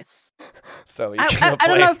 Nice. So you I can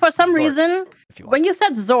don't know, for some Zork reason, if you want. when you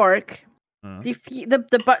said Zork, Mhm.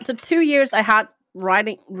 the 2 years I had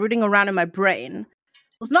rooting around in my brain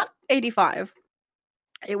was not 85.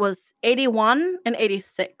 It was 81 and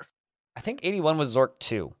 86. I think 81 was Zork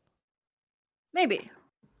 2. Maybe.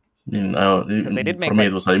 Because they did make for me,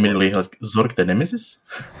 like- it was immediately like Zork the Nemesis.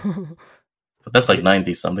 But that's like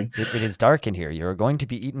 90s something. It is dark in here. You're going to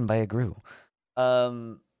be eaten by a grue.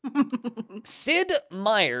 Sid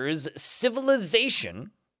Meier's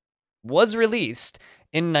Civilization was released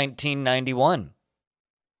in 1991.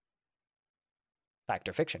 Fact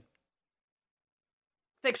or fiction?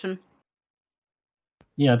 Fiction.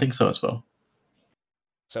 Yeah, I think so as well.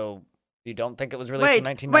 So you don't think it was released in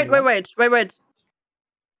Wait. 1991?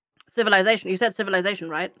 Civilization. You said Civilization,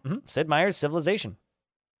 right? Sid Meier's Civilization.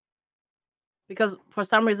 Because for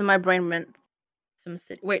some reason my brain meant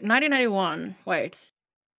SimCity. Wait, 1991. Wait.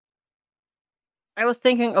 I was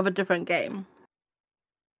thinking of a different game.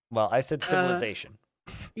 Well, I said Civilization.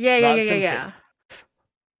 Yeah. Not SimCity.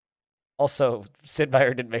 Also, Sid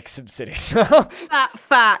Meier did make SimCity. So.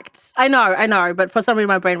 Fact. I know, but for some reason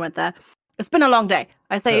my brain went there. It's been a long day.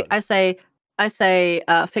 I say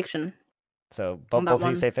fiction. So On that both of you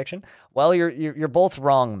one. say fiction. Well, you're both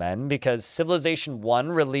wrong then, because Civilization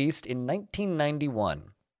 1 released in 1991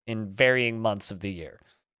 in varying months of the year,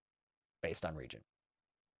 based on region.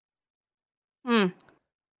 Hmm.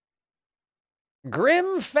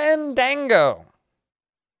 Grim Fandango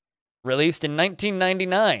released in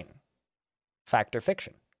 1999. Fact or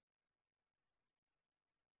fiction?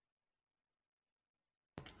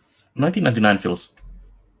 1999 feels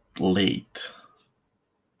late,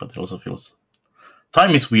 but it also feels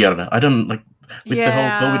time is weird. I don't like with the whole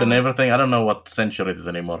COVID and everything. I don't know what century it is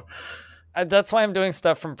anymore. That's why I'm doing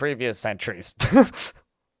stuff from previous centuries.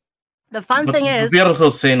 The fun But thing is, we are so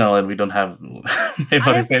senile and we don't have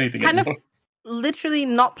memory of anything kind anymore. of literally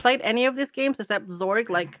not played any of these games except Zorg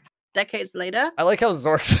like decades later. I like how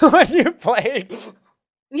Zork's the one you played.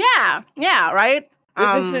 Yeah, right.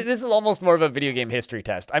 This is almost more of a video game history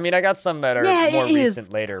test. I mean, I got some that are more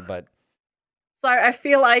recent later, but sorry, I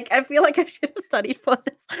feel like I should have studied for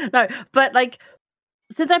this. No, but like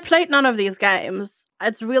since I played none of these games,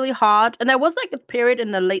 it's really hard. And there was like a period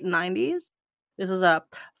in the late 90s. This is a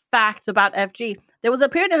fact about FG. There was a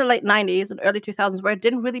period in the late 90s and early 2000s where I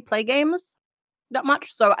didn't really play games that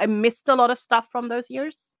much, so I missed a lot of stuff from those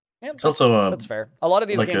years. yeah, It's also that's fair. A lot of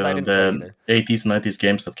these like games I didn't the play either. 80s, 90s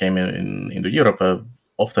games that came into Europe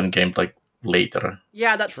often came like later.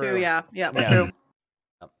 Yeah, that's True. true. Yeah, Yeah. true.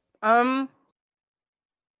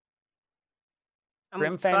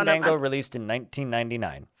 Grim Fandango released in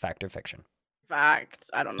 1999. Fact or fiction? Fact.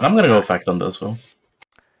 I don't know. I'm gonna go fact on this one.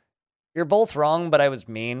 You're both wrong, but I was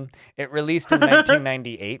mean. It released in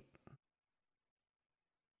 1998.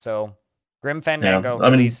 So, Grim Fandango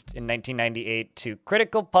released in 1998 to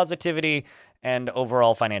critical positivity and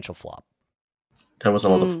overall financial flop. There was a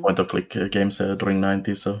lot of point-of-click games during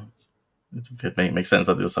 90s, so it makes sense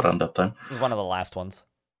that it was around that time. It was one of the last ones.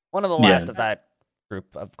 One of the last of that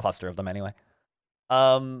cluster of them anyway.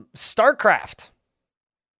 StarCraft.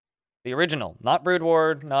 The original, not Brood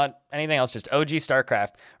War, not anything else, just OG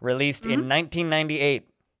StarCraft, released in 1998.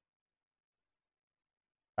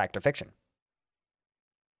 Fact or fiction?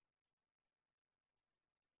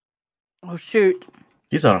 Oh, shoot.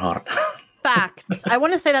 These are hard. Fact. I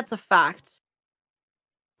want to say that's a fact.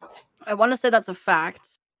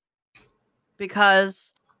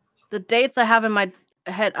 Because the dates I have in my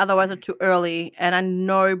head otherwise are too early, and I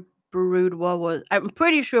know Brood War was... I'm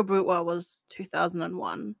pretty sure Brood War was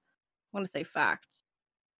 2001. I want to say fact.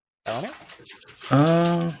 No,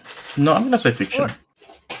 I'm gonna say fiction.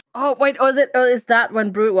 Oh wait, is that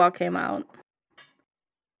when Brood War came out?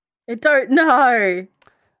 I don't know,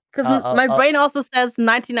 because my brain also says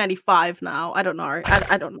 1995 now. I don't know.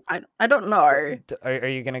 I don't know. Are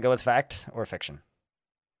you gonna go with fact or fiction?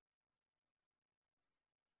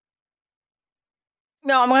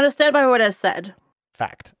 No, I'm gonna stand by what I said.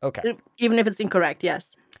 Fact. Okay. Even if it's incorrect,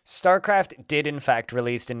 yes. StarCraft did, in fact,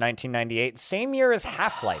 released in 1998, same year as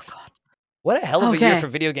Half-Life. What a hell of a year for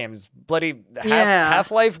video games. Bloody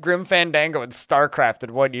Half-Life, Grim Fandango, and StarCraft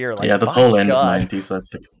in 1 year. Like, yeah, the whole end of 90s, so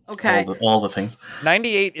it's like all the things.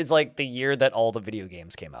 98 is like the year that all the video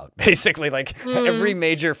games came out. Basically, like every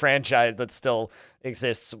major franchise that still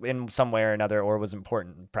exists in some way or another or was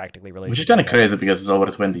important practically released. Which is kind of crazy because it's over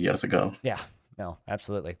 20 years ago. Yeah. No,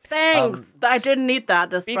 absolutely. Thanks. I didn't need that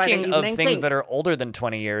this Friday evening. Speaking of things that are older than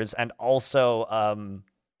 20 years and also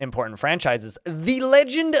important franchises, The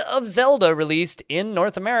Legend of Zelda released in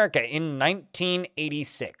North America in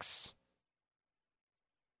 1986.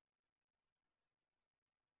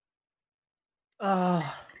 We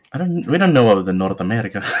don't know about the North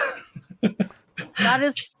America. That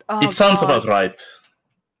is... it sounds about right.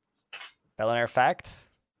 Bellinaire fact?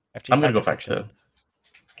 I'm gonna go fact.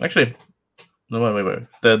 Actually... No, wait.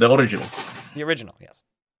 The original. The original, yes.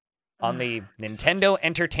 On the Nintendo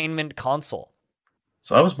Entertainment Console.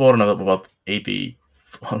 So I was born about 80...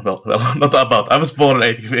 Well, not about. I was born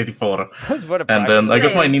in 84. And then I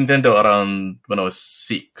got my Nintendo around when I was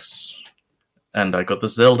 6. And I got the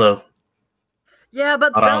Zelda. Yeah,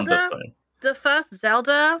 but Zelda, the first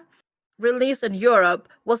Zelda release in Europe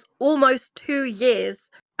was almost 2 years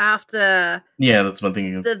after that's one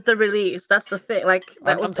thing. The release. That's the thing. Like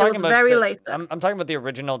that was very late. I'm talking about the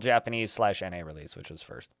original Japanese /NA release, which was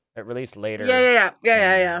first. It released later. Yeah.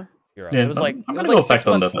 Europe. It was like 6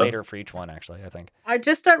 months later for each one, actually. I think. I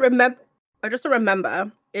just don't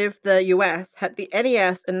remember if the US had the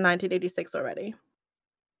NES in 1986 already.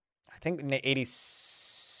 I think in 80.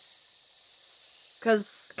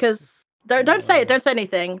 Because don't say it. Don't say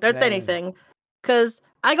anything. Don't say anything. Because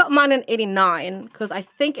I got mine in 89 because I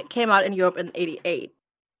think it came out in Europe in 88.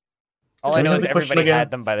 All I know is everybody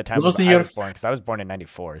had them by the time I was born because I was born in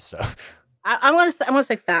 94. So I'm gonna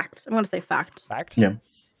say fact. I'm gonna say fact. Fact? Yeah.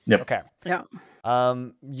 Yep. Okay. Yeah.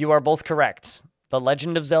 You are both correct. The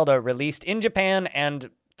Legend of Zelda released in Japan and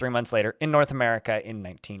 3 months later in North America in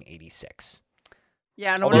 1986.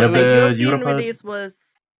 Yeah. No, Although the the European Europa- release was.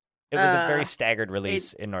 It was a very staggered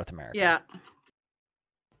release in North America. Yeah.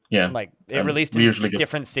 Yeah. Like it released we in usually get-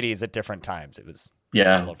 different cities at different times. It was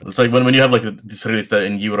Yeah, all over the it's like place. when you have like this release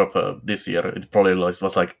in Europe this year, it probably was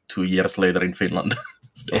like 2 years later in Finland.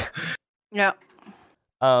 Still. Yeah.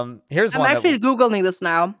 Here's I'm one actually that googling this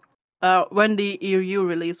now. When the EU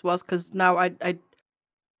release was, because now I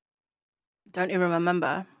don't even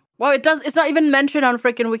remember. Well, it does. It's not even mentioned on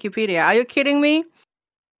freaking Wikipedia. Are you kidding me?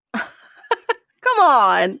 Come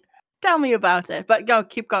on, tell me about it. But go,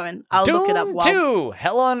 keep going. I'll look it up. Doom While... 2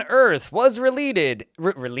 Hell on Earth was was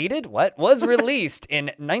released in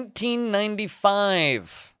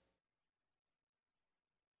 1995.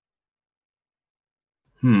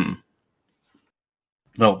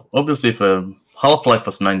 Well, obviously, if Half-Life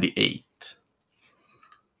was 98,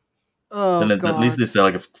 Oh then god. at least it's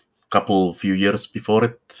like a few years before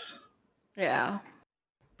it. Yeah.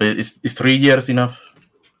 But is 3 years enough?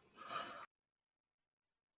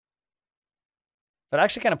 That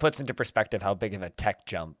actually kind of puts into perspective how big of a tech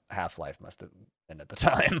jump Half-Life must have been at the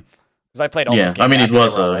time. Because I played all those Yeah, games I mean, after they were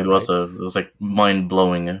all out, it was like mind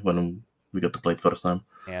blowing when we got to play it first time.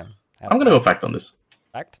 right? Yeah. I'm gonna go fact on this.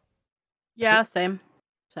 Fact. Yeah. Same.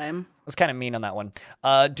 Same. I was kind of mean on that one.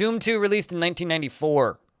 Doom 2 released in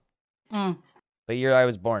 1994, the year I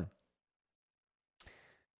was born.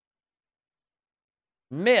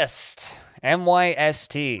 Myst,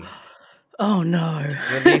 M-Y-S-T, Oh no.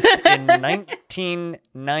 released in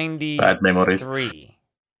 1993. Bad memories.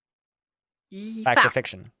 Fact or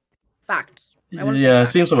fiction? Fact. I wanna say Yeah,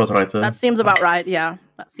 fact. seems about right. That seems about right. Yeah,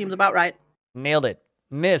 that seems about right. Nailed it.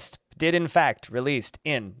 Myst did in fact released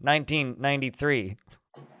in 1993.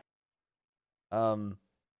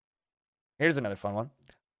 Here's another fun one.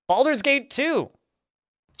 Baldur's Gate 2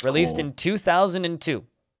 released in 2002.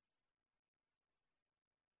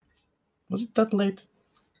 Was it that late?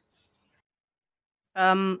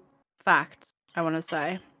 Fact. I want to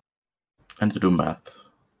say. I need to do math.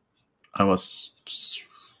 I was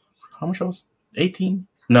how much I was? 18?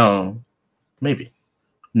 No, maybe.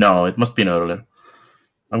 No, it must be earlier.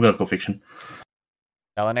 I'm gonna go fiction.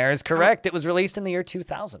 Eleanor is correct. It was released in the year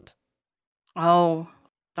 2000. Oh,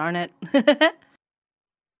 darn it.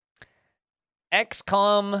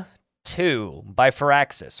 XCOM 2 by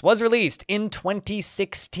Firaxis was released in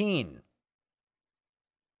 2016.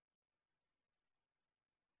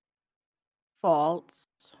 False.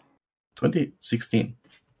 2016.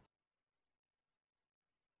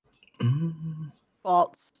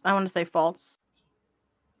 False. I want to say false.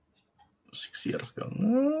 6 years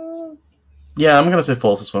ago. Yeah, I'm gonna say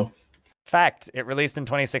false as well. Fact, it released in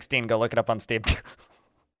 2016. Go look it up on Steam.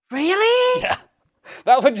 Really? Yeah.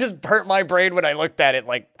 That would just hurt my brain when I looked at it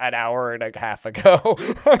like an hour and a half ago.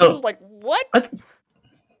 I was like, what? I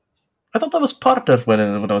thought that was part of when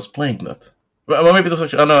I was playing that. Well, maybe it was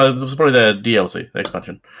actually. Oh no, it was probably the DLC, the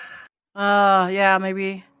expansion. Yeah,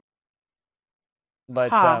 maybe.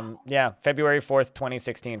 But Huh. yeah, February 4th,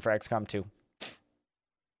 2016 for XCOM 2.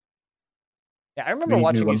 Yeah, I remember New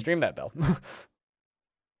watching you one. stream that, Bill.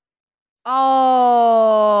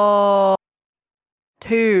 Oh,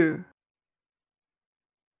 2.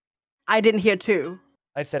 I didn't hear 2.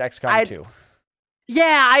 I said XCOM 2.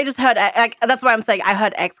 Yeah, I just heard. That's why I'm saying I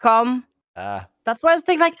heard XCOM. That's why I was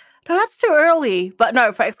thinking like, no, that's too early. But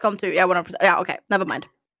no, for XCOM 2, yeah, 100%. Yeah, okay, never mind.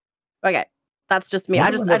 Okay, that's just me. I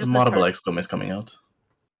just Marvel misheard. XCOM is coming out.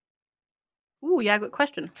 Ooh, yeah, good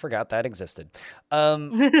question. Forgot that existed.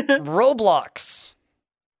 Roblox,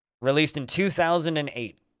 released in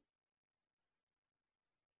 2008.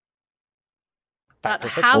 Fact or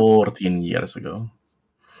But fiction? how- 14 years ago.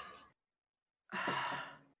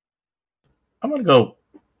 I'm gonna go.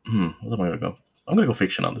 What am I gonna go? I'm gonna go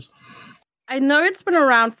fiction on this. I know it's been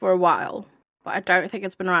around for a while, but I don't think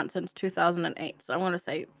it's been around since 2008. So I'm going to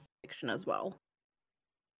say fiction as well.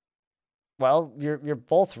 Well, you're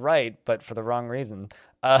both right, but for the wrong reason.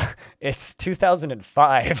 It's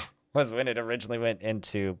 2005 was when it originally went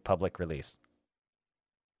into public release.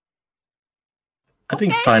 I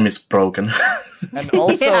think time is broken. And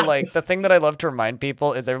also, Yeah. like, the thing that I love to remind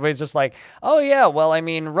people is everybody's just like, oh, yeah, well, I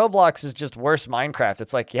mean, Roblox is just worse Minecraft.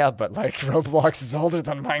 It's like, yeah, but, like, Roblox is older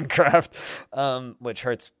than Minecraft, which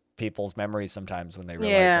hurts people's memories sometimes when they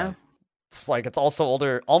realize that. It's like, it's also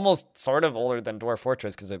older, almost sort of older than Dwarf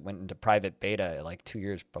Fortress because it went into private beta, like, 2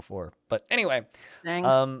 years before. But anyway,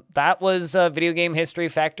 Dang. that was video game history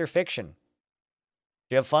fact or fiction.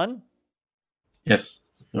 Do you have fun? Yes.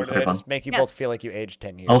 It was Or did very I fun. just make you Yes. both feel like you aged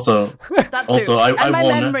 10 years? Also, That too. I And my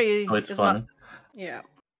won, memory so it's is fun. not- Yeah.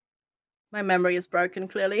 My memory is broken,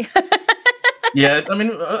 clearly. Yeah, I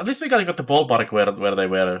mean, at least we got the ballpark where they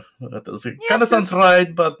were. It Yeah, kind of true. sounds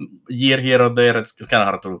right, but year here or there, it's kind of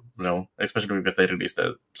hard to know, especially because they released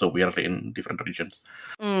it so weirdly in different regions.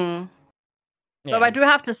 Mm. Yeah. But I do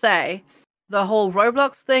have to say, the whole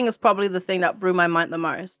Roblox thing is probably the thing that blew my mind the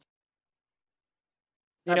most.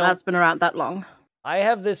 You know, That's been around that long. I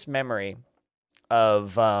have this memory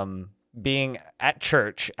of being at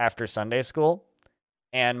church after Sunday school,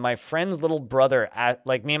 and my friend's little brother,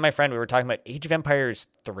 like me and my friend, we were talking about Age of Empires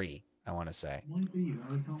 3, I want to say.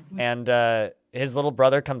 And his little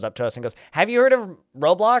brother comes up to us and goes, "Have you heard of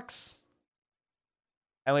Roblox?"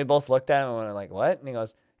 And we both looked at him and we were like, "What?" And he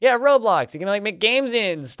goes, "Yeah, Roblox. You can like make games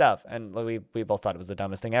in and stuff." And we both thought it was the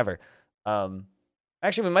dumbest thing ever.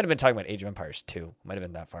 Actually, we might have been talking about Age of Empires 2. Might have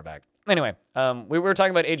been that far back. Anyway, we were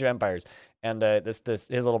talking about Age of Empires, and his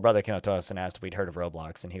little brother came up to us and asked if we'd heard of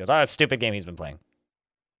Roblox, and he goes, "Oh, it's a stupid game he's been playing."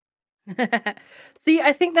 See,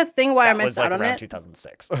 I think the thing why I That was missed like out on around it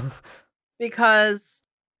 2006. because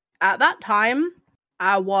at that time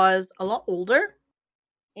I was a lot older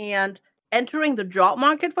and entering the job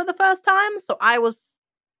market for the first time, so I was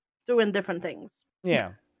doing different things.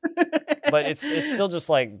 Yeah, but it's still just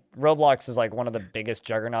like Roblox is like one of the biggest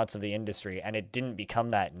juggernauts of the industry, and it didn't become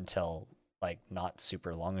that until like not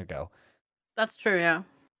super long ago. That's true, yeah.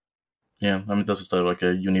 Yeah, I mean, this was like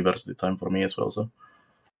a university time for me as well, so.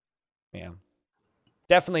 Yeah.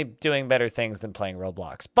 Definitely doing better things than playing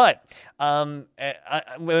Roblox. But when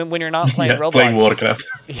you're not playing Roblox... playing Warcraft.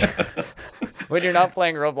 When you're not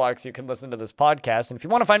playing Roblox, you can listen to this podcast. And if you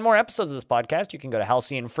want to find more episodes of this podcast, you can go to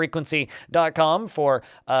halcyonfrequency.com for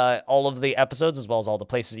all of the episodes, as well as all the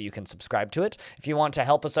places that you can subscribe to it. If you want to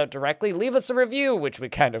help us out directly, leave us a review, which we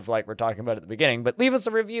kind of like we're talking about at the beginning. But leave us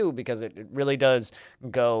a review because it really does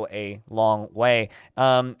go a long way.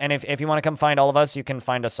 And if you want to come find all of us, you can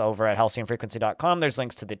find us over at halcyonfrequency.com. There's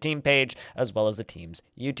links to the team page as well as the team's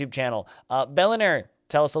YouTube channel. Belliner,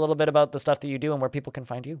 tell us a little bit about the stuff that you do and where people can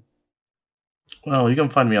find you. Well, you can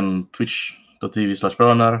find me on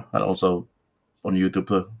twitch.tv/Belliner and also on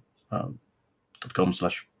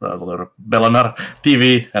youtube.com/Belliner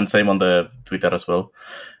TV, and same on the Twitter as well.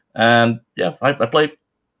 And yeah, I play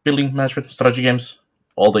building management strategy games,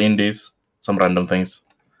 all the indies, some random things.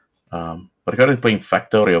 But currently playing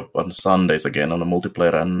Factorio on Sundays again on a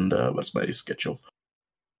multiplayer, and what's my schedule?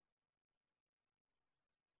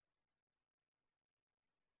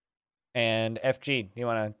 And FG, you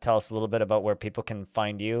want to tell us a little bit about where people can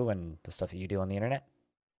find you and the stuff that you do on the internet?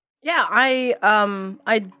 Yeah, I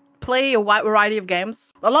play a wide variety of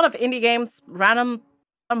games. A lot of indie games,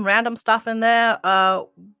 some random stuff in there.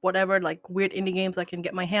 Whatever, like weird indie games I can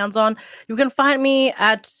get my hands on. You can find me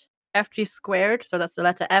at FG squared. So that's the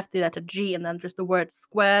letter F, the letter G, and then just the word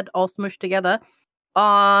squared, all smushed together.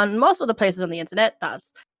 On most of the places on the internet.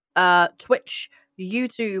 That's Twitch,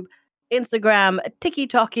 YouTube, Instagram,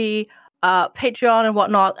 TikTok, Patreon, and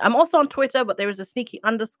whatnot. I'm also on Twitter, but there is a sneaky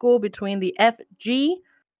underscore between the FG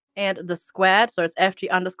and the squared, so it's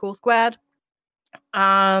FG_squared.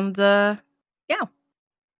 And yeah,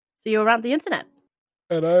 see you around the internet.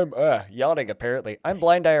 And I'm yawning, apparently. I'm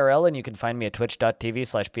Blind IRL, and you can find me at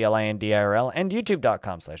twitch.tv/BLINDIRL and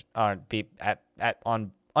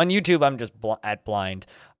youtube.com/on YouTube, I'm just at Blind.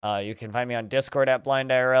 You can find me on Discord at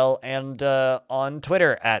BlindIRL and on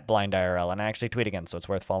Twitter at BlindIRL. And I actually tweet again, so it's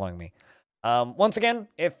worth following me. Once again,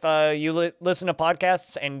 if you listen to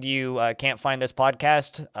podcasts and you can't find this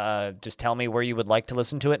podcast, just tell me where you would like to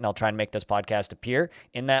listen to it, and I'll try and make this podcast appear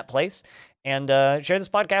in that place. And share this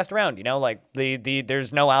podcast around. You know, like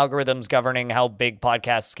there's no algorithms governing how big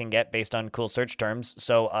podcasts can get based on cool search terms.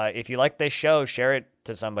 So if you like this show, share it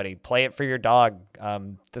to somebody. Play it for your dog.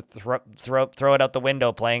 Throw it out the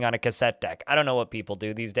window playing on a cassette deck. I don't know what people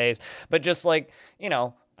do these days, but just like, you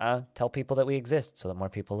know, tell people that we exist so that more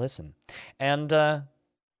people listen. And I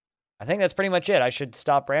think that's pretty much it. I should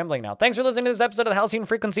stop rambling now. Thanks for listening to this episode of the Halcyon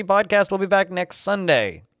Frequency Podcast. We'll be back next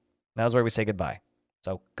Sunday. Now's where we say goodbye.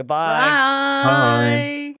 So, goodbye.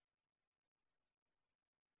 Bye.